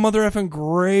 Poultrygeist. That's a mother effing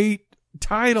great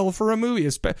title for a movie.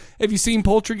 Have you seen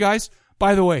Poultrygeist?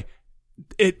 By the way,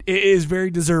 it is very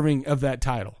deserving of that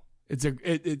title.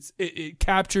 It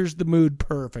captures the mood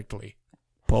perfectly.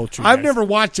 Poultrygeist. I've never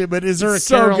watched it, but is there a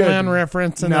Carol Ann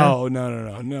reference in No.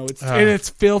 It's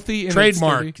filthy. And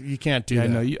trademark. It's you can't do that.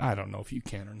 No, I don't know if you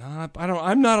can or not.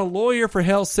 I'm not a lawyer, for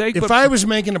hell's sake. If I was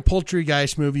making a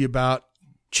Poultrygeist movie about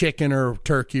chicken or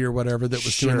turkey or whatever that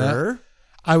was doing that,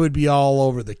 I would be all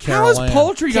over the Carol Ann. How is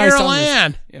Poultrygeist Carol on this?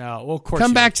 Ann. Yeah, well, of course.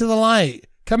 Come back to the light.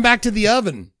 Come back to the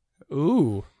oven.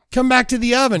 Ooh. Come back to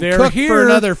the oven. They're Cook here, for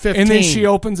another 15. And then she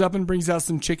opens up and brings out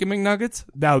some chicken McNuggets.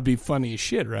 That would be funny as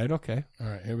shit, right? Okay. All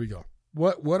right, here we go.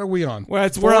 What are we on? Well,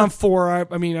 we're on 4.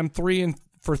 I'm 3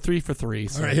 for 3.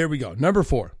 So. All right, here we go. Number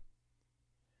 4.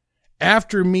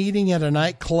 After meeting at a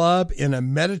nightclub in a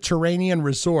Mediterranean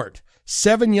resort,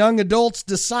 7 young adults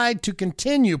decide to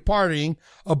continue partying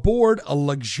aboard a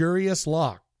luxurious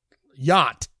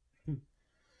yacht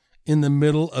in the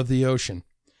middle of the ocean.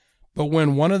 But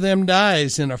when one of them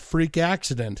dies in a freak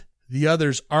accident, the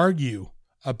others argue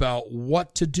about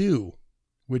what to do,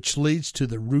 which leads to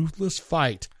the ruthless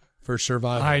fight for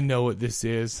survival. I know what this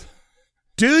is.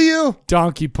 Do you?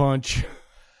 Donkey Punch.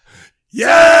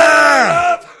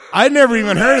 Yeah! I'd never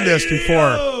even heard of this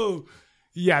before.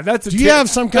 Yeah, that's a Do you have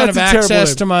some kind of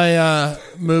access to my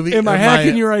movie? Am I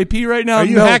hacking your IP right now? Are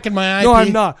you hacking my IP? No,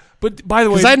 I'm not. But by the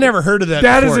way, because I'd never heard of that.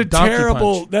 That before.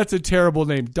 is that's a terrible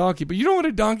name, Donkey. But you know what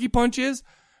a Donkey Punch is?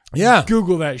 Yeah.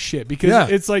 Google that shit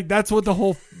because it's like that's what the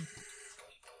whole.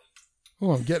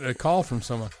 Oh, I'm getting a call from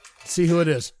someone. Let's see who it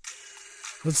is.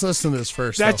 Let's listen to this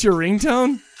first. That's your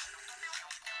ringtone?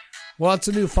 Well, it's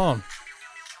a new phone.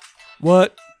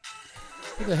 What?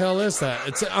 Who the hell is that?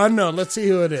 It's unknown. Let's see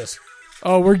who it is.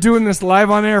 Oh, we're doing this live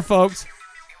on air, folks.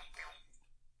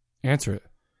 Answer it.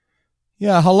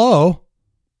 Yeah, hello.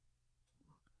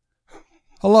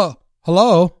 Hello.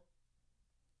 Hello.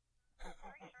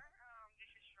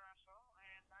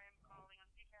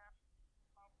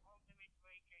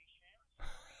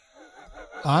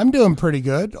 I'm doing pretty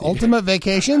good. Ultimate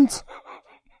Vacations?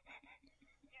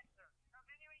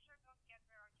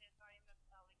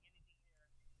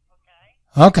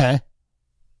 Okay.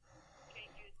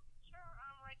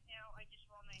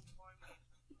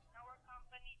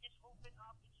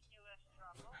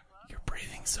 You're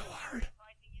breathing so hard.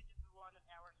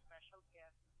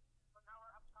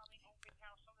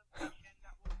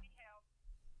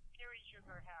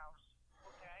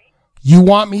 You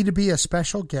want me to be a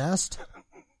special guest?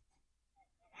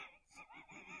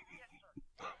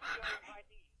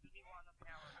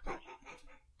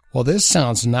 Well, this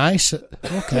sounds nice.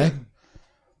 Okay.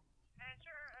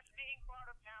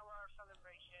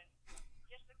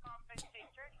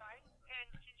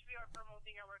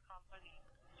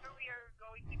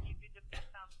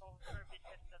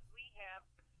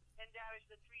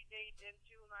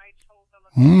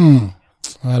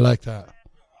 I like that.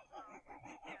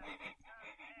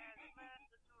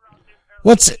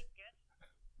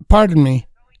 Pardon me.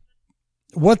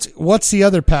 What's the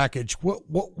other package?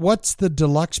 What's the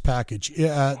deluxe package?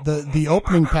 The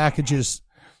opening package is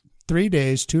 3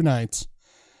 days, 2 nights.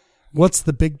 What's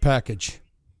the big package? 3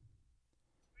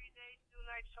 days, 2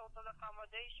 nights hotel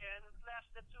accommodation plus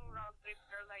the 2 round trip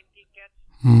airline tickets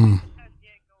to San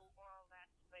Diego or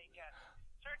Las Vegas.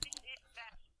 Service is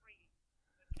tax free.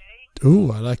 Okay?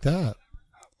 Ooh, I like that.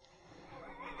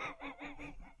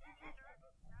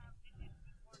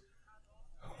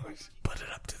 Put it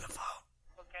up to the phone.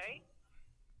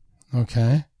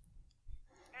 Okay.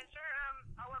 And sir,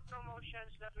 our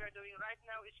promotions that we are doing right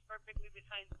now is perfectly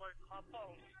designed for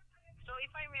couples. So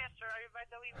if I may ask, sir, are you by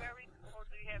the way married or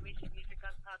do you have a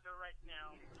significant other right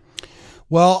now?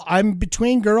 Well, I'm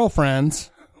between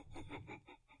girlfriends.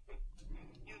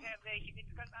 You have a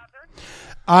significant other?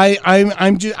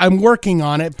 I'm working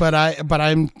on it, but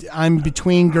I'm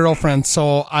between girlfriends,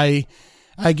 so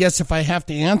I guess if I have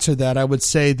to answer that, I would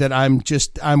say that I'm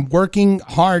working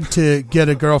hard to get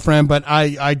a girlfriend, but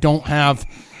I don't have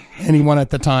anyone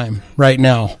at the time right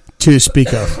now to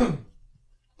speak of. So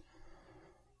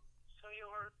you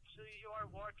are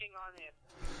working on it.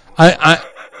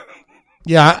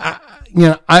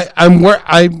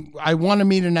 I want to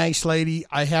meet a nice lady.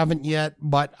 I haven't yet,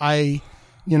 but I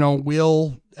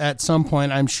will at some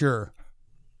point, I'm sure.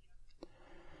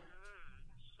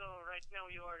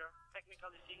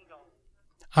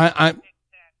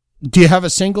 Do you have a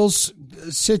singles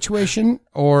situation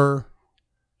or?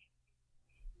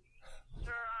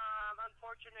 Sir,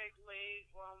 unfortunately,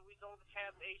 we don't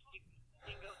have a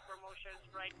singles promotions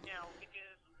right now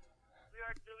because we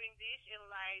are doing this in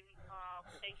line of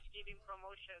Thanksgiving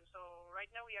promotion. So right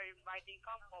now we are inviting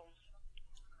couples.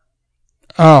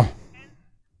 Oh,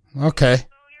 okay.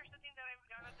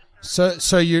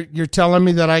 So you're telling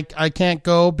me that I can't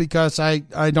go because I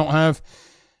don't have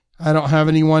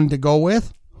anyone to go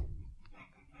with?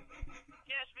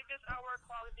 Yes, because our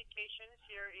qualifications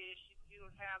here is you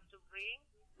have to bring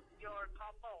your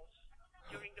couples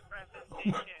during the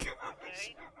presentation,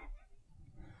 okay?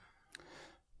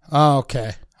 Oh,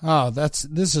 okay. Oh,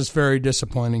 this is very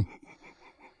disappointing.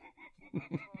 Me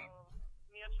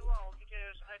as well,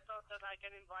 because I thought that I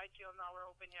can invite you on our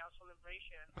open house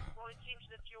celebration. Well, it seems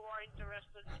that you are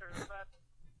interested, sir, but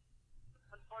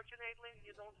unfortunately,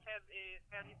 you don't have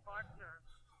any partner.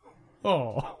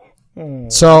 Oh.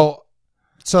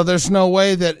 So there's no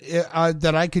way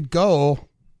that I could go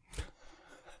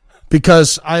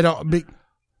because I don't. Yes,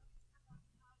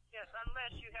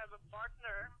 unless you have a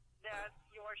partner that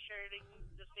you are sharing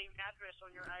the same address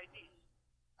on your ID.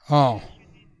 Oh. You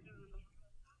need to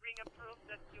bring a proof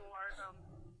that you are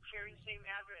sharing same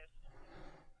address.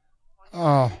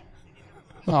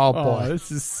 Oh boy.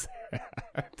 This is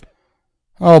sad.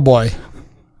 Oh boy.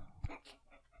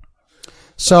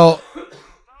 So.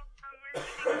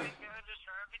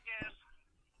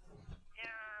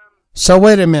 So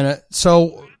wait a minute.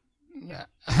 So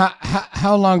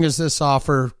how long is this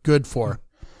offer good for?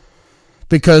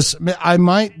 Because I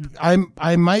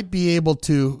might be able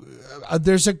to.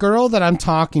 There's a girl that I'm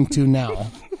talking to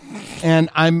now, and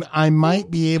I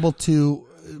might be able to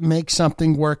make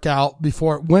something work out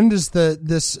before. When does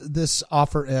this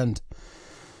offer end?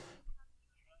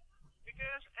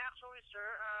 Because actually, sir,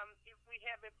 if we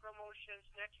have a promotions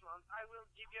next month, I will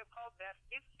give you a call back.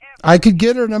 If ever I could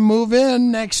get her to move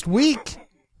in next week.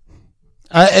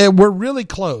 We're really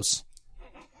close.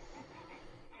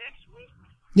 Next week?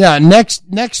 Yeah,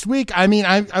 next week. I mean,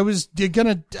 I was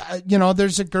gonna,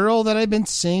 there's a girl that I've been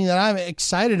seeing that I'm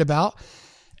excited about,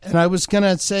 and I was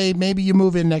gonna say maybe you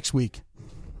move in next week.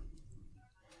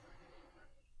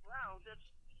 Wow, that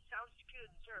sounds good,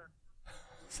 sir.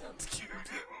 Sounds cute.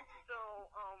 So,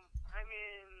 I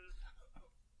mean,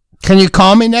 Can you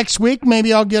call me next week?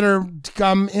 Maybe I'll get her to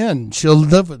come in. She'll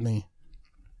live with me.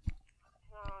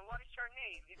 What is her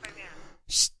name, if I may?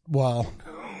 Well,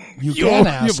 you can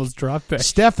ask. You almost dropped that.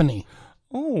 Stephanie.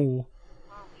 Oh.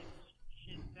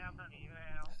 She's Stephanie.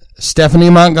 Well, Stephanie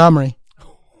Montgomery.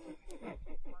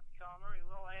 Montgomery.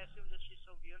 Well, I assume that she's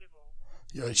so beautiful.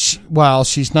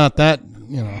 She's not that,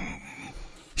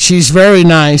 She's very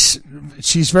nice.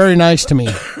 She's very nice to me.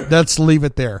 Let's leave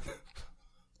it there.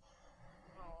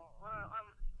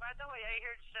 By the way, I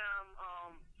heard some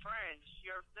friends.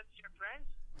 That's your friends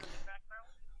in the background?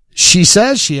 She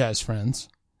says she has friends.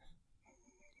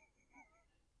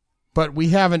 But we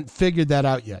haven't figured that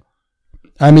out yet.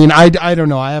 I mean, I don't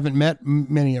know. I haven't met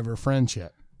many of her friends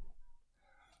yet.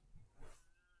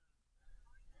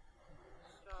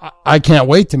 I can't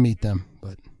wait to meet them,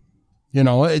 but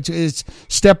it's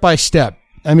step by step.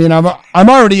 I mean, I'm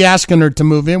already asking her to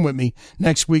move in with me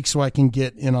next week so I can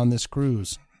get in on this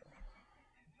cruise. So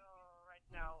right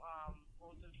now,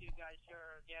 both of you guys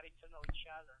are getting to know each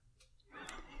other.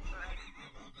 Right?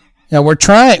 Yeah,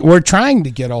 we're trying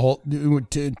to get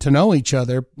to know each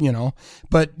other,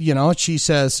 But she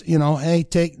says, hey,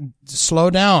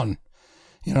 slow down.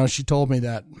 She told me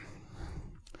that.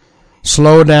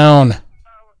 Slow down.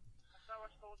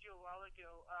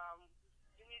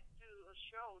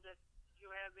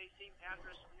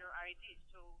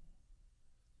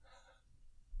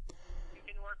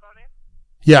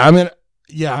 Yeah, I'm gonna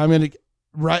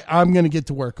get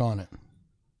to work on it.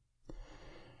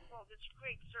 Well, that's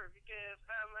great, sir, because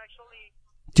actually.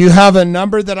 Do you have a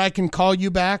number that I can call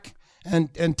you back and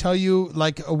tell you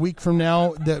like a week from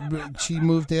now that she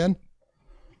moved in?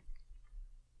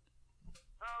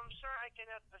 Sir, I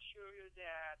cannot assure you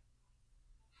that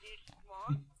this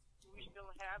month we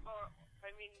still have,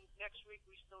 next week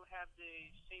we still have the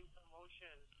same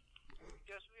promotion.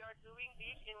 Because we are doing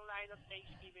this in line of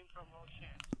Thanksgiving promotion.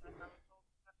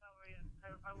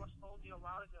 I was told you a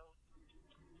while ago.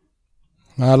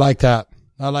 I like that.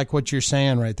 I like what you're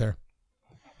saying right there.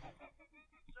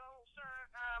 So, sir,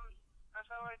 as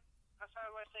I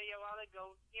was saying a while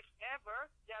ago, if ever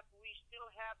that we still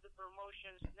have the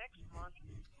promotions next month,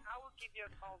 I will give you a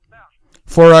call back.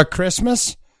 For a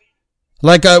Christmas?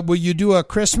 Will you do a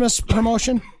Christmas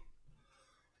promotion?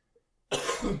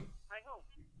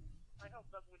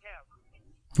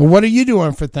 Well, what are you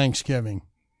doing for Thanksgiving?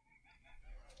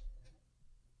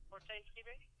 For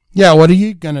Thanksgiving? Yeah, what are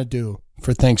you going to do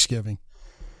for Thanksgiving?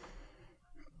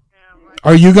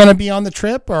 Are you going to be on the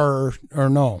trip or no? I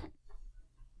don't know.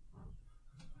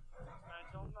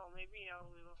 Maybe I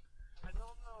will. I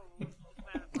don't know.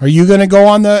 Are you going to go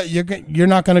on you're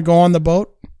not going to go on the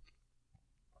boat?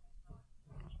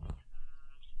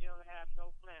 Still have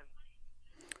no plan.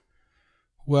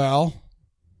 Well,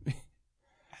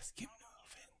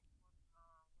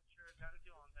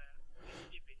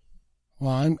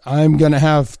 well, I'm going to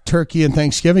have turkey and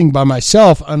Thanksgiving by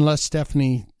myself unless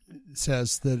Stephanie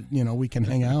says that, we can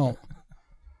hang out.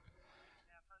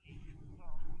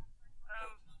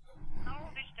 How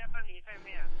old is Stephanie, if I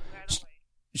may ask, by the way?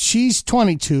 She's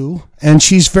 22, and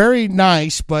she's very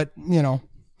nice, but,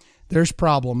 there's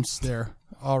problems there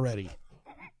already.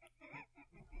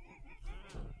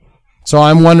 So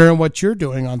I'm wondering what you're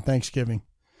doing on Thanksgiving.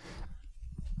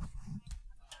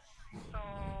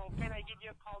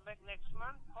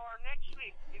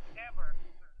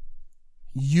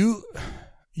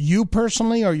 You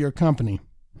personally or your company?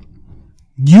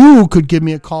 You could give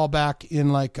me a call back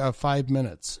in like 5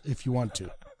 minutes if you want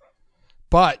to.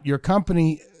 But your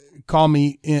company, call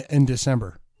me in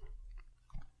December.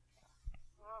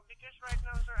 Well, because right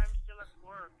now, sir, I'm still at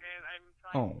work and I'm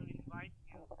trying to invite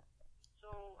you. So,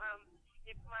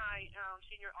 if my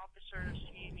senior officers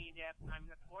see me that I'm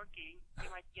not working, they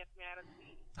might get mad at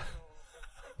me. So,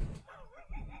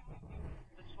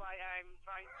 that's why I'm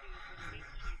trying to convince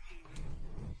you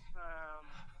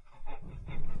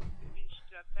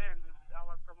to attend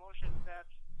our promotion that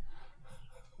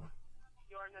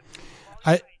you are not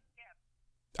qualified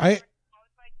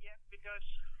yet because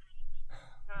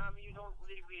you don't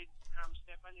live with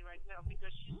Stephanie right now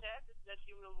because she said that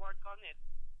you will work on it.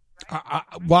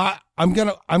 Right? I'm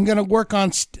gonna work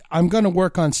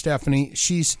on Stephanie.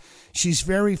 She's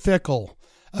very fickle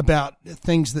about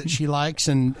things that she likes,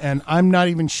 and I'm not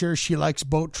even sure she likes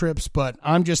boat trips, but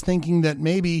I'm just thinking that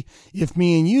maybe if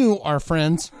me and you are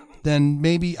friends, then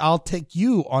maybe I'll take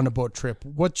you on a boat trip.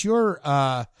 What's your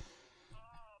So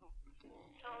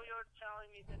you're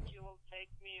telling me that you will take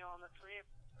me on a trip?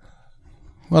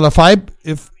 Well,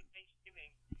 if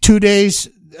 2 days,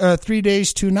 3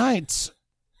 days, 2 nights.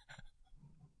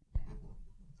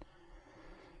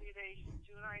 3 days,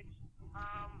 2 nights.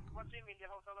 What do you mean the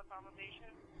hotel accommodation?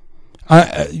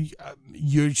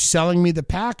 You're selling me the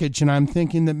package, and I'm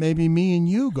thinking that maybe me and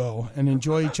you go and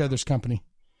enjoy each other's company.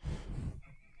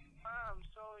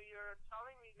 So you're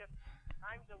telling me that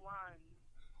I'm the one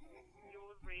you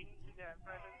will bring to the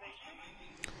presentation?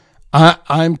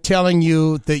 I'm telling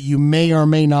you that you may or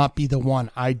may not be the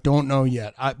one. I don't know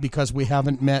yet because we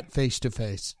haven't met face to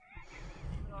face.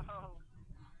 Well,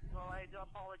 I do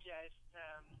apologize.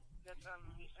 That's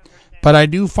misunderstanding. But I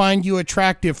do find you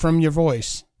attractive from your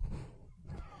voice.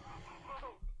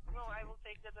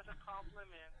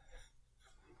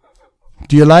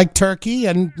 Do you like turkey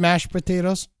and mashed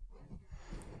potatoes?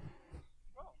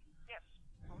 Oh, yes.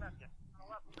 I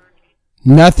love turkey.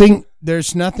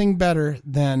 There's nothing better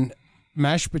than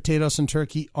mashed potatoes and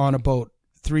turkey on a boat.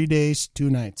 3 days, 2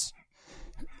 nights.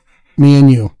 Me and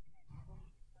you.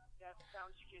 That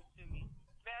sounds good to me.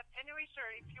 But anyway, sir,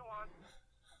 if you want,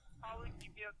 I will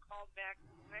give you a call back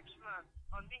next month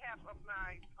on behalf of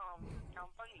my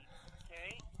company,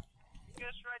 okay?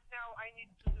 Because right now I need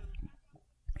to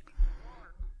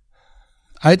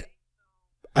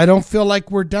I don't feel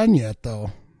like we're done yet,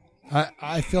 though.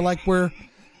 I feel like we're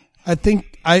connecting.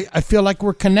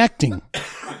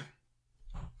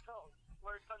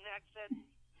 We're connected.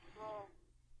 Well,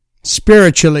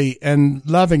 spiritually and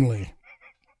lovingly.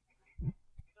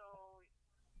 So,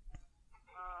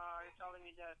 you're telling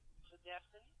me that it's a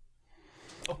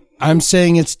destiny? I'm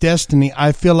saying it's destiny.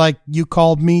 I feel like you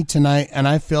called me tonight, and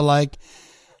I feel like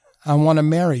I want to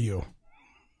marry you.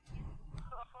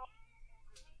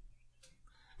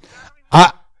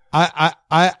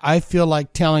 I feel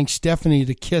like telling Stephanie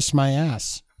to kiss my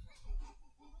ass.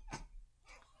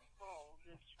 Oh,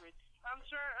 that's great.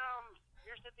 Sir,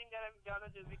 here's the thing that I'm gonna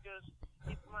do, because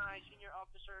if my senior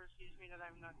officer sees me that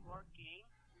I'm not working,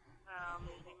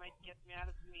 they might get mad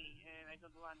at me, and I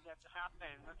don't want that to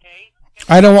happen, okay?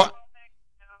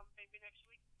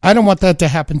 I don't want that to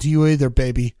happen to you either,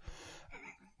 baby,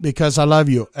 because I love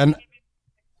you. And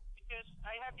because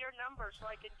I have your number, so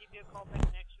I can give you a call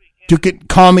back next week. You can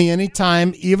call me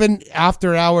anytime, even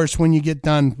after hours when you get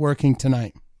done working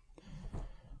tonight.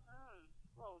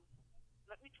 Well,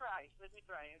 let me try,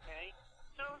 okay?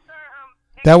 So, sir,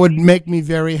 that would make me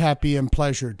very happy and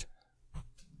pleasured.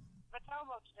 But how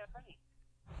about Stephanie?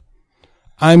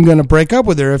 I'm going to break up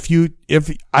with her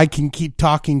if I can keep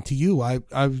talking to you.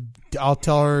 I'll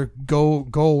tell her go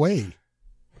away.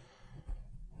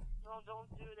 No, don't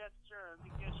do that, sir,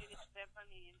 because you need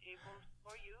Stephanie able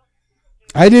for you.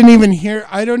 I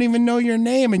don't even know your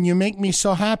name, and you make me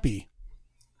so happy.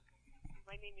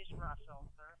 My name is Russell,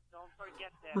 sir. Don't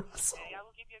forget that. Russell. Okay, I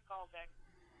will give you a call back.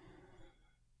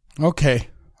 Okay.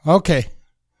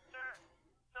 Sir,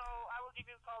 so I will give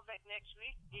you a call back next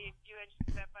week if you and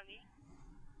Stephanie.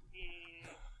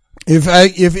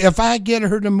 If I get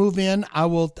her to move in,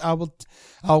 I'll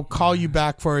call you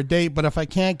back for a date. But if I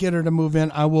can't get her to move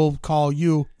in, I will call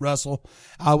you, Russell.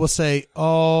 I will say,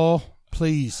 oh,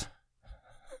 please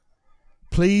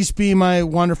be my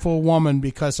wonderful woman,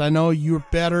 because I know you're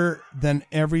better than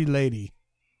every lady.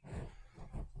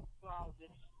 Wow,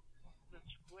 that's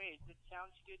great. That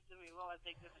sounds good to me. Well, I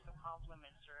take this as a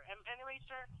compliment, sir. Anyway,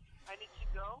 sir, I need to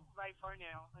go. Bye for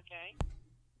now, okay?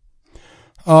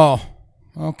 Oh,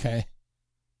 okay.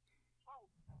 Oh,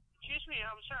 excuse me.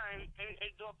 I'm sorry. I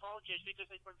do apologize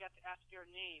because I forgot to ask your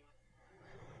name.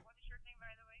 What is your name,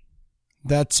 by the way?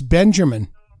 That's Benjamin.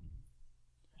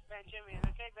 Benjamin.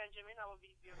 Okay, Benjamin. I will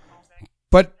give you a call back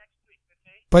next week,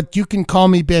 okay? But you can call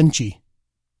me Benji.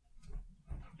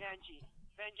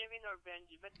 Benjamin or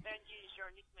Benji, but Benji is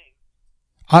your nickname.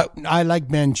 I like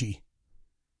Benji.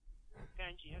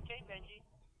 Benji, okay, Benji.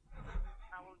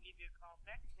 I will give you a call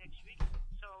back next week.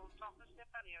 So talk to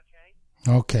Stephanie, okay?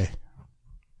 Okay. Thank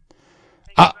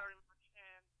you very much.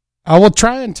 I will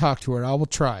try and talk to her. I will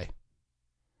try.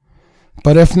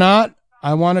 But if not,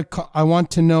 I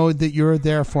want to know that you're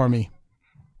there for me.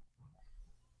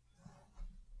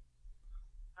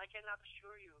 I cannot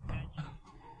assure you, Benji.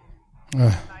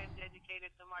 I am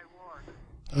dedicated to my work.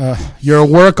 You're a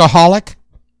workaholic?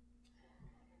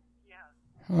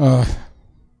 Yeah.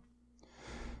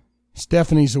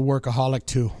 Stephanie's a workaholic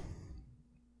too.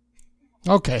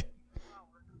 Okay. Well,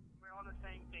 we're on the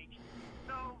same page.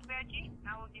 So, Benji,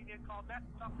 I will give you a call back.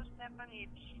 Talk to Stephanie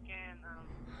if she can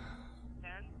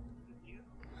stand with you.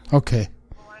 Okay.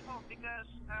 Well, I hope, because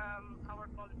our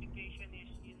qualification is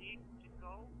you need to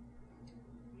go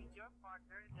with your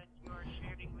partner that you are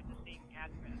sharing with the same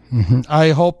address. Mm-hmm.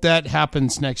 I hope that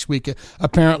happens next week.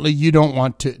 Apparently, you don't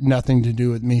want nothing to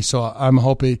do with me, so I'm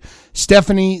hoping.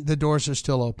 Stephanie, the doors are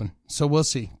still open, so we'll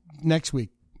see next week.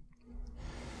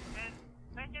 And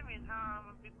Benjamin,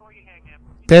 before you hang up,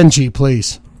 Benji,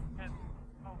 please.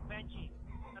 Benji,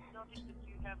 I've noticed that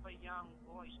you have a young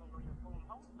voice over the phone.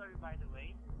 How old are you, by the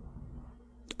way?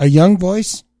 A young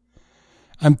voice?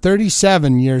 I'm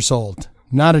 37 years old.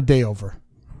 Not a day over.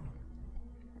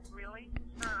 Really?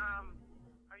 Are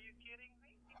you kidding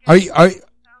me? Are you? I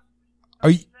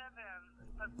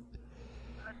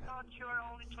thought you were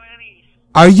only 20.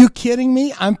 Are you kidding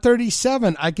me? I'm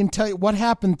 37. I can tell you what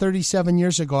happened 37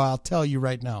 years ago. I'll tell you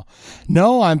right now.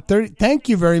 No, I'm 30. Thank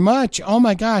you very much. Oh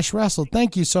my gosh, Russell,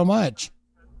 thank you so much.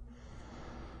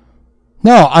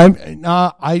 No,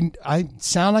 I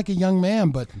sound like a young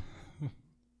man, but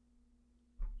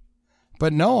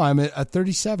no, I'm at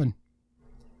 37.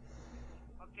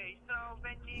 Okay, so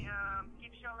Benji,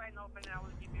 keep your line open. I will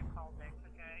give you a call back.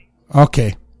 Okay.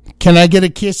 Okay. Can I get a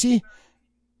kissy?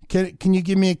 Can you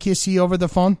give me a kissy over the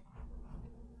phone?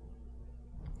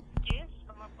 Kiss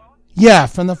from the phone? Yeah,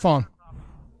 from the phone.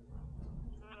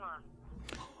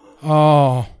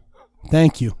 Oh,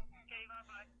 thank you. Okay,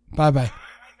 bye-bye. Bye-bye. Bye,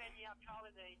 Benji. Happy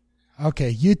holiday.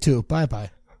 Okay, you too.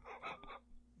 Bye-bye.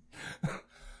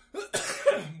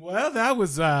 Well, that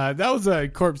was a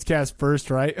Corpse Cast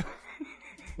first, right?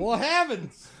 Well,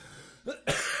 heavens.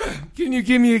 Can you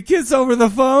give me a kiss over the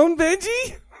phone,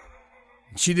 Benji?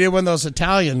 She did one of those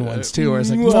Italian ones too. Where it's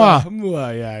like,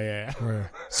 mwah. Yeah.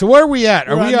 So where are we at?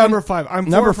 Are we on number 5? I'm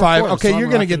number 5. 4, Okay, so you're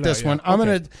gonna get this one. I'm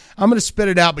gonna spit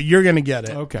it out, but you're gonna get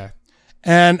it. Okay.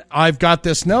 And I've got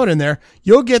this note in there.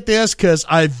 You'll get this because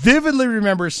I vividly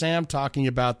remember Sam talking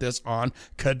about this on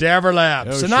Cadaver Lab.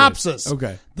 Oh, synopsis. shit.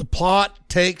 Okay. The plot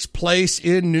takes place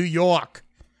in New York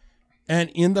and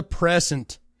in the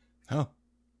present. Oh.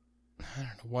 I don't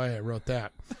know why I wrote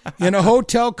that. In a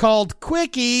hotel called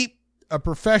Quickie, a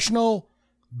professional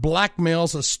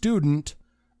blackmails a student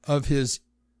of his...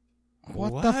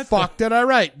 What the fuck did I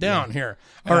write down here?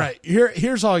 All right,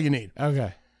 here's all you need.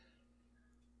 Okay.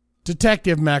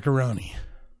 Detective Macaroni.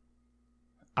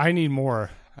 I need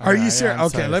more. Are you serious? Yeah,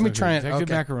 okay, let me try it. Detective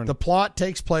Macaroni. The plot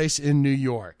takes place in New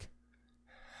York.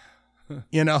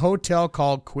 In a hotel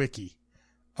called Quickie.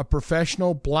 A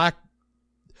professional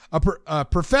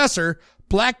professor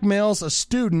blackmails a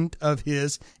student of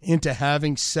his into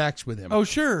having sex with him. Oh,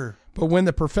 sure. But when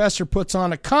the professor puts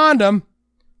on a condom,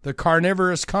 the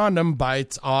carnivorous condom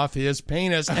bites off his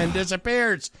penis and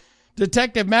disappears.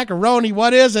 Detective Macaroni,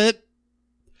 what is it?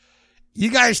 You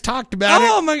guys talked about it.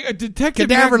 Oh, my... Detective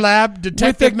Cadaver Lab,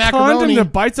 Detective with the Macaroni. condom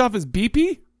that bites off his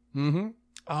beepee? Mm-hmm.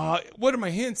 What are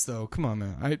my hints, though? Come on,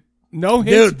 man. No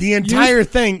hints? Dude, the entire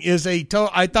thing is a...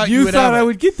 I thought you would thought have I it.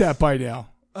 would get that by now.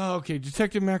 Oh, okay.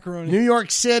 Detective Macaroni. New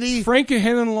York City. Frank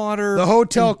Henenlotter. The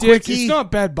Hotel Quickie. Quickie. It's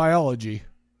not bad biology.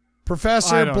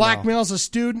 Professor blackmails a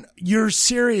student. You're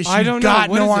serious. I don't got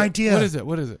know. no idea.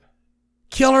 What is it?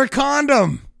 Killer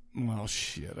condom. Well,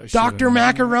 shit. Dr.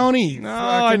 Macaroni. No,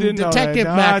 I didn't know Detective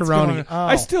that. Macaroni.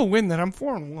 I still win that. I'm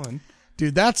 4-1.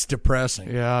 Dude, that's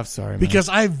depressing. Yeah, I'm sorry, man. Because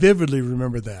I vividly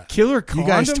remember that. Killer condom?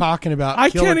 You guys talking about I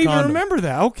killer can't even condom. remember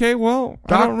that. Okay, well,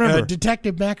 I don't remember.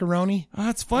 Detective Macaroni.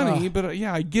 That's funny, but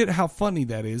yeah, I get how funny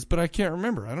that is, but I can't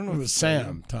remember. I don't know. It was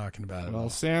Sam talking about it. Well,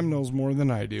 Sam knows more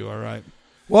than I do, all right.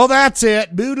 Well, that's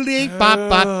it. Boodly bop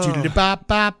bop, doodly bop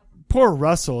bop. Poor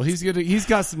Russell. He's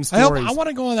got some stories. I want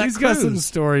to go on that He's cruise. got some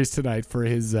stories tonight for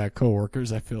his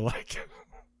coworkers, I feel like.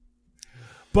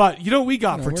 But you know what we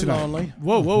got for we're tonight? lonely.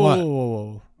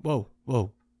 Whoa.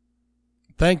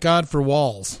 Thank God for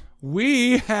walls.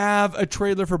 We have a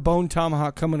trailer for Bone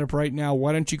Tomahawk coming up right now.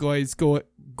 Why don't you guys go ahead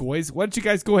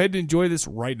and enjoy this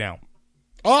right now?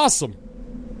 Awesome.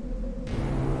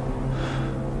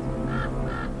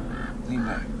 Lean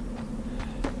back.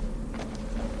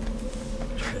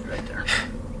 Straight right there.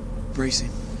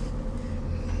 Bracing.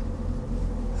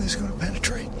 This is going to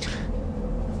penetrate.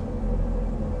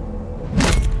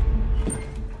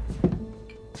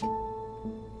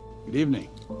 Good evening.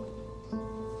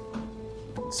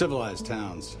 Civilized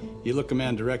towns. You look a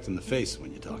man direct in the face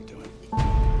when you talk to him.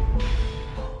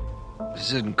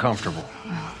 This isn't comfortable.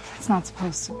 It's not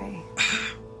supposed to be.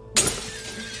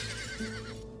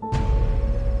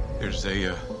 There's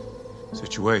a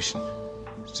situation.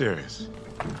 Serious.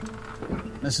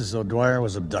 Mrs. O'Dwyer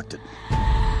was abducted.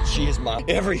 She is my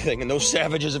everything, and those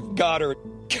savages have got her.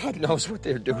 God knows what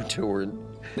they're doing to her, and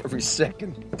every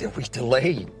second that we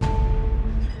delay.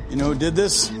 You know who did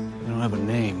this? I don't have a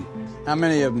name. How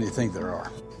many of them do you think there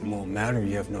are? It won't matter.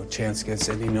 You have no chance against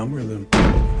any number of them.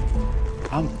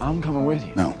 I'm coming with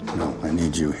you. No, I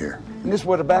need you here. And this is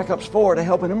what the backup's for, to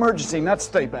help an emergency, not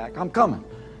stay back. I'm coming.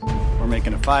 We're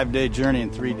making a 5-day journey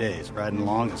in 3 days, riding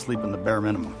along and sleeping the bare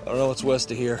minimum. I don't know what's west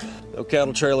of here. No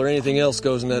cattle trail or anything else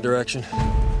goes in that direction.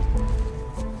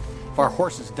 If our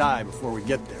horses die before we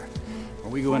get there, or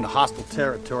When we go into hostile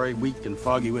territory, weak and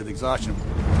foggy with exhaustion,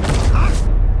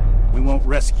 we won't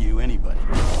rescue anybody.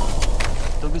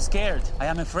 Don't be scared. I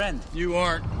am a friend. You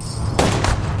aren't.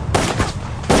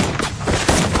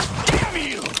 Damn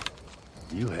you!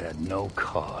 You had no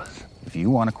cause. If you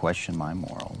want to question my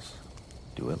morals,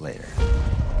 do it later.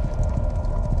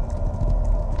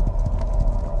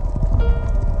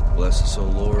 Bless us, O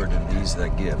Lord, and these thy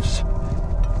gifts,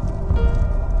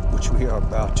 which we are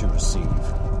about to receive.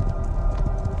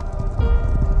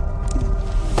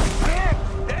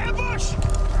 Ambush!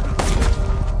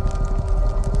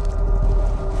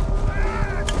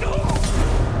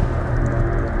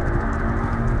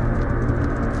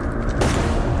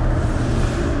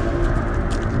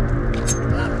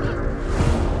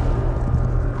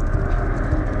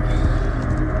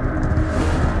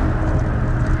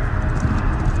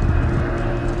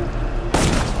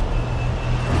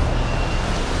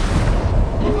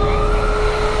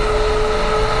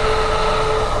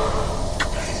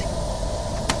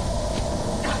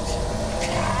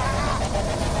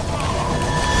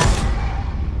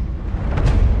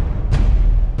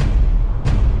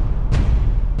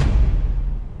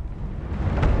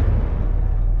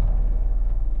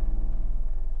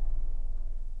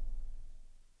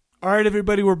 All right,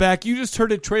 everybody, we're back. You just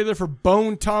heard a trailer for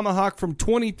Bone Tomahawk from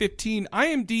 2015.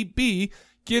 IMDb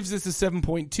gives this a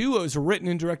 7.2. It was written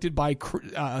and directed by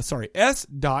S.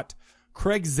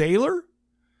 Craig Zahler.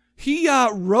 He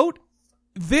wrote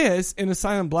this in A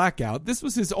Silent Blackout. This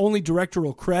was his only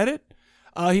directorial credit.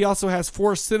 He also has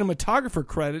 4 cinematographer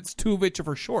credits, 2 of which are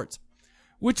for shorts.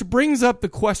 Which brings up the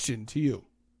question to you.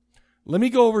 Let me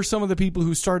go over some of the people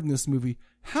who starred in this movie.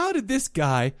 How did this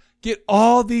guy get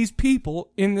all these people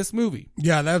in this movie?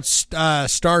 Yeah, that's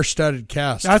star-studded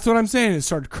cast. That's what I'm saying. It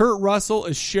starred Kurt Russell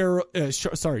as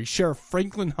Sheriff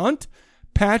Franklin Hunt,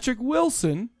 Patrick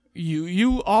Wilson. He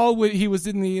was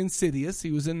in the Insidious.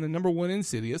 He was in the #1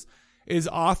 Insidious. Is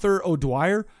Arthur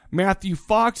O'Dwyer. Matthew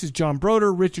Fox is John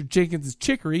Broder. Richard Jenkins is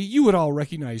Chicory. You would all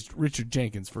recognize Richard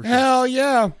Jenkins for sure. Hell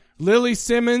yeah. Lily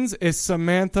Simmons is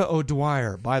Samantha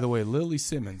O'Dwyer. By the way, Lily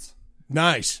Simmons.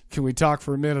 Nice. Can we talk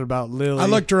for a minute about Lily? I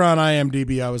looked her on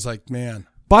IMDb. I was like, man.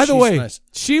 By the way, nice.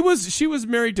 she was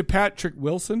married to Patrick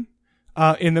Wilson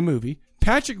in the movie.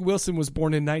 Patrick Wilson was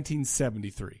born in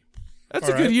 1973. That's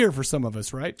all a good year for some of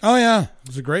us, right? Oh yeah, it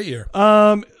was a great year.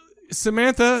 Lily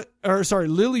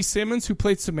Simmons, who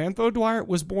played Samantha O'Dwyer,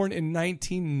 was born in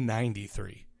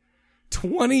 1993.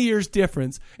 20 years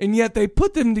difference, and yet they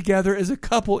put them together as a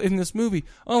couple in this movie.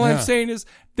 All I'm saying is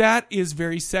that is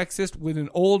very sexist when an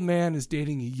old man is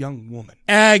dating a young woman.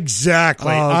 Exactly.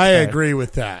 Okay. I agree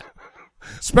with that.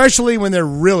 Especially when they're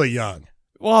really young.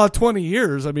 Well, 20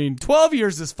 years, 12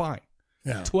 years is fine.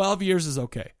 Yeah. 12 years is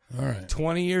okay. All right.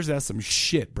 20 years, that's some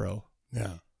shit, bro.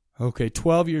 Yeah. Okay,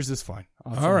 12 years is fine.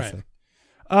 All right.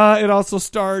 It also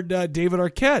starred David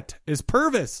Arquette as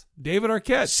Purvis. David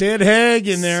Arquette. Sid Haig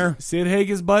in there. Sid Haig,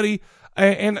 his buddy.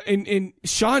 And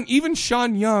Sean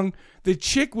Young, the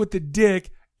chick with the dick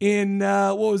in,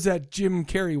 what was that Jim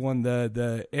Carrey one?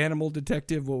 The animal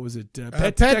detective. What was it?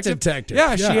 Pet Detective.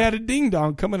 Yeah, she had a ding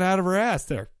dong coming out of her ass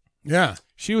there. Yeah.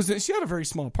 She had a very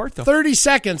small part though. 30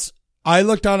 seconds. I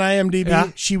looked on IMDb.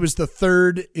 Yeah. She was the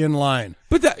third in line.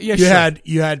 But you had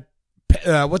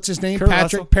what's his name? Kurt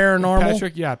Patrick Russell.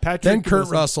 Paranormal. Patrick. Then Kurt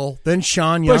Russell. Then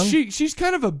Sean Young. But she's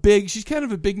kind of a big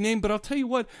name. But I'll tell you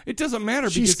what, it doesn't matter.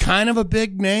 She's kind of a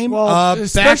big name. Well,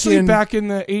 especially back in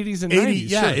the 80s and 90s.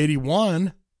 Yeah, sure.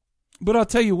 81. But I'll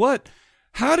tell you what,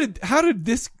 how did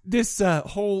this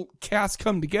whole cast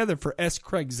come together for S.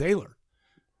 Craig Zahler?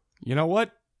 You know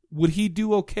what? Would he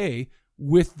do okay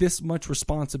with this much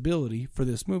responsibility for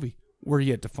this movie? We're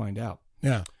yet to find out.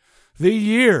 Yeah. The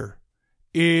year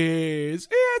is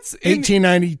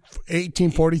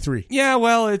 1843. Yeah,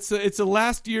 well, it's the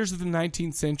last years of the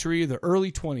 19th century, the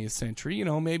early 20th century,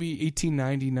 maybe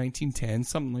 1890, 1910,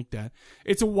 something like that.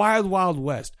 It's a wild, wild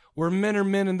west where men are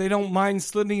men and they don't mind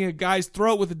slitting a guy's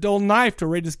throat with a dull knife to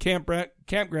raid his campground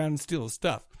and steal his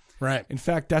stuff. Right. In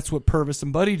fact, that's what Purvis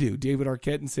and Buddy do, David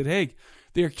Arquette and Sid Haig.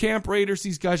 They are camp raiders.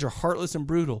 These guys are heartless and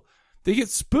brutal. They get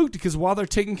spooked because while they're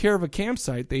taking care of a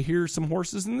campsite, they hear some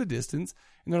horses in the distance,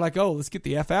 and they're like, oh, let's get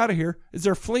the F out of here. As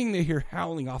they're fleeing, they hear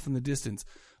howling off in the distance,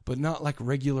 but not like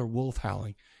regular wolf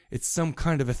howling. It's some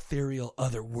kind of ethereal,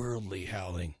 otherworldly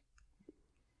howling.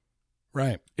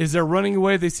 Right. As they're running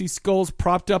away, they see skulls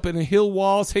propped up in the hill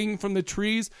walls hanging from the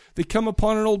trees. They come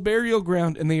upon an old burial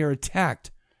ground, and they are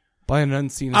attacked by an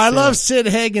unseen assailant. I love Sid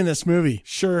Haig in this movie.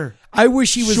 Sure. I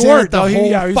wish he was short, in it the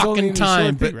whole he's fucking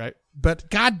time. thing, right?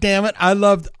 But God damn it,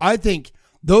 I think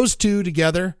Those two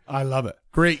together, I love it.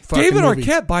 Great fucking David movie.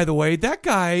 Arquette, by the way, that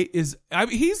guy is. I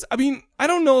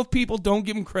don't know if people don't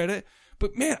give him credit,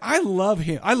 but man, I love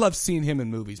him. I love seeing him in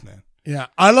movies, man. Yeah,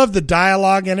 I love the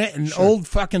dialogue in it, and old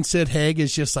fucking Sid Haig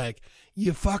is just like,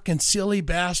 you fucking silly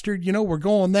bastard. You know, we're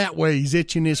going that way. He's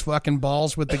itching his fucking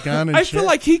balls with the gun and shit.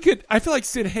 I feel like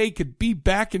Sid Haig could be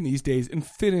back in these days and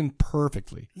fit in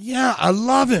perfectly. Yeah, I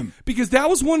love him. Because that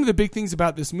was one of the big things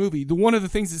about this movie. One of the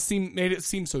things that made it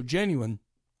seem so genuine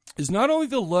is not only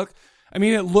the look. I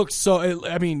mean, it looks so.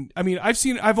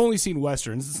 I've only seen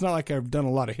westerns. It's not like I've done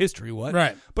a lot of history,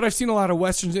 right? But I've seen a lot of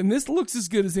westerns, and this looks as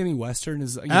good as any western.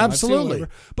 Absolutely.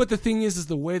 But the thing is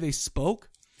the way they spoke.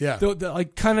 Yeah, the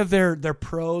like kind of their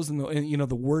prose and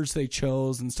the words they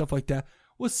chose and stuff like that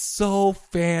was so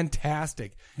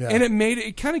fantastic. Yeah. And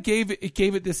it kind of gave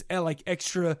it this like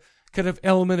extra kind of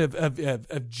element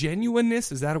of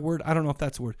genuineness. Is that a word? I don't know if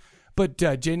that's a word, but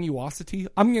genuosity.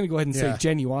 I'm going to go ahead and say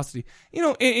genuosity.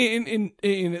 And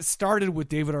it started with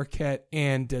David Arquette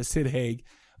and Sid Haig,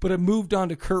 but it moved on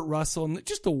to Kurt Russell, and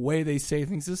just the way they say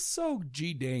things is so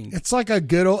dang. It's like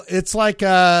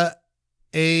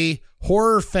a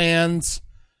horror fan's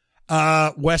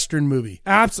western movie.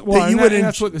 Absolutely.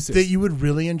 That's what this is. That you would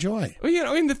really enjoy.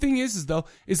 Well, and the thing is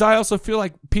I also feel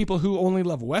like people who only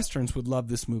love westerns would love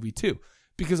this movie too,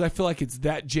 because I feel like it's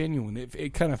that genuine.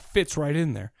 It kind of fits right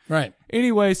in there. Right.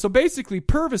 Anyway, so basically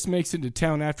Purvis makes it into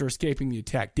town after escaping the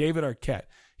attack. David Arquette.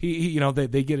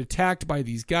 They get attacked by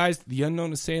these guys, the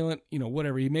unknown assailant,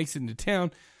 whatever. He makes it into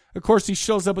town. Of course, he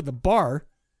shows up at the bar,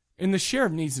 and the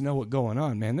sheriff needs to know what's going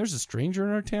on, man. There's a stranger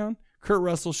in our town. Kurt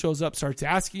Russell shows up, starts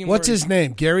asking him. What's his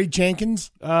name? Gary Jenkins?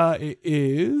 It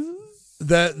is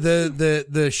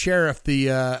the sheriff,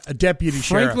 the deputy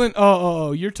Franklin. sheriff.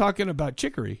 Oh, you're talking about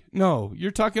Chicory. No, you're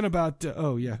talking about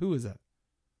who is that?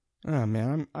 Oh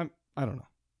man, I don't know.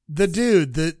 The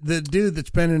dude that's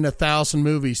been in 1,000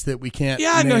 movies that we can't.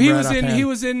 Yeah, name no, he right was in. offhand.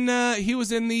 He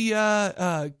was in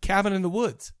the Cabin in the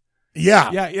Woods.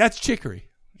 Yeah, that's Chicory.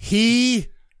 He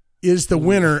is the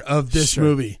winner of this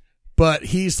movie, but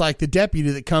he's like the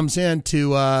deputy that comes in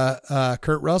to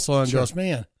Kurt Russell and goes,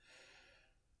 man.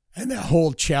 And that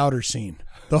whole chowder scene,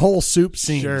 the whole soup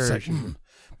scene. Sure. It's like,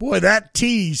 boy, that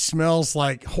tea smells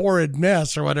like horrid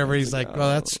mess or whatever. He's like, well,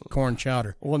 that's corn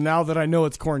chowder. Well, now that I know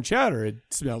it's corn chowder, it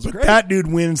smells great. That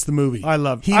dude wins the movie. I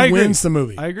love it. He wins the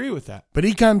movie. I agree with that. But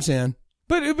he comes in.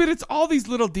 But it's all these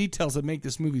little details that make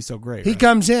this movie so great. He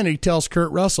comes in and he tells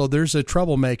Kurt Russell there's a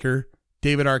troublemaker,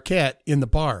 David Arquette, in the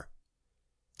bar.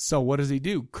 So what does he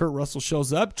do? Kurt Russell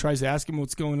shows up, tries to ask him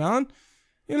what's going on.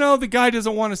 The guy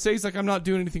doesn't want to say, he's like, I'm not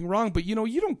doing anything wrong. But, you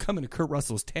don't come into Kurt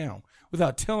Russell's town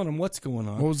without telling him what's going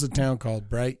on. What was the town called?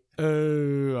 Bright?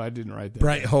 I didn't write that.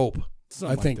 Bright Hope.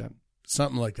 Something I think like that.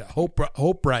 Something like that.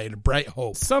 Hope Bright, Bright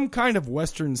Hope. Some kind of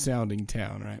Western sounding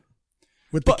town, right?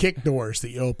 With the kick doors that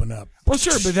you open up. Well,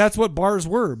 sure, but that's what bars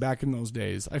were back in those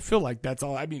days. I feel like that's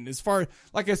all. I mean, as far,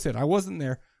 like I said, I wasn't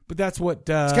there, but that's what.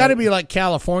 It's got to be like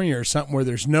California or something where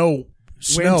there's no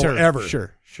snow ever.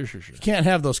 Sure. You can't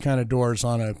have those kind of doors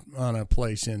on a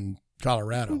place in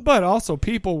Colorado. But also,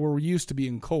 people were used to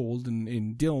being cold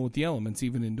and dealing with the elements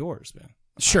even indoors, man.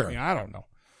 Sure. I don't know.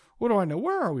 What do I know?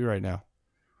 Where are we right now?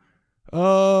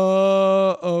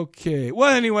 Okay.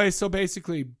 Well, anyway, so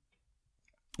basically,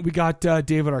 we got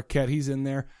David Arquette. He's in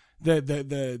there.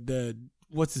 The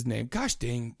what's his name? Gosh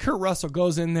dang. Kurt Russell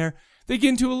goes in there. They get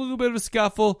into a little bit of a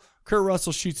scuffle. Kurt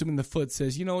Russell shoots him in the foot,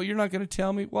 says, you're not going to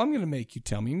tell me? Well, I'm going to make you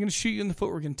tell me. I'm going to shoot you in the foot.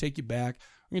 We're going to take you back.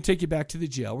 We're going to take you back to the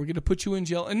jail. We're going to put you in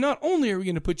jail. And not only are we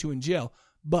going to put you in jail,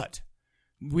 but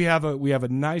we have a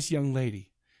nice young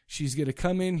lady. She's going to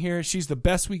come in here. She's the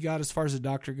best we got as far as the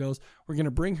doctor goes. We're going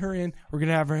to bring her in. We're going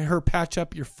to have her patch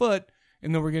up your foot,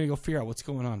 and then we're going to go figure out what's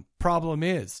going on. Problem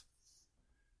is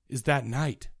that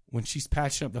night when she's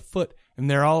patching up the foot and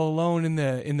they're all alone in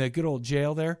the good old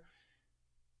jail there,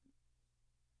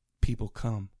 people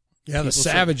come. Yeah, the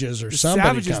savages or the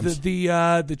somebody savages,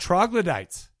 comes. The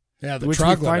troglodytes. Yeah, the which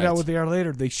troglodytes. we find out what they are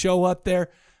later. They show up there,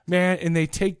 man, and they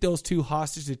take those two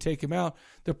hostages to take them out.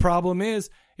 The problem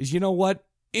is you know what?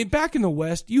 Back in the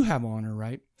West, you have honor,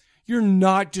 right? You're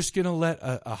not just going to let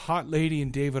a hot lady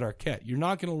and David Arquette. You're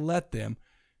not going to let them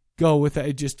go with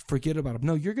that. Just forget about them.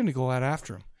 No, you're going to go out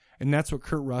after them. And that's what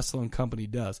Kurt Russell and company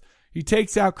does. He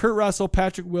takes out Kurt Russell,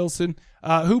 Patrick Wilson,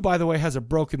 who, by the way, has a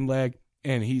broken leg.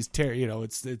 And he's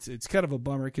it's kind of a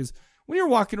bummer because when you're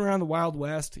walking around the Wild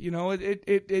West,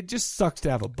 it just sucks to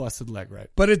have a busted leg, right?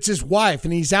 But it's his wife,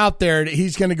 and he's out there.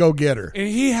 He's going to go get her, and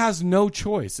he has no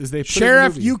choice. As they put Sheriff,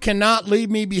 in the movie. you cannot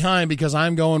leave me behind because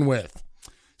I'm going with.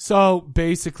 So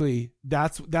basically,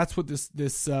 that's what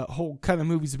this whole kind of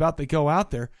movie's about. They go out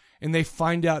there and they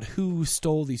find out who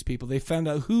stole these people. They found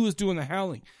out who was doing the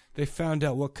howling. They found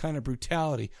out what kind of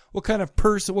brutality, what kind of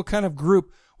person, what kind of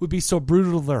group would be so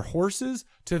brutal to their horses,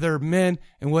 to their men,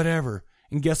 and whatever.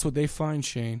 And guess what they find,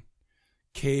 Shane?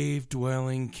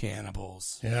 Cave-dwelling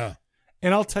cannibals. Yeah.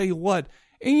 And I'll tell you what,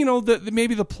 and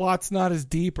maybe the plot's not as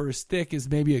deep or as thick as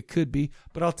maybe it could be,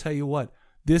 but I'll tell you what,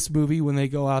 this movie, when they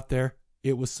go out there,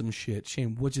 it was some shit.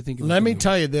 Shane, what'd you think of it? Let me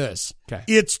tell you this. Okay.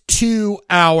 It's 2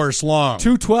 hours long.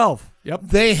 2:12. Yep.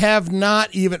 They have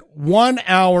not even 1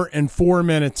 hour and 4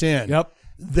 minutes in. Yep.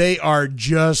 They are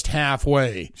just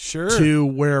halfway to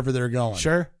wherever they're going.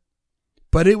 Sure.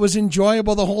 But it was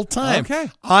enjoyable the whole time.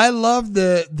 Okay. I love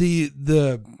the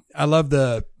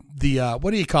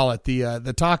what do you call it?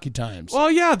 The talkie times. Well,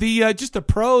 yeah, just the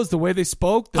prose, the way they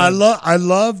spoke. I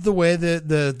love the way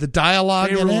the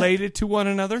dialogue they in related to one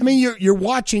another. I mean, you're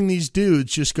watching these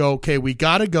dudes just go, okay, we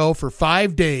got to go for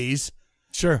 5 days.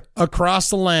 Sure. Across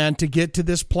the land to get to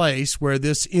this place where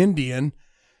this Indian,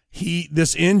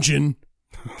 this Injun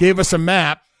gave us a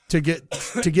map to get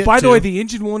By the way, the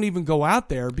Injun won't even go out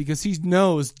there because he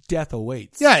knows death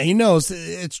awaits. Yeah, he knows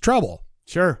it's trouble.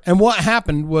 Sure. And what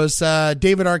happened was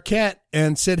David Arquette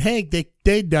and said, hey,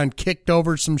 they done kicked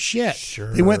over some shit.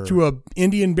 Sure. They went through a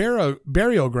Indian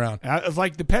burial ground. It was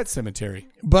like the pet cemetery.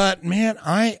 But man,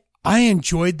 I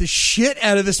enjoyed the shit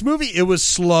out of this movie. It was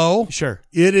slow. Sure.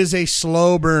 It is a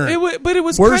slow burn. But it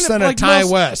was worse kind of than like a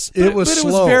Ty West. It was slow.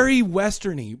 It was very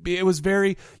westerny. It was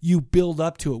very, you build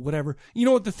up to it, whatever. You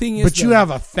know what the thing is? But you have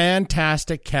a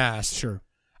fantastic cast. Sure.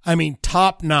 I mean,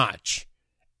 top notch.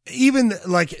 Even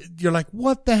like, you're like,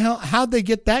 what the hell? How'd they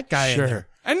get that guy in there?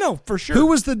 I know, for sure. Who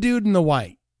was the dude in the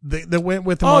white that went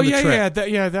with him on the trip?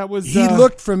 That was... He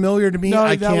looked familiar to me. No,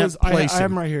 I can't place him. I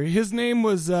have him right here. His name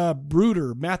was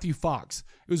Bruder, Matthew Fox.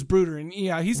 It was Bruder, and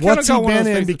yeah, he's kind What's of he got one of been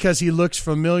those in? faces. Because he looks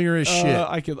familiar as shit.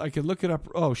 I could look it up.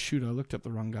 Oh shoot, I looked up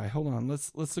the wrong guy. Hold on,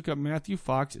 let's look up Matthew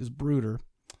Fox as Bruder.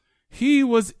 He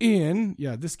was in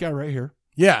this guy right here.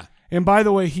 Yeah, and by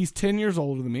the way, he's 10 years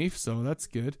older than me, so that's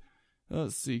good.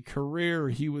 Let's see, career.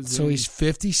 He was he's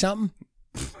 50 something.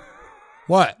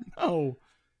 What? Oh,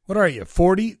 what are you?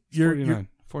 40? You're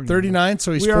 49. 39.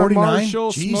 So he's we 49. Are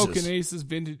Marshall, Jesus. Smoking Aces,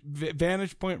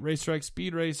 Vantage Point, Racetrack,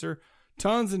 Speed Racer,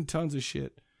 tons and tons of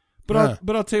shit. But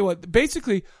I'll tell you what.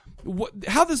 Basically,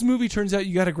 how this movie turns out,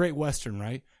 you got a great Western,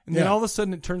 right? And then all of a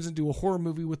sudden it turns into a horror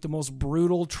movie with the most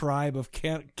brutal tribe of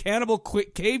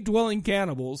cave-dwelling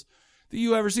cannibals that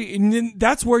you ever see. And then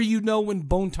that's where you know when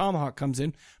Bone Tomahawk comes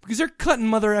in, because they're cutting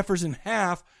mother effers in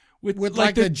half with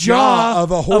like the jaw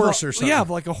of a horse or something. Yeah, of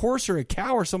like a horse or a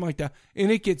cow or something like that. And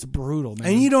it gets brutal, man.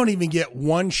 And you don't even get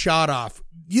one shot off.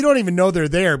 You don't even know they're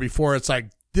there before it's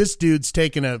like, this dude's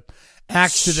taking a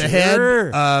axe to the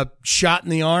head, shot in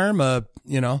the arm, And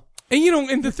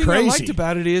and the thing I liked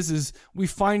about it is we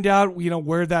find out,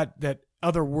 where that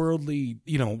otherworldly,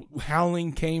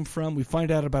 howling came from. We find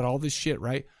out about all this shit,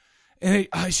 right? And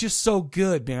it's just so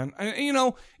good, man.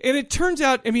 And it turns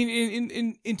out, I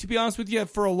mean, and to be honest with you,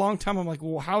 for a long time, I'm like,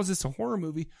 well, how is this a horror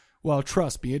movie? Well,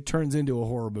 trust me, it turns into a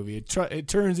horror movie. It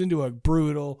turns into a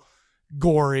brutal,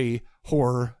 gory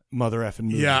horror mother effing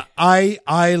movie. Yeah,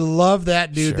 I love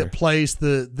that dude that plays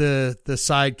the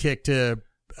sidekick to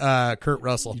Kurt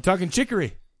Russell. You talking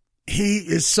Chicory? He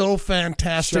is so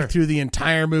fantastic through the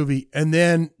entire movie. And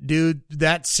then, dude,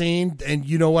 that scene, and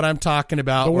you know what I'm talking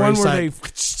about. The one where they...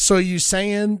 So you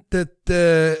saying that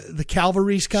the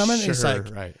cavalry's coming? Sure, it's like,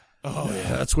 right. Oh,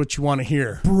 yeah. That's what you want to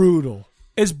hear. Brutal.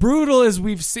 As brutal as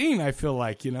we've seen, I feel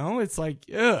like, it's like,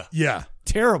 ugh. Yeah.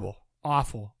 Terrible.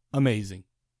 Awful. Amazing.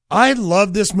 I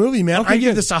love this movie, man. Okay, I give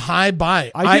good. this a high buy.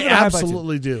 I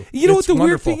absolutely do. You know what the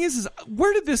wonderful. Weird thing is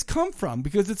where did this come from?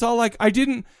 Because it's all like I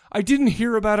didn't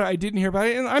hear about it.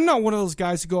 And I'm not one of those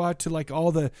guys who go out to like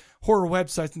all the horror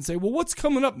websites and say, well, what's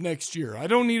coming up next year? I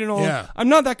don't need to know. Yeah. I'm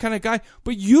not that kind of guy.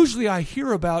 But usually I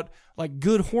hear about like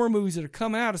good horror movies that are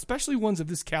coming out, especially ones of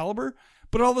this caliber.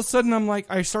 But all of a sudden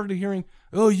I started hearing,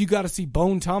 oh, you got to see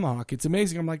Bone Tomahawk. It's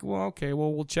amazing. I'm like, well, okay,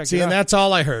 well, we'll check it out. See, and that's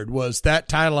all I heard was that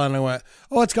title, and I went,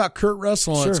 oh, it's got Kurt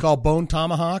Russell, and it's called Bone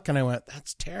Tomahawk, and I went,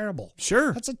 that's terrible.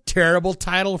 Sure. That's a terrible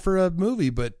title for a movie,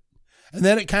 and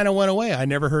then it kind of went away. I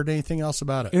never heard anything else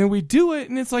about it. And we do it,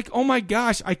 and it's like, oh my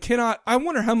gosh, I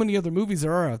wonder how many other movies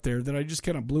there are out there that I just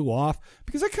kind of blew off,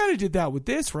 because I kind of did that with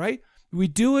this, right? We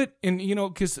do it, and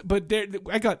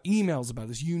I got emails about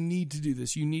this. You need to do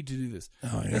this. You need to do this.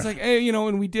 Oh, yeah. It's like, hey,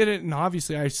 and we did it, and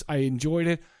obviously I enjoyed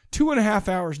it. 2.5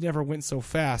 hours never went so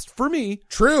fast for me.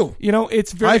 True.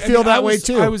 It's very. I feel that way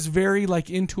too. I was very like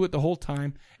into it the whole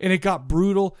time, and it got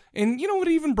brutal. And it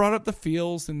even brought up the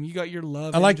feels, and you got your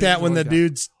love. I like that when the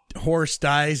dude's horse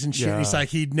dies and shit. Yeah. He's like,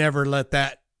 he'd never let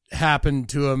that happened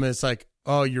to him. It's like,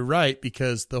 oh, you're right,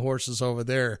 because the horse is over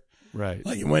there. Right.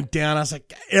 Like it went down. I was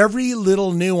like, every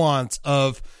little nuance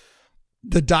of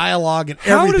the dialogue and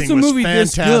everything does a was movie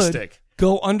fantastic. This good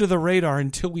go under the radar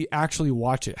until we actually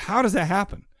watch it? How does that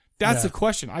happen? That's the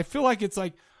question. I feel like it's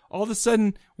like all of a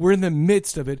sudden we're in the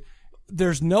midst of it.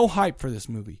 There's no hype for this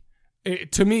movie.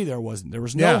 To me, there wasn't. There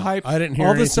was no hype. I didn't hear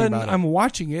all of a anything sudden, about it. I'm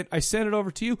watching it. I sent it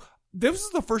over to you. This is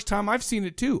the first time I've seen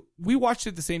it too. We watched it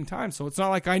at the same time, so it's not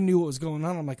like I knew what was going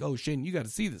on. I'm like, oh, Shane, you got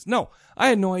to see this. No, I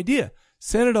had no idea.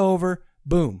 Sent it over.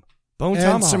 Boom. Bone And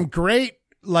Tomahawk. some great,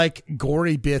 like,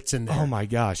 gory bits in there. Oh my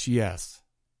gosh, yes.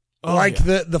 Like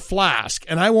the flask.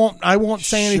 And I won't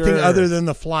say anything other than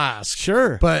the flask.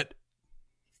 Sure.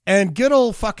 And good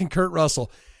old fucking Kurt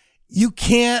Russell. You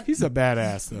can't. He's a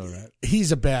badass though, right?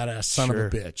 He's a badass son of a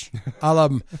bitch. I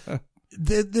love him.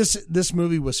 This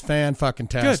movie was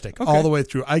fan-fucking-tastic all the way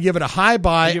through. I give it a high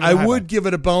buy. I would give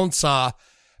it a bone saw,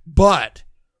 but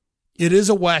it is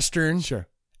a Western. Sure.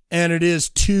 And it is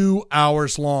 2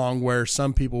 hours long, where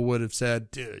some people would have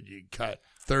said, dude, you cut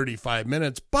 35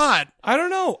 minutes. But I don't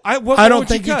know. I don't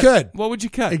think you could. What would you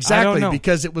cut? Exactly,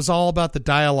 because it was all about the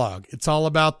dialogue. It's all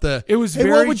about the. It was hey,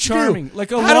 very what would charming. You do?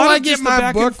 Like a How lot do I of get just the my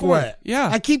back and book forth. wet? Yeah.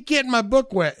 I keep getting my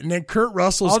book wet, and then Kurt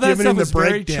Russell's All that giving him stuff the was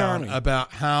very breakdown charming.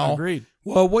 about how. Agreed.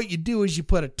 Well, what you do is you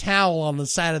put a towel on the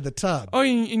side of the tub. Oh,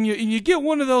 and you get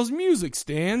one of those music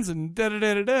stands and da da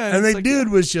da da da. And the dude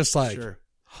was just like, sure.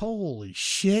 holy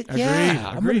shit, Agreed.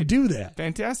 yeah, I'm going to do that.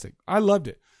 Fantastic. I loved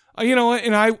it. You know what?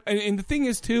 And the thing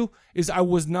is too, is I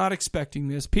was not expecting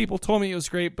this. People told me it was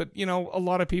great, but you know, a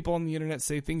lot of people on the internet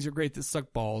say things are great that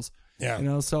suck balls. Yeah. You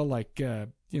know, so like,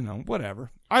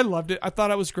 whatever. I loved it. I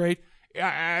thought it was great.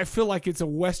 I feel like it's a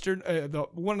Western,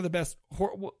 one of the best.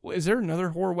 Is there another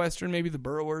horror Western? Maybe The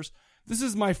Burrowers. This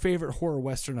is my favorite horror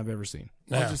Western I've ever seen.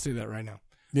 I'll just say that right now.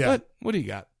 Yeah. But what do you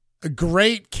got? A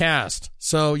great cast.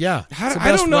 So yeah,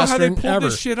 I don't know how they Western pulled ever.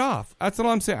 this shit off. That's what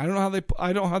I'm saying. I don't know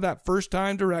how that first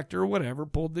time director or whatever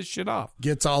pulled this shit off.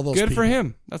 Gets all those. Good people. for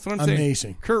him. That's what I'm saying.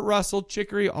 Amazing. Kurt Russell,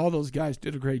 Chicory, all those guys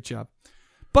did a great job.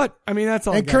 But I mean, that's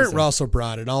all. And Kurt Russell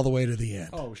brought it all the way to the end.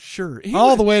 Oh sure,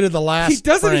 all the way to the last.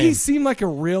 He seem like a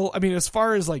real? I mean, as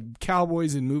far as like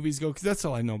cowboys and movies go, because that's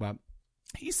all I know about.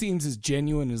 He seems as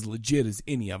genuine, as legit as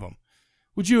any of them.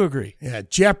 Would you agree? Yeah,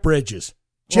 Jeff Bridges.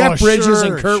 Jeff Bridges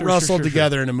and Kurt Russell sure.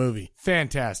 together in a movie.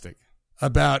 Fantastic.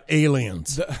 About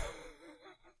aliens.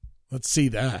 Let's see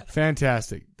that.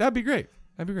 Fantastic. That'd be great.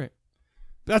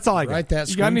 That's all I got. Write that.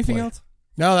 You got anything else?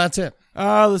 No, that's it.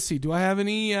 Let's see. Do I have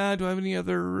any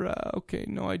other? Okay,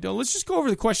 no, I don't. Let's just go over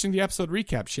the question of the episode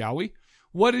recap, shall we?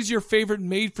 What is your favorite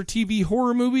made-for-TV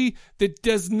horror movie that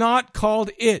does not called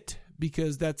It?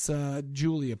 Because that's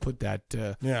Julia put that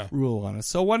rule on us.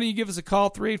 So why don't you give us a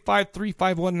call,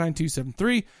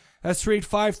 385-351-9273. That's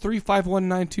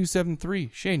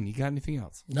 385-351-9273. Shane, you got anything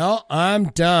else? No, I'm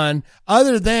done.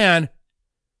 Other than,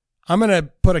 I'm going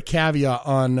to put a caveat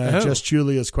on just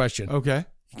Julia's question. Okay.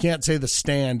 You can't say The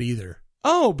Stand either.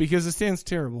 Oh, because The Stand's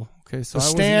terrible. Okay, so The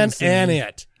Stand and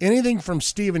It. Anything from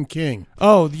Stephen King.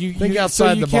 Oh, think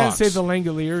outside the box. You can't say The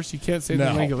Langoliers. You can't say The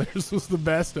Langoliers was the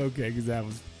best. Okay, because that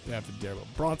was terrible.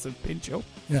 Bronson Pinchot.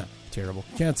 Yeah. Terrible.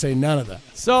 Can't say none of that.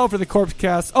 So for the Corpse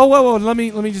Cast. Oh, whoa. Let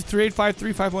me just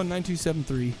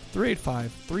 385-351-9273.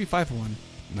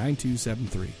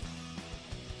 385-351-9273.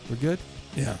 We're good?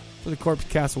 Yeah. For the Corpse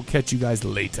Cast, we'll catch you guys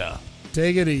later.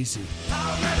 Take it easy.